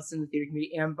all of us in the theater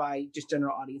community and by just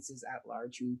general audiences at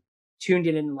large who tuned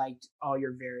in and liked all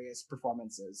your various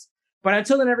performances. But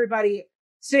until then, everybody,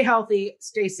 stay healthy,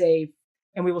 stay safe,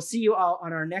 and we will see you all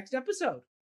on our next episode.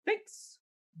 Thanks.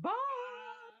 Bye.